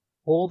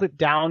hold it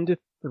down to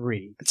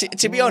 3.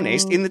 To be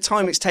honest, in the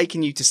time it's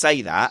taken you to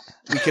say that,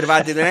 we could have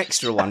added an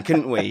extra one,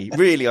 couldn't we?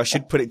 Really, I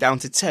should put it down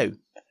to 2.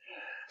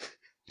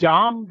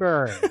 Dom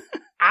Byrne,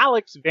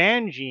 Alex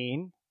Van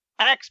Gene,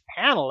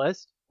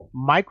 ex-panelist,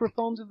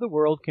 microphones of the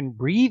world can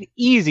breathe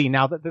easy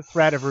now that the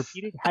threat of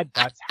repeated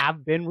headbutts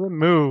have been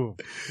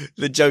removed.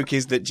 The joke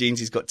is that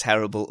Jeansy's got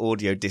terrible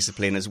audio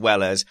discipline as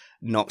well as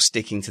not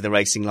sticking to the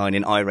racing line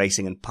in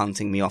iRacing and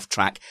punting me off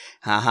track.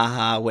 Ha ha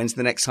ha, when's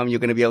the next time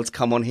you're going to be able to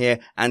come on here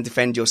and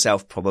defend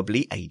yourself?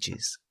 Probably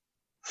ages.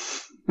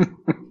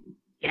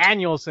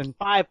 Danielson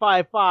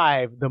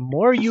 555. The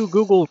more you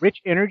Google rich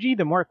energy,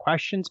 the more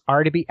questions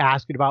are to be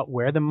asked about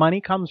where the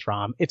money comes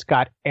from. It's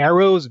got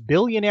Arrow's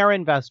billionaire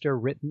investor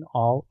written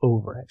all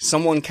over it.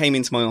 Someone came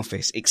into my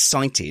office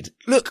excited.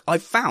 Look, I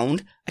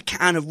found a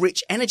can of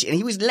rich energy, and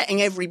he was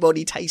letting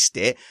everybody taste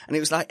it. And it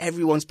was like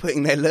everyone's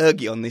putting their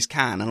lurgy on this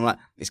can. And I'm like,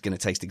 it's going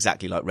to taste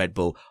exactly like Red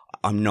Bull.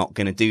 I'm not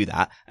going to do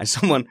that. And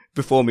someone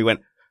before me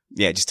went,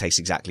 yeah, it just tastes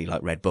exactly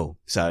like Red Bull.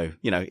 So,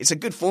 it's a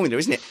good formula,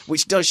 isn't it?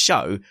 Which does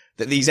show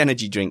that these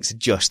energy drinks are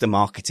just a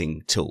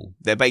marketing tool.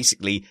 They're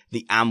basically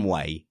the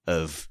Amway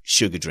of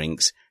sugar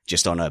drinks,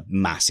 just on a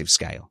massive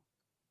scale.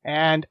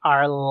 And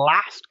our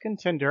last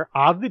contender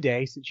of the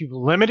day, since you've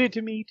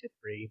limited me to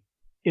 3,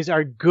 is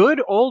our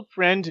good old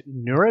friend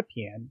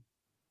Neuropean,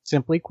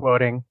 simply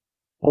quoting,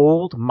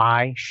 "Hold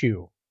my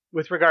shoe,"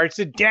 with regards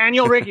to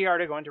Daniel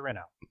Ricciardo going to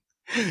Renault.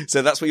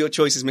 So that's what your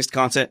choice is, Mr.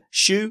 Carter.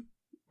 Shoe,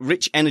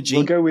 rich energy.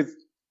 We'll go with...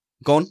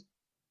 Go on.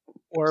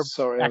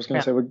 Sorry, I was going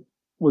to say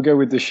we'll go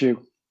with the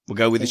shoe. We'll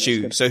go with the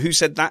shoe. So who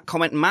said that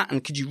comment, Matt?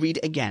 And could you read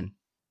it again?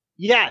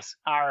 Yes,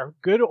 our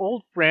good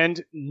old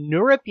friend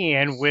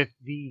Neuropean with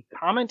the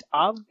comment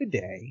of the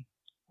day,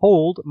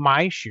 "Hold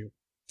my shoe."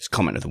 It's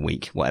comment of the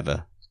week,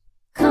 whatever.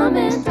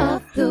 Comment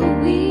of the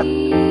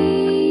Week.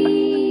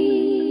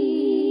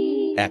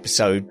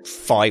 Episode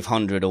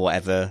 500 or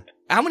whatever.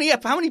 How many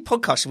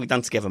podcasts have we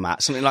done together,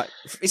 Matt? Something like,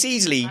 it's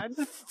easily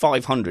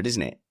 500,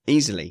 isn't it?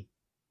 Easily.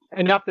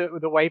 Enough that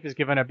the wife is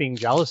given up being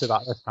jealous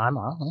about this time,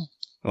 huh?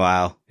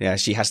 Wow. Yeah,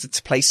 she has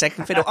to play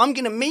second fiddle. I'm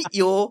going to meet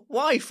your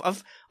wife.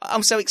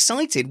 I'm so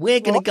excited. We're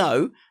going to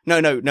go.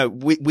 No.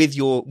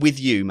 With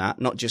you, Matt,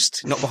 not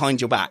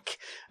behind your back.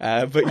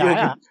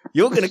 But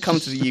you're going to come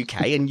to the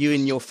UK and you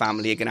and your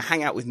family are going to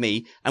hang out with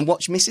me and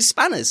watch Mrs.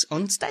 Spanners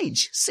on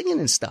stage singing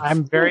and stuff.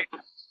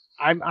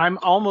 I'm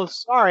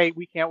almost sorry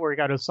we can't work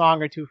out a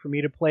song or two for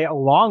me to play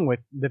along with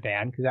the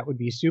band because that would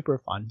be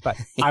super fun, but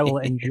I will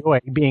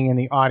enjoy being in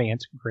the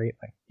audience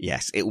greatly.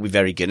 Yes, it will be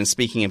very good. And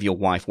speaking of your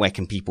wife, where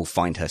can people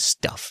find her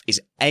stuff? Is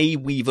A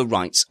Weaver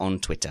Writes on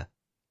Twitter?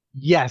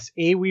 Yes,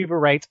 A Weaver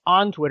Writes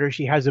on Twitter.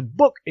 She has a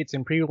book. It's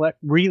in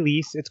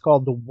pre-release. It's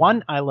called The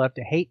One I Love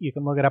to Hate. You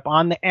can look it up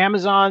on the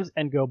Amazons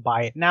and go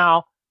buy it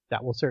now.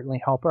 That will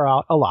certainly help her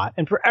out a lot.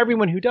 And for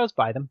everyone who does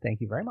buy them,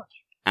 thank you very much.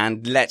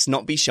 And let's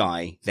not be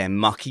shy. They're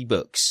mucky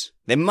books.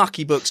 They're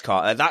mucky books,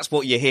 Carter. That's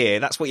what you hear.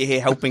 That's what you hear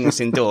helping us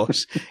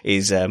endorse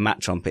is Matt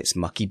Trumpet's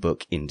Mucky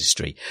Book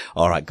Industry.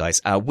 All right, guys.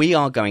 We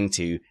are going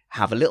to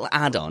have a little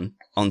add-on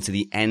onto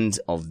the end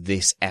of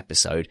this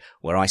episode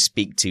where I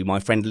speak to my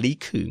friend Lee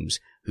Coombs,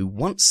 who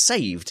once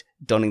saved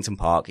Donington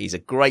Park. He's a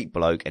great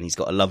bloke and he's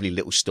got a lovely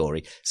little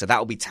story. So that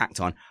will be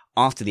tacked on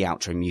after the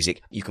outro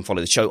music. You can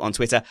follow the show on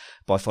Twitter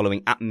by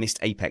following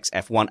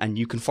 @MistApexF1, and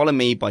you can follow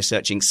me by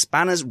searching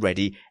Spanners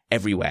Ready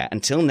everywhere.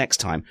 Until next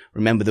time,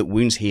 remember that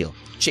wounds heal,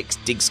 chicks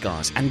dig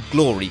scars, and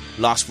glory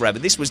lasts forever.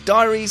 This was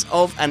Diaries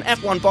of an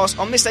F1 Boss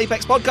on Missed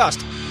Apex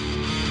Podcast.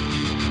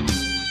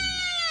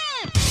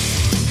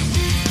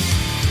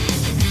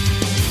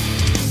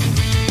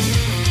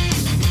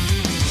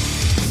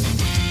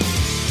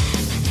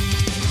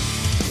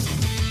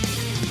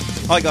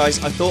 Hi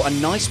guys, I thought a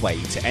nice way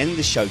to end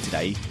the show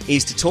today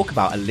is to talk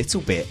about a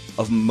little bit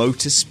of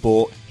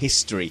motorsport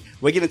history.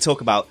 We're going to talk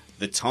about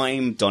the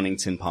time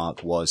Donington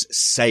Park was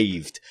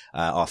saved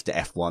after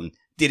F1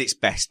 did its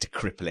best to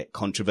cripple it.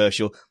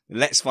 Controversial.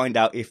 Let's find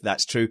out if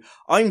that's true.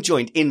 I'm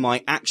joined in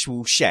my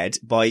actual shed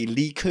by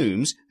Lee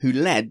Coombs, who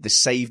led the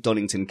Save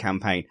Donington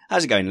campaign.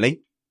 How's it going,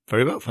 Lee?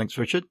 Very well, thanks,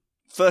 Richard.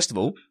 First of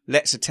all,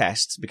 let's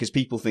attest, because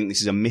people think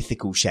this is a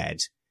mythical shed,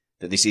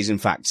 that this is in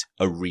fact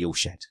a real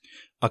shed.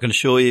 I can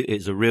assure you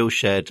it's a real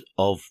shed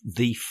of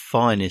the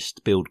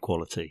finest build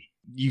quality.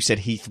 You said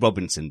Heath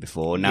Robinson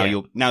before. Now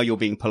you're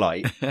being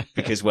polite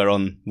because we're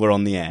on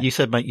the air. You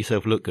said make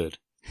yourself look good.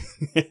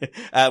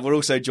 We're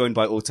also joined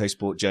by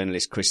Autosport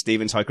journalist Chris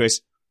Stevens. Hi,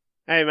 Chris.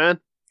 Hey, man.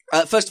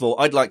 First of all,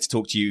 I'd like to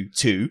talk to you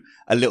too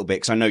a little bit,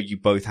 because I know you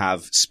both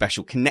have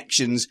special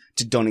connections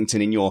to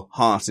Donington in your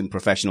heart and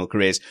professional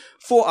careers.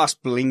 For us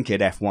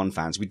blinkered F1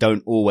 fans, we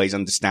don't always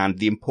understand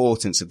the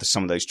importance of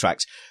some of those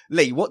tracks.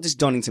 Lee, what does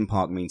Donington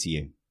Park mean to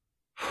you?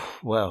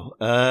 Well,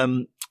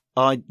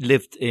 I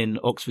lived in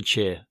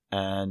Oxfordshire,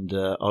 and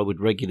I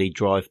would regularly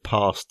drive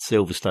past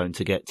Silverstone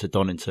to get to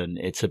Donington.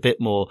 It's a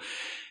bit more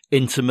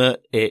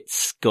intimate.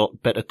 It's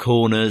got better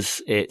corners.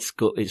 It's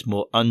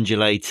more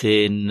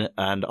undulating.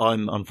 And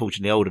I'm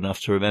unfortunately old enough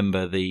to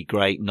remember the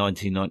great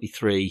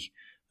 1993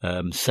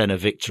 Senna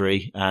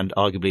victory, and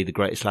arguably the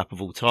greatest lap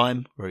of all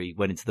time, where he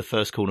went into the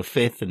first corner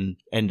fifth and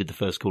ended the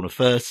first corner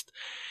first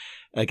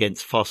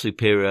against far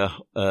superior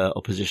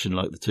opposition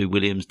like the two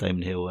Williams,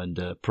 Damon Hill and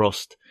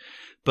Prost.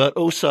 But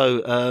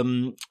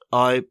also,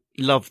 I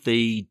love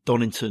the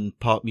Donington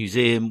Park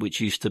Museum,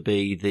 which used to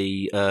be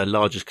the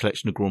largest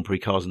collection of Grand Prix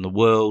cars in the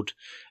world.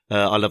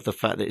 I love the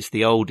fact that it's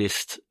the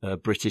oldest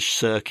British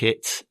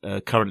circuit,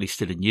 currently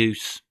still in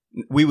use.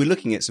 We were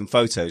looking at some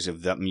photos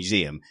of that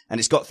museum, and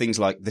it's got things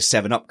like the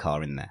 7-Up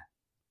car in there.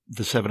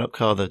 The 7-Up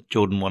car, the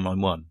Jordan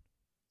 191.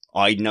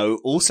 I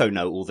also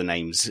know all the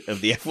names of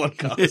the F1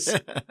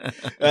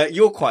 cars.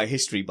 You're quite a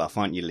history buff,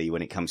 aren't you, Lee,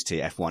 when it comes to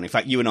F1? In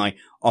fact, you and I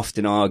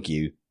often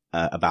argue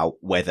about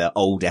whether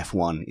old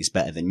F1 is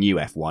better than new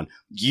F1.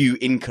 You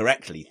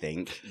incorrectly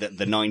think that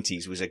the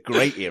 90s was a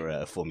great era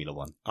of Formula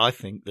One. I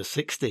think the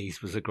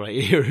 60s was a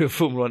great era of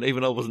Formula One.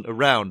 Even though I wasn't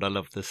around, I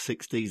loved the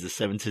 60s, the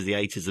 70s, the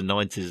 80s, the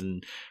 90s,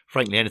 and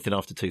frankly, anything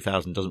after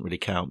 2000 doesn't really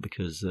count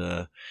because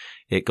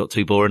it got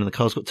too boring and the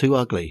cars got too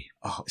ugly.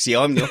 Oh, see,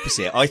 I'm the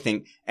opposite. I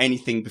think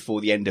anything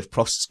before the end of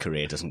Prost's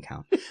career doesn't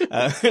count.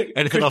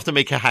 Anything after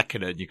Mika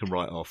Hakkinen, you can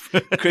write off.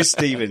 Chris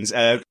Stevens,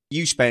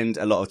 you spend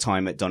a lot of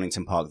time at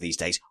Donington Park these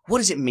days. What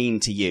does it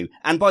mean to you?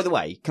 And by the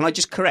way, can I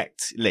just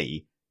correct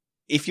Lee?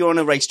 If you're on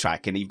a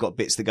racetrack and you've got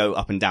bits that go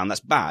up and down, that's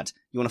bad.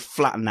 You want to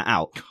flatten that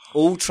out.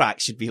 All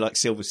tracks should be like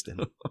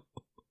Silverstone.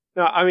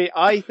 No, I mean,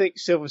 I think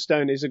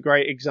Silverstone is a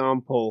great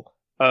example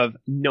of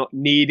not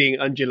needing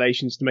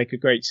undulations to make a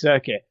great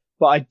circuit.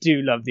 But I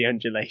do love the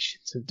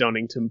undulations of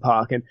Donington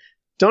Park. And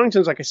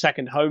Donington's like a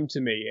second home to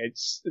me.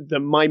 It's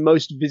my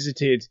most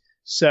visited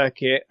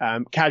circuit,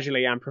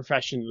 casually and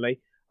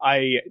professionally.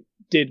 I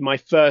did my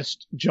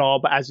first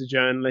job as a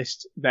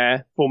journalist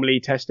there, Formula E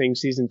testing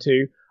season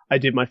 2. I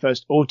did my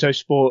first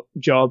autosport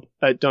job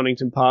at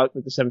Donington Park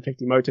with the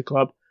 750 Motor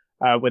Club,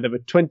 where there were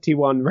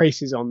 21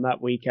 races on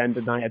that weekend,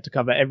 and I had to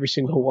cover every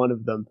single one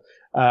of them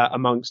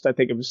amongst, I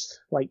think it was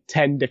like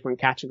 10 different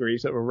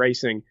categories that were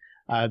racing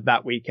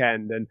that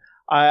weekend. And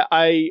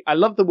I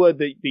love the word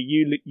that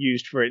you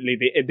used for it,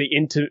 Lee, the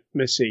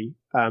intimacy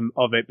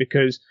of it,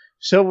 because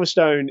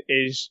Silverstone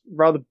is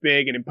rather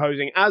big and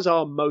imposing, as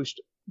are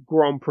most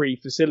Grand Prix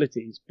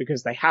facilities,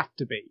 because they have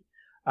to be.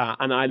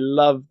 And I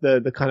love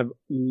the kind of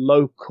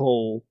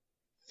local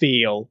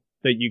feel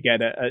that you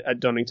get at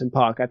Donington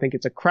Park. I think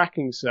it's a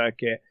cracking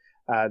circuit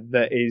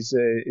that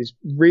is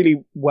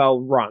really well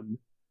run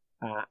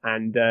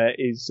and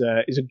is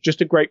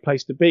just a great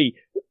place to be.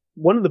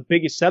 One of the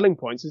biggest selling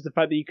points is the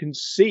fact that you can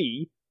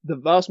see the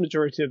vast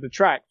majority of the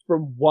track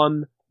from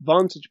one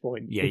vantage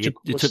point. Yeah, you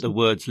took the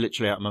words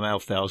literally out of my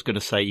mouth there. I was going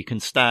to say you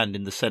can stand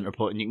in the centre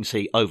point and you can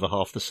see over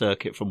half the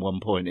circuit from one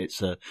point.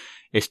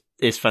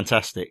 It's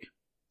fantastic.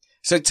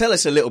 So tell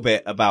us a little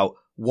bit about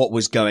what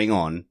was going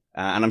on,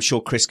 and I'm sure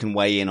Chris can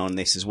weigh in on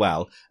this as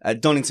well.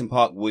 Donington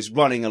Park was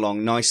running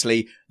along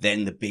nicely,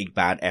 then the big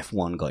bad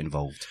F1 got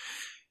involved.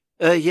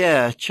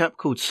 Yeah, a chap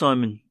called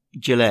Simon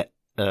Gillette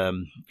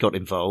got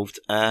involved,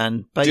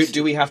 and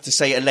do we have to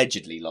say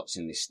allegedly lots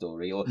in this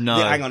story, or no?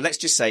 Hang on, let's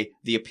just say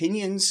the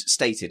opinions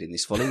stated in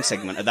this following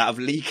segment are that of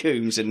Lee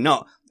Coombs and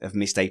not of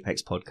Missed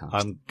Apex Podcast.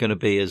 I'm going to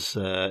be as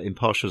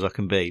impartial as I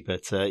can be,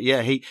 but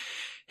yeah, he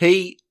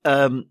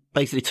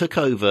basically took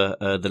over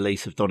the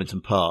lease of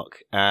Donington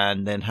Park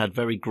and then had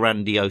very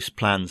grandiose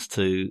plans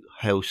to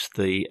host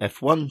the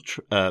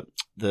F1,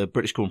 the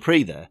British Grand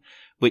Prix there,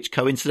 which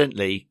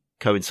coincidentally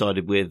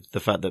coincided with the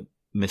fact that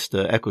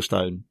Mr.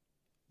 Ecclestone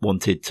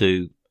wanted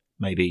to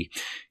maybe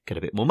get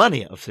a bit more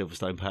money out of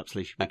Silverstone, perhaps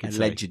we could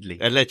allegedly.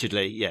 Say.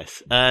 Allegedly,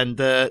 yes. And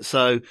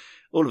so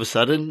all of a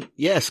sudden,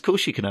 yes, of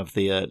course you can have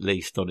the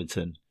lease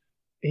Donington.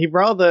 He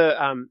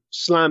rather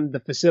slammed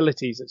the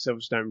facilities that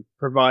Silverstone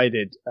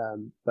provided,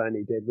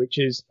 Bernie did, which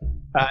is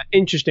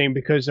interesting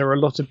because there are a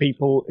lot of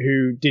people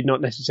who did not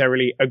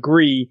necessarily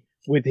agree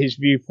with his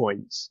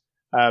viewpoints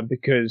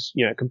because,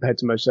 compared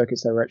to most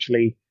circuits, they were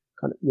actually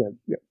kind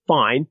of,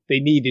 fine. They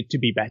needed to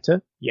be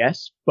better,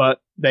 yes,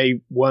 but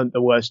they weren't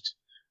the worst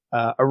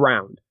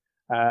around.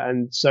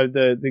 And so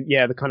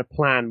the kind of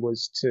plan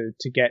was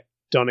to get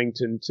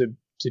Donington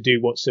to do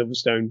what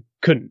Silverstone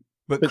couldn't.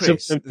 But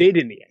Chris, Silverstone did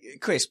in the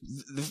end. Chris,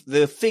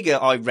 the figure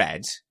I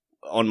read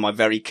on my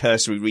very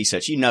cursory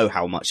research, you know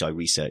how much I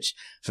research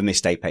for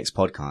Missed Apex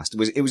podcast,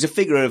 it was a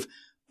figure of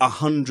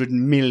 £100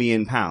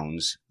 million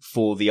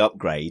for the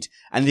upgrade.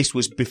 And this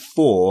was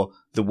before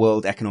the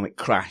world economic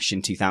crash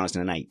in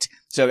 2008.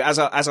 So as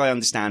I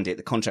understand it,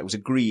 the contract was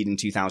agreed in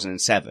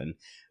 2007.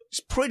 It's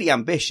pretty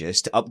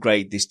ambitious to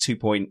upgrade this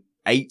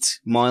 2.8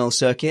 mile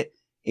circuit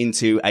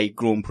into a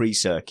Grand Prix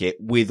circuit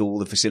with all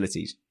the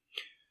facilities.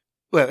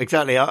 Well,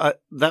 exactly.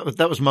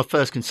 That was my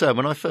first concern.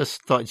 When I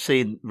first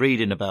started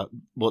reading about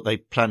what they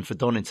planned for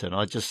Donington,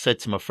 I just said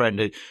to my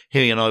friend,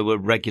 he and I were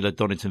regular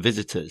Donington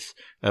visitors.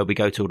 We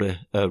go to all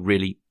the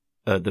really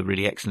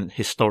excellent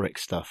historic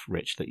stuff,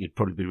 Rich, that you'd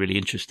probably be really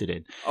interested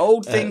in.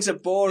 Old things are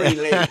boring,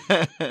 Lee.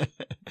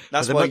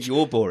 That's why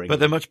you're boring. But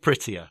they're much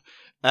prettier.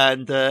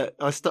 And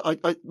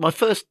my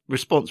first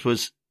response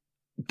was,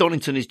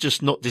 Donington is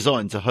just not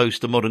designed to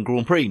host a modern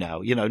Grand Prix now.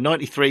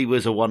 93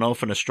 was a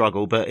one-off and a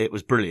struggle, but it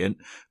was brilliant.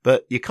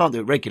 But you can't do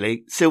it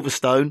regularly.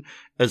 Silverstone,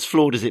 as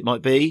flawed as it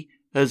might be,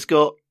 has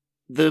got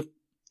the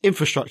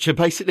infrastructure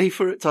basically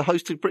for it to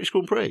host a British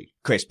Grand Prix.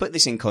 Chris, put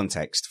this in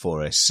context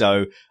for us.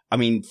 So,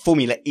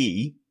 Formula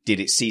E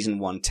did its season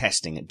 1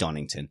 testing at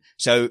Donington.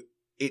 So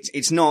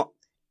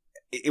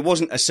it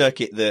wasn't a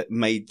circuit that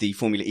made the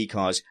Formula E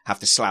cars have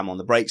to slam on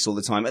the brakes all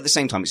the time. At the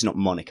same time, it's not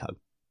Monaco.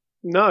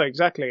 No,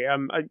 exactly.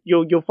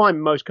 You'll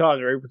find most cars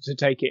are able to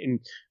take it in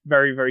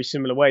very, very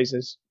similar ways.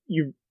 As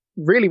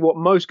what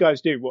most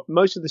guys do, what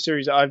most of the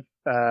series that I've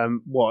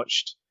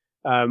watched,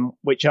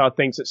 which are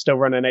things that still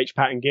run an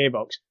H-pattern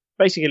gearbox,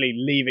 basically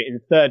leave it in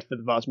third for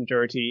the vast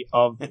majority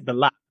of the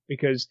lap,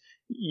 because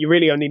you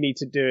really only need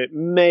to do it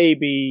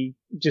maybe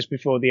just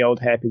before the old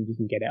hairpin. You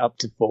can get it up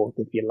to fourth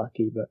if you're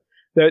lucky, but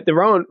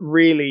there aren't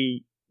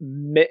really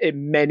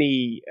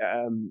many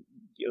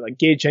like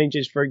gear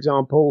changes, for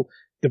example.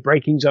 The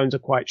braking zones are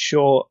quite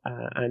short,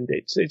 and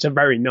it's a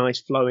very nice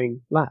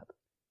flowing lap.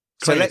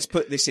 So let's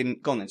put this in.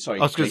 Go on then. Sorry.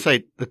 I was going to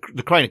say the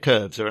Craner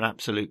curves are an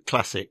absolute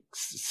classic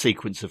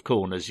sequence of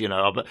corners.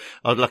 I was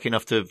lucky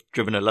enough to have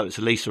driven a Lotus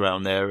Elise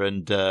around there,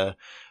 and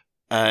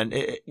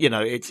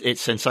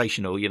it's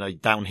sensational.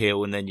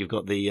 Downhill, and then you've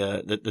got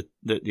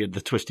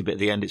the twisty bit at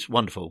the end. It's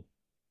wonderful.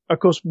 Of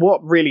course,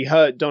 what really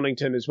hurt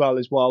Donington as well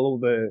is while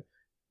all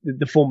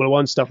the Formula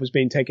One stuff was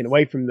being taken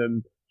away from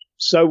them,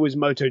 so was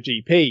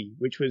MotoGP,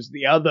 which was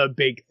the other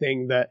big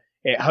thing that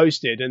it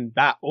hosted, and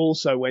that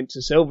also went to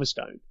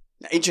Silverstone.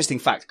 Interesting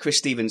fact, Chris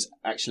Stevens,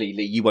 actually,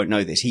 Lee, you won't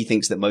know this. He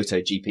thinks that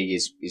MotoGP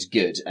is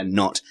good and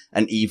not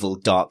an evil,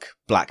 dark,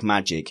 black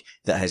magic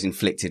that has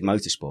inflicted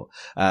motorsport.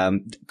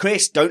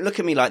 Chris, don't look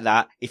at me like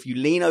that. If you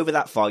lean over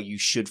that far, you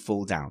should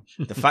fall down.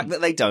 The fact that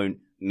they don't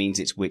means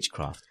it's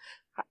witchcraft.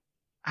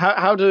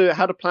 How do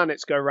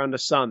planets go around the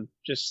sun?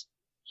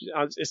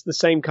 It's the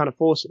same kind of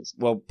forces.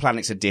 Well,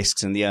 planets are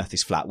discs and the Earth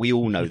is flat. We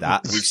all know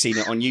that. We've seen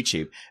it on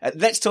YouTube.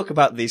 Let's talk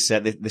about this,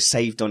 the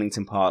Save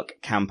Donington Park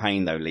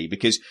campaign though, Lee,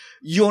 because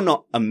you're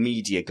not a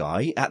media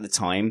guy. At the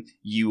time,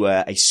 you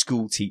were a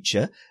school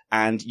teacher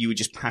and you were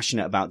just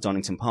passionate about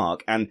Donington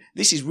Park. And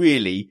this is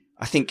really,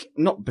 I think,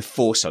 not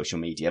before social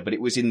media, but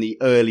it was in the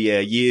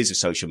earlier years of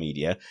social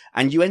media.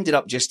 And you ended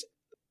up just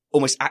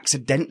almost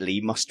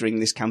accidentally mustering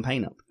this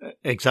campaign up.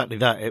 Exactly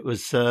that. It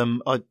was,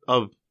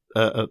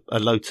 a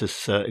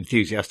Lotus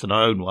enthusiast, and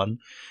I own one,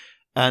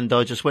 and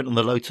I just went on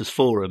the Lotus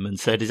forum and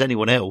said, is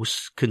anyone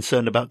else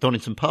concerned about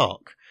Donington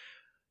Park?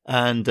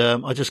 And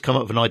I just come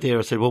up with an idea.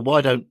 I said, well,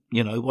 why don't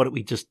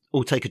we just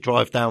all take a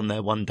drive down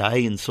there one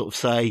day and sort of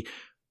say,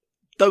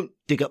 don't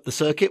dig up the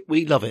circuit,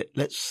 we love it,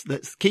 let's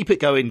keep it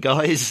going,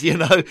 guys,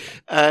 and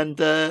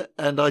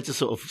I just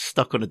sort of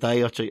stuck on a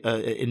day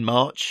in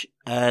March,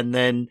 and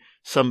then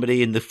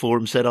somebody in the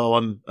forum said, oh,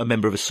 I'm a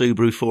member of a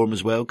Subaru forum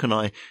as well, can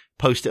I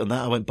post it on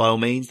that? I went, by all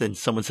means. Then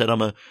someone said,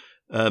 I'm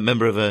a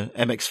member of a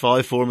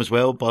MX5 forum as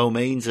well, by all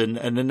means. And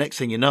the next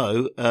thing you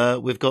know,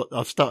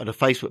 I've started a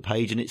Facebook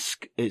page, and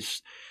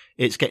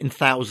it's getting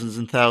thousands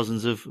and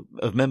thousands of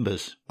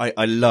members.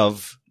 I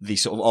love the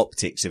sort of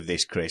optics of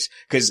this, Chris,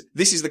 because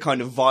this is the kind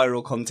of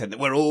viral content that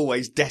we're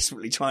always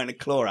desperately trying to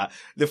claw at.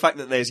 The fact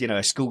that there's,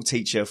 a school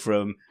teacher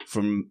from,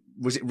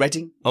 was it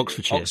Reading?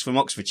 Oxfordshire. From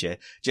Oxfordshire,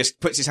 just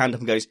puts his hand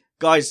up and goes,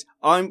 guys,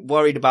 I'm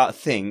worried about a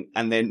thing.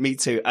 And then me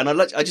too. And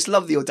I just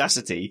love the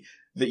audacity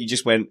that you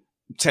just went,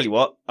 tell you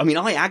what,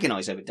 I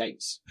agonize over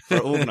dates for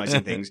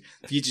organizing things.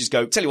 For you to just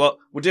go, tell you what,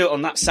 we'll do it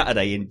on that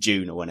Saturday in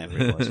June or whenever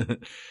it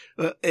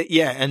was.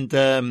 Yeah. And,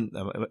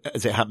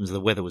 as it happens,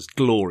 the weather was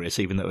glorious,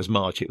 even though it was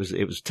March. It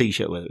was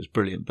t-shirt weather. It was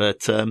brilliant.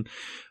 But,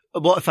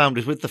 what I found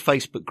was with the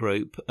Facebook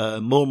group,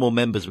 more and more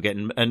members were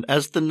getting, and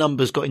as the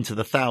numbers got into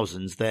the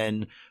thousands,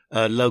 then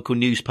local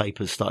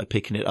newspapers started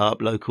picking it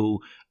up,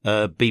 local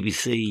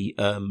BBC,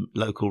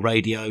 local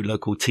radio,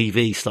 local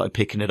TV started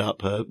picking it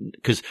up,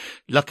 because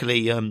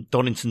luckily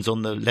Donington's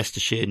on the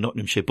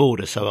Leicestershire-Nottinghamshire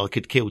border, so I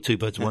could kill two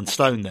birds with one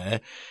stone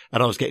there.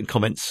 And I was getting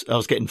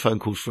phone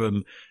calls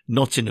from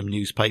Nottingham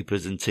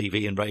newspapers and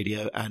TV and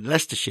radio, and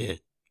Leicestershire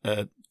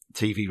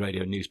TV,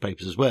 radio and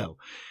newspapers as well.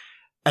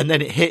 And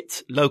then it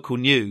hit local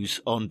news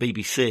on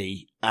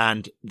BBC,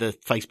 and the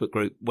Facebook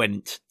group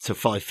went to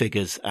 5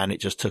 figures, and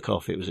it just took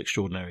off. It was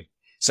extraordinary.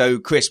 So,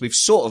 Chris, we've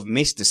sort of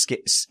missed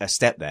a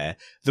step there.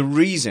 The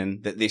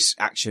reason that this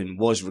action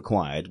was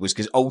required was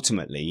because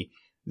ultimately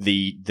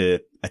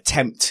the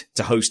attempt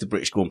to host the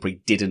British Grand Prix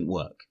didn't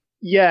work.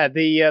 Yeah,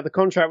 the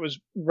contract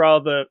was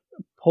rather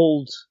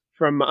pulled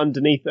from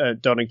underneath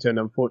Donington,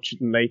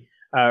 unfortunately,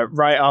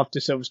 right after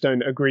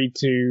Silverstone agreed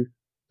to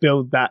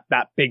build that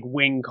big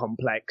wing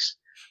complex.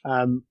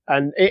 And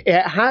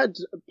it had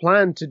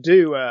planned to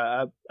do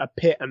a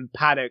pit and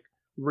paddock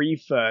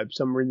refurb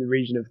somewhere in the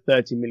region of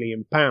 £30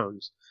 million.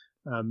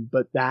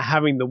 But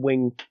having the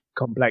wing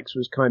complex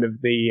was kind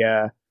of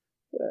the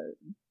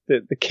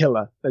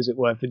killer, as it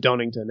were, for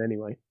Donington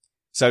anyway.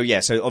 So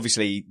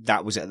obviously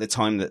that was at the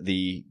time that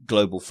the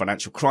global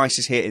financial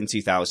crisis hit in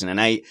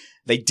 2008.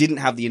 They didn't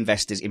have the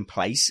investors in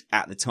place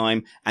at the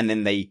time, and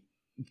then they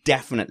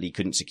definitely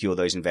couldn't secure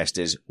those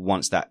investors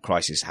once that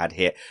crisis had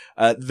hit.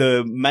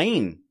 The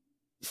main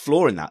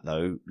flaw in that,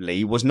 though,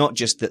 Lee, was not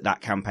just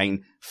that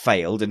campaign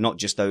failed, and not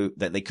just that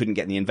they couldn't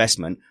get the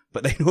investment,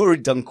 but they'd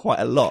already done quite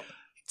a lot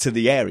to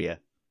the area.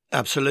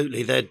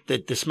 Absolutely.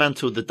 They'd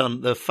dismantled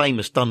the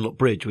famous Dunlop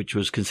Bridge, which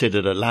was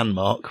considered a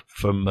landmark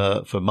for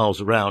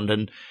miles around.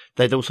 And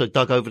they'd also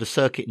dug over the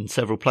circuit in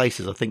several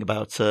places. I think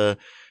about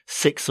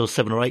 6 or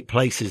 7 or 8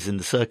 places in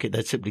the circuit.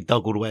 They'd simply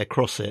dug all the way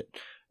across it,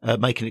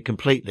 making it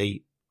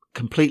completely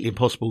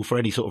impossible for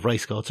any sort of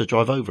race car to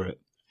drive over it.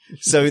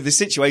 So the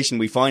situation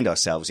we find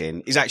ourselves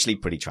in is actually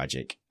pretty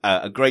tragic.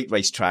 A great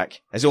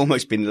racetrack has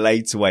almost been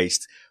laid to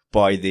waste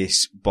by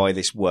this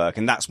work,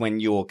 and that's when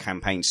your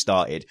campaign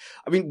started.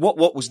 I mean,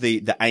 what was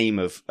the aim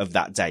of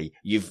that day?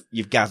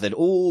 You've gathered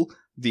all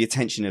the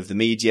attention of the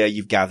media.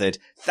 You've gathered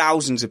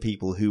thousands of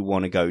people who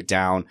want to go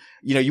down.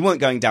 You know, you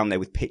weren't going down there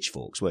with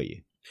pitchforks, were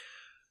you?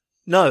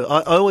 No,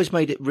 I always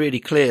made it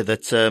really clear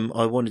that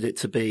I wanted it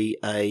to be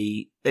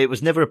it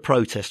was never a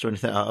protest or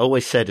anything. I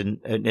always said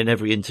in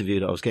every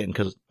interview that I was getting,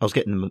 because I was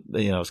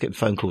getting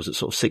phone calls at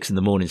sort of 6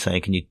 a.m.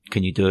 saying,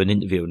 can you do an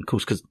interview? And of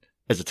course, because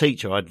as a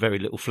teacher, I had very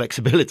little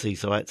flexibility,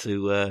 so I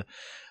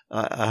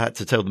had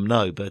to tell them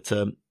no. But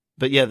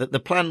yeah, the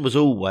plan was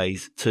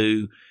always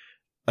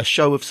a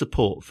show of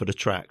support for the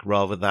track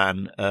rather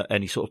than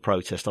any sort of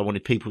protest. I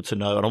wanted people to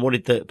know, and I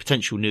wanted the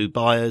potential new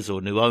buyers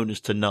or new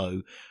owners to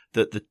know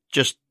that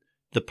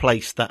the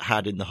place that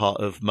had in the heart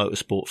of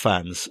motorsport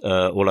fans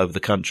all over the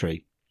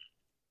country.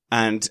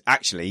 And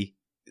actually,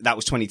 that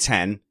was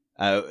 2010.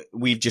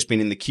 We've just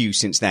been in the queue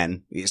since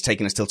then. It's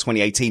taken us till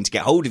 2018 to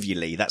get hold of you,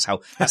 Lee. That's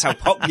how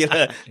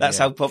popular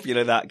how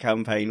popular that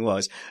campaign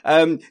was.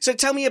 So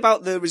tell me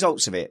about the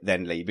results of it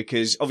then, Lee,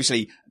 because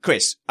obviously,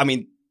 Chris, I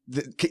mean,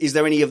 is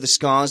there any of the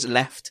scars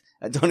left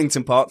at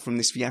Donington Park from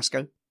this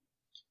fiasco?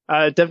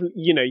 Definitely,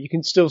 you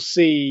can still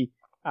see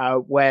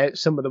where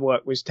some of the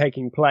work was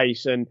taking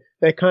place, and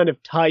they kind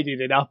of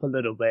tidied it up a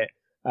little bit,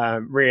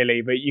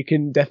 really. But you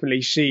can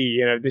definitely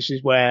see, this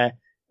is where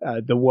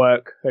the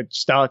work had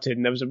started,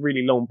 and there was a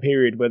really long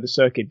period where the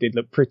circuit did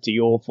look pretty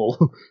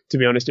awful. To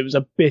be honest, it was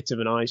a bit of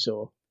an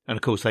eyesore. And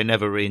of course, they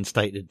never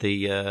reinstated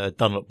the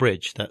Dunlop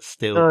Bridge.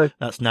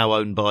 That's now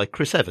owned by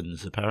Chris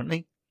Evans,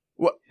 apparently.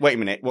 Wait a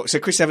minute. So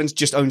Chris Evans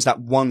just owns that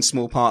one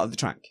small part of the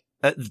track?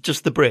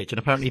 Just the bridge, and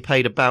apparently he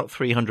paid about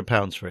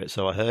 £300 for it,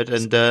 so I heard.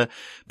 And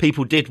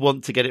people did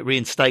want to get it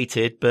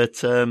reinstated, but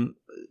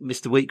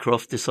Mr.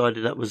 Wheatcroft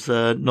decided that was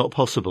not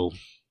possible.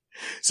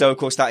 So, of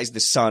course, that is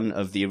the son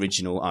of the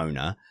original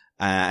owner.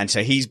 And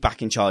so he's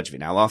back in charge of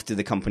it now. After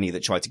the company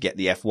that tried to get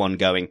the F1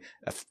 going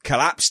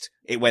collapsed,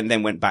 it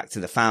went back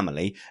to the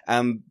family.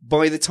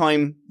 By the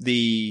time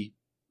the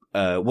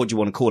what do you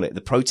want to call it?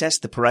 The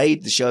protest, the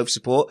parade, the show of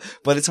support.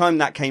 By the time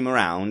that came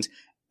around,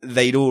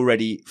 they'd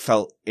already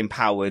felt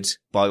empowered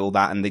by all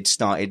that, and they'd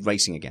started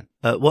racing again.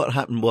 What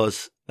happened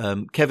was,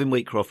 Kevin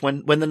Wheatcroft,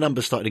 when the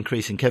numbers started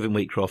increasing, Kevin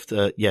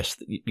Wheatcroft, yes,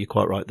 you're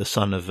quite right, the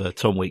son of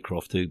Tom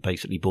Wheatcroft, who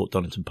basically bought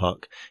Donington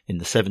Park in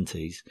the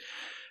 70s,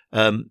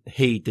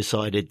 he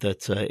decided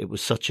that it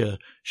was such a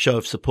show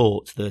of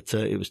support that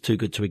it was too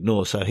good to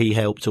ignore. So he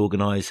helped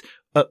organise,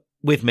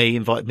 with me,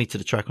 invited me to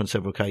the track on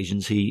several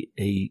occasions.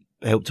 He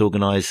helped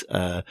organise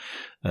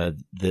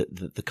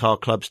the car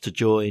clubs to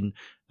join,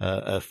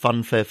 a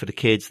fun fair for the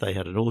kids. They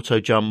had an auto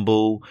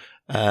jumble,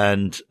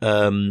 and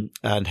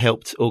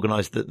helped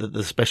organise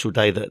the special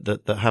day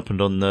that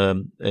happened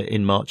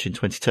in March in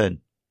 2010.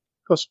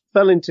 Of course,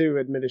 fell into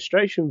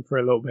administration for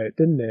a little bit,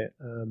 didn't it?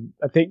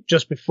 I think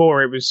just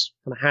before it was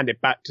kind of handed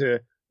back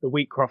to the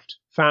Wheatcroft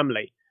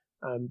family,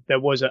 there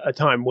was a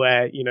time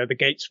where the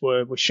gates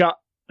were shut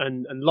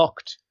and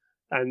locked,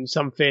 and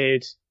some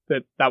feared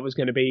that was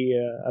going to be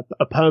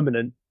a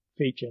permanent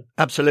feature.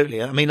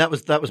 Absolutely. I mean, that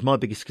was my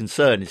biggest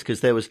concern, is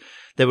because there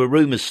were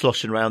rumours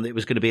sloshing around that it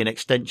was going to be an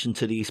extension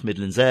to the East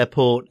Midlands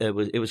Airport. It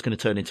was going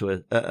to turn into a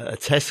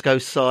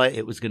Tesco site.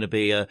 It was going to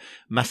be a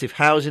massive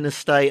housing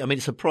estate. I mean,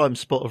 it's a prime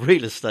spot of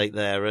real estate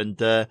there, and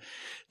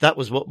that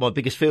was what my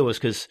biggest fear was,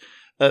 because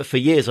for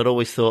years I'd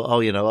always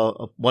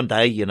thought, one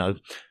day,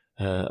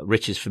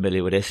 Rich is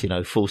familiar with this,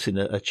 forcing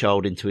a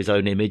child into his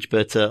own image,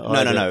 but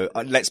no.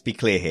 Let's be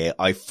clear here.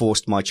 I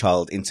forced my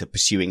child into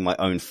pursuing my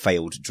own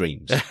failed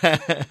dreams.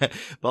 But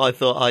I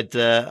thought I'd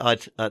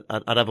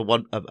have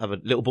a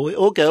little boy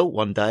or girl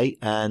one day,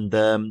 and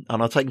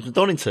I'll take him to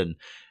Donington.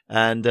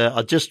 And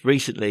I just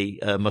recently,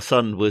 my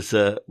son was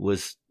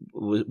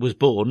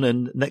born,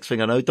 and next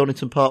thing I know,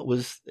 Donington Park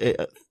was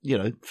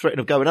threatened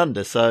of going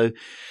under. So.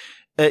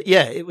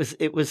 It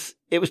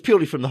was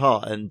purely from the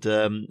heart, and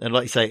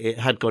like you say, it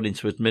had gone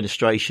into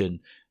administration,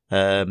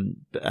 and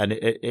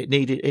it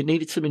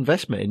needed some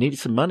investment, it needed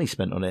some money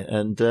spent on it,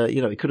 and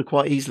it could have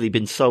quite easily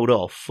been sold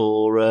off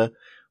for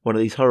one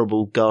of these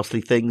horrible,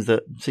 ghastly things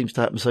that seems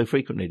to happen so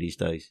frequently these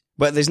days.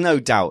 But there's no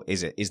doubt,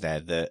 is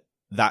there,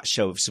 that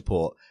show of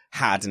support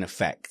had an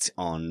effect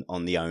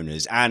on the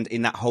owners, and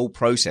in that whole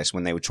process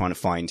when they were trying to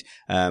find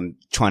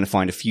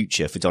a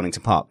future for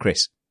Donington Park,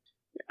 Chris.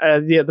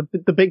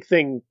 The big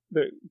thing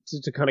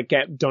to kind of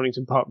get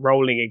Donington Park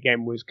rolling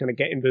again was kind of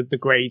getting the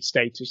grade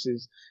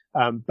statuses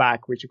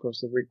back, which of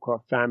course the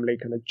Rootcroft family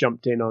kind of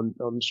jumped in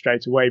on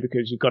straight away,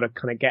 because you've got to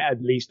kind of get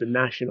at least a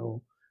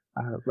national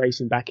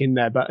racing back in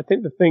there. But I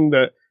think the thing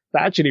that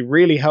actually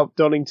really helped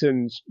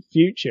Donington's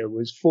future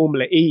was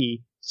Formula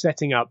E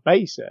setting up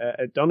base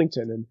at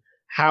Donington and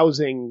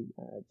housing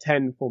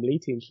 10 Formula E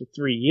teams for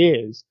 3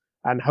 years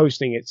and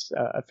hosting its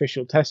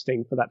official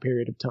testing for that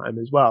period of time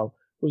as well.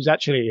 Was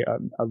actually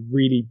a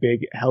really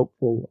big,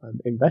 helpful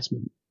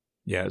investment.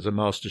 Yeah, it was a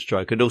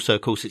masterstroke. And also,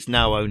 of course, it's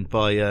now owned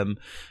by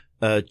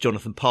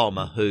Jonathan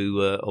Palmer,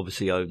 who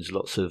obviously owns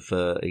lots of,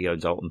 he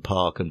owns Alton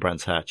Park and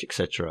Brands Hatch,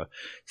 etc.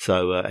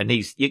 So, and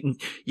you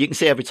can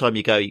see every time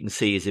you go, you can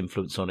see his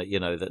influence on it,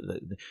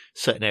 that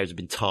certain areas have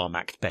been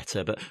tarmacked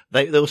better, but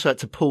they also had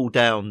to pull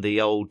down the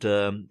old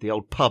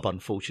pub,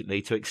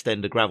 unfortunately, to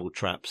extend a gravel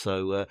trap.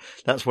 So,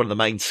 that's one of the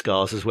main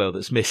scars as well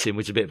that's missing,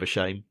 which is a bit of a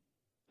shame.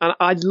 And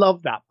I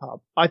love that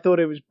pub. I thought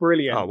it was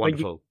brilliant. Oh,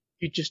 wonderful.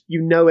 You just,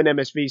 an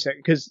MSV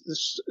circuit,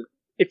 because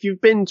if you've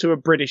been to a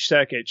British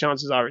circuit,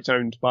 chances are it's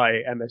owned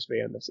by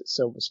MSV, unless it's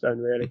Silverstone,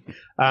 really.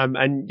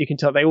 And you can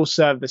tell they all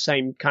serve the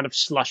same kind of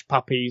slush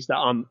puppies that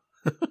aren't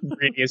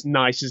really as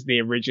nice as the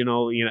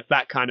original,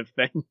 that kind of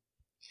thing.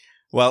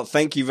 Well,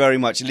 thank you very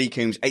much, Lee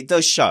Coombs. It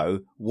does show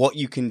what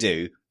you can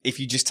do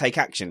if you just take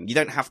action. You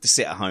don't have to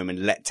sit at home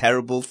and let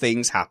terrible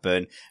things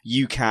happen.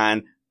 You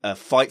can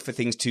fight for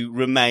things to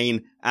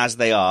remain as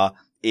they are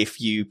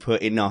if you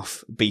put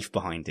enough beef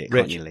behind it,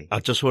 Rich, can't you, Lee? I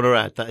just want to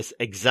add, that is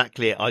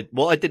exactly it.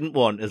 What I didn't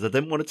want is I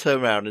didn't want to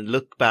turn around and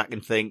look back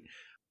and think,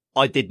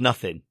 I did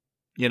nothing.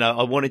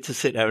 I wanted to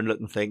sit there and look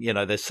and think,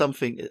 there's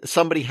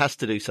somebody has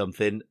to do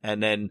something,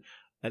 and then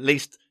at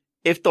least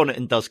if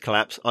Donington does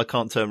collapse, I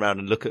can't turn around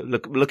and look in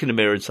the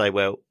mirror and say,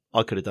 well,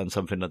 I could have done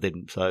something I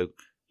didn't. So,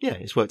 yeah,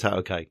 it's worked out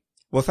okay.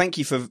 Well, thank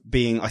you for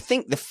being, I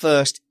think, the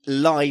first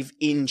live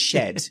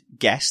in-shed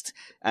guest.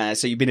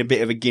 So you've been a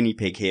bit of a guinea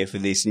pig here for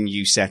this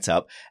new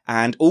setup.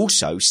 And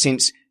also,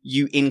 since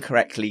you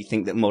incorrectly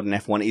think that modern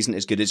F1 isn't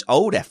as good as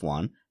old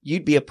F1,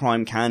 you'd be a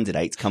prime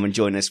candidate to come and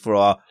join us for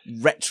our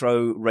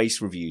retro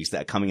race reviews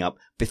that are coming up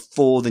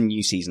before the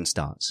new season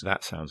starts.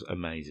 That sounds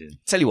amazing.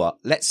 Tell you what,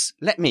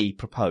 let me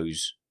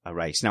propose a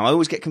race. Now, I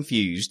always get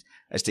confused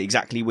as to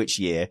exactly which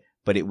year,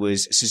 but it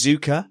was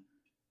Suzuka,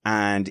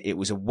 and it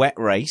was a wet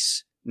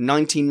race.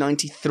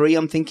 1993,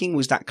 I'm thinking,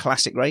 was that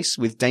classic race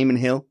with Damon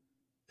Hill.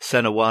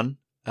 Senna won,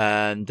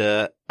 and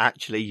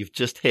actually, you've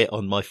just hit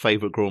on my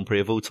favourite Grand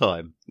Prix of all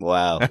time.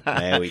 Wow,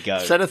 there we go.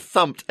 Senna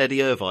thumped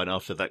Eddie Irvine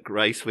after that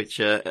race,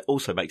 which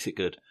also makes it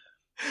good.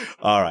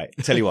 All right,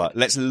 tell you what,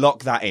 let's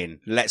lock that in.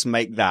 Let's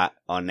make that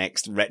our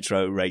next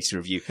retro race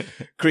review.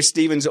 Chris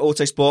Stevens at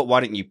Autosport, why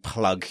don't you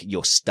plug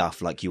your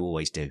stuff like you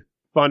always do?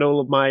 Find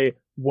all of my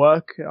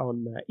work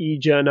on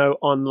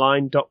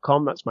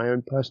ejournoonline.com. That's my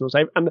own personal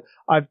save. And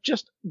I've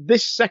just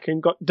this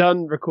second got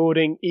done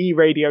recording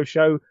E-Radio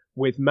show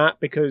with Matt,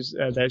 because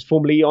there's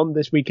Formula E on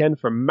this weekend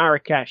from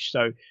Marrakesh.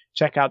 So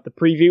check out the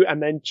preview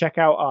and then check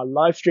out our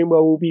live stream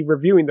where we'll be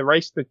reviewing the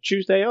race the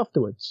Tuesday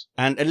afterwards.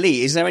 And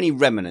Lee, is there any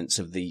remnants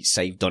of the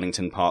Save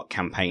Donington Park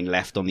campaign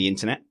left on the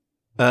internet?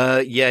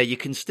 Yeah, you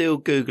can still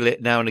Google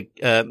it now, and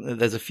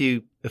there's a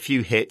few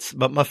hits.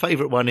 But my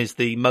favourite one is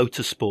the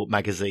Motorsport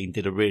magazine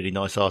did a really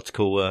nice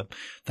article.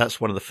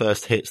 That's one of the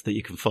first hits that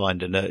you can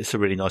find, and it's a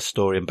really nice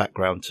story and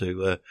background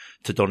to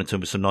Donington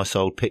with some nice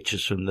old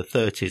pictures from the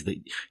 30s that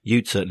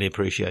you'd certainly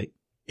appreciate.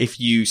 If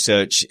you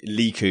search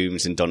Lee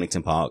Coombs and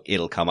Donington Park,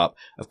 it'll come up.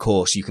 Of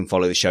course, you can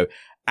follow the show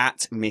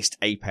at Missed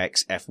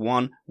Apex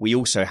F1. We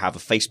also have a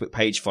Facebook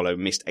page, follow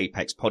Missed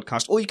Apex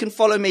Podcast, or you can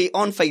follow me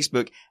on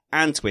Facebook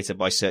and Twitter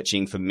by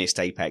searching for Missed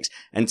Apex.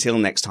 Until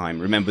next time,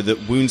 remember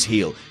that wounds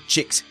heal,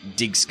 chicks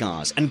dig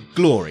scars, and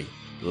glory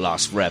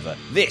lasts forever.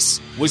 This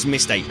was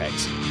Missed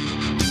Apex.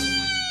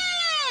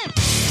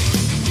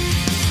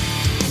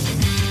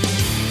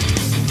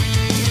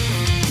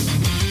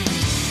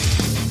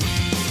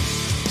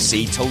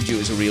 See, told you it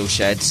was a real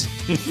shed.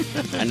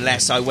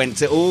 Unless I went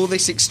to all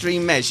this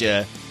extreme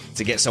measure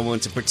to get someone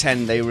to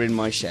pretend they were in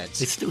my shed.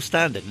 It's still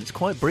standing. It's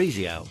quite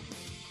breezy out.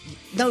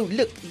 No,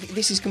 look,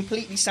 this is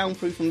completely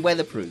soundproof and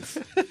weatherproof.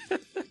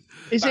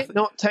 Is it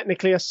not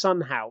technically a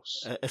sun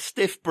house? A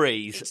stiff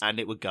breeze and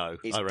it would go,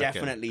 It's I reckon.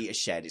 definitely a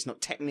shed. It's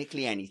not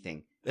technically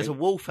anything. There's a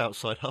wolf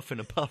outside huffing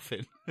and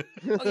puffing.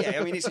 Oh yeah,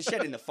 I mean, it's a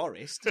shed in the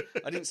forest.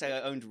 I didn't say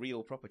I owned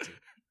real property.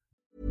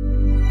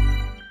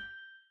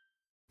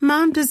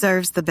 Mom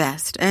deserves the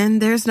best,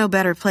 and there's no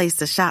better place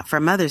to shop for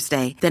Mother's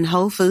Day than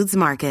Whole Foods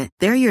Market.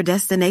 They're your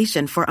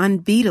destination for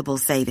unbeatable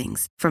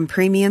savings, from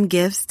premium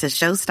gifts to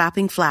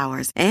show-stopping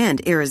flowers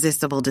and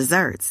irresistible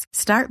desserts.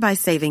 Start by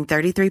saving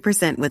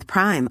 33% with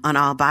Prime on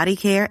all body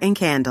care and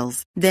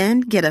candles.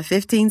 Then get a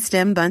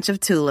 15-stem bunch of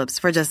tulips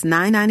for just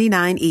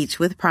 $9.99 each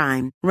with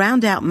Prime.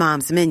 Round out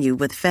Mom's menu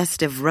with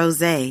festive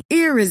rosé,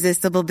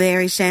 irresistible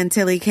berry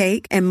chantilly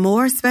cake, and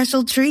more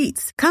special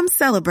treats. Come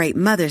celebrate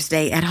Mother's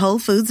Day at Whole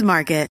Foods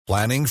Market.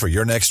 Planning for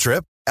your next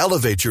trip?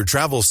 Elevate your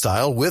travel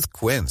style with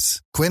Quince.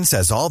 Quince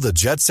has all the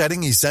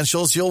jet-setting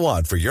essentials you'll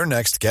want for your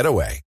next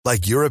getaway,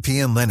 like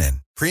European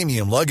linen,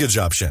 premium luggage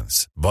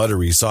options,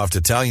 buttery soft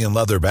Italian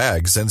leather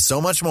bags, and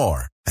so much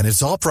more. And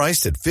it's all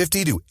priced at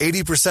 50 to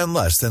 80%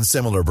 less than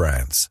similar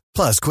brands.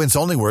 Plus, Quince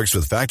only works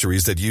with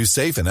factories that use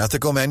safe and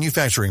ethical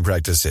manufacturing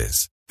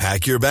practices.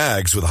 Pack your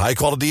bags with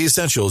high-quality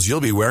essentials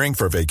you'll be wearing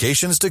for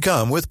vacations to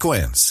come with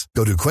Quince.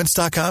 Go to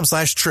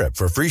quince.com/trip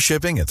for free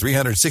shipping and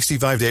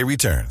 365-day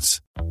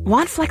returns.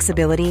 Want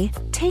flexibility?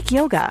 Take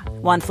yoga.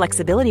 Want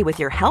flexibility with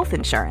your health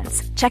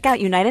insurance? Check out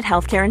United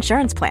Healthcare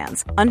Insurance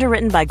Plans.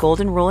 Underwritten by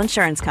Golden Rule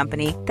Insurance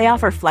Company, they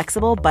offer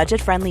flexible,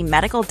 budget-friendly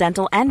medical,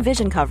 dental, and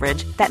vision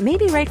coverage that may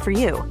be right for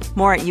you.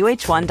 More at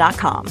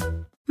uh1.com.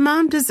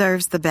 Mom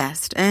deserves the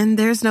best, and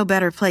there's no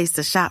better place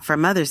to shop for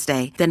Mother's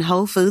Day than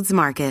Whole Foods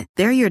Market.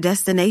 They're your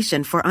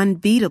destination for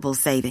unbeatable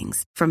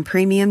savings, from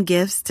premium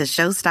gifts to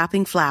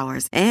show-stopping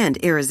flowers and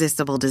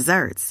irresistible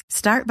desserts.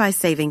 Start by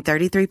saving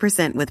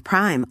 33% with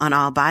Prime on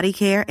all body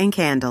care and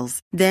candles.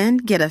 Then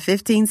get a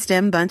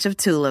 15-stem bunch of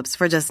tulips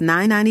for just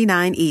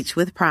 $9.99 each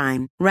with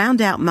Prime.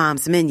 Round out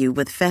Mom's menu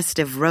with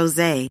festive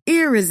rosé,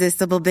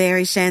 irresistible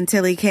berry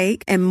chantilly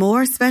cake, and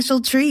more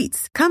special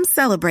treats. Come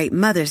celebrate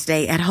Mother's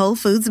Day at Whole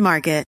Foods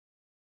Market.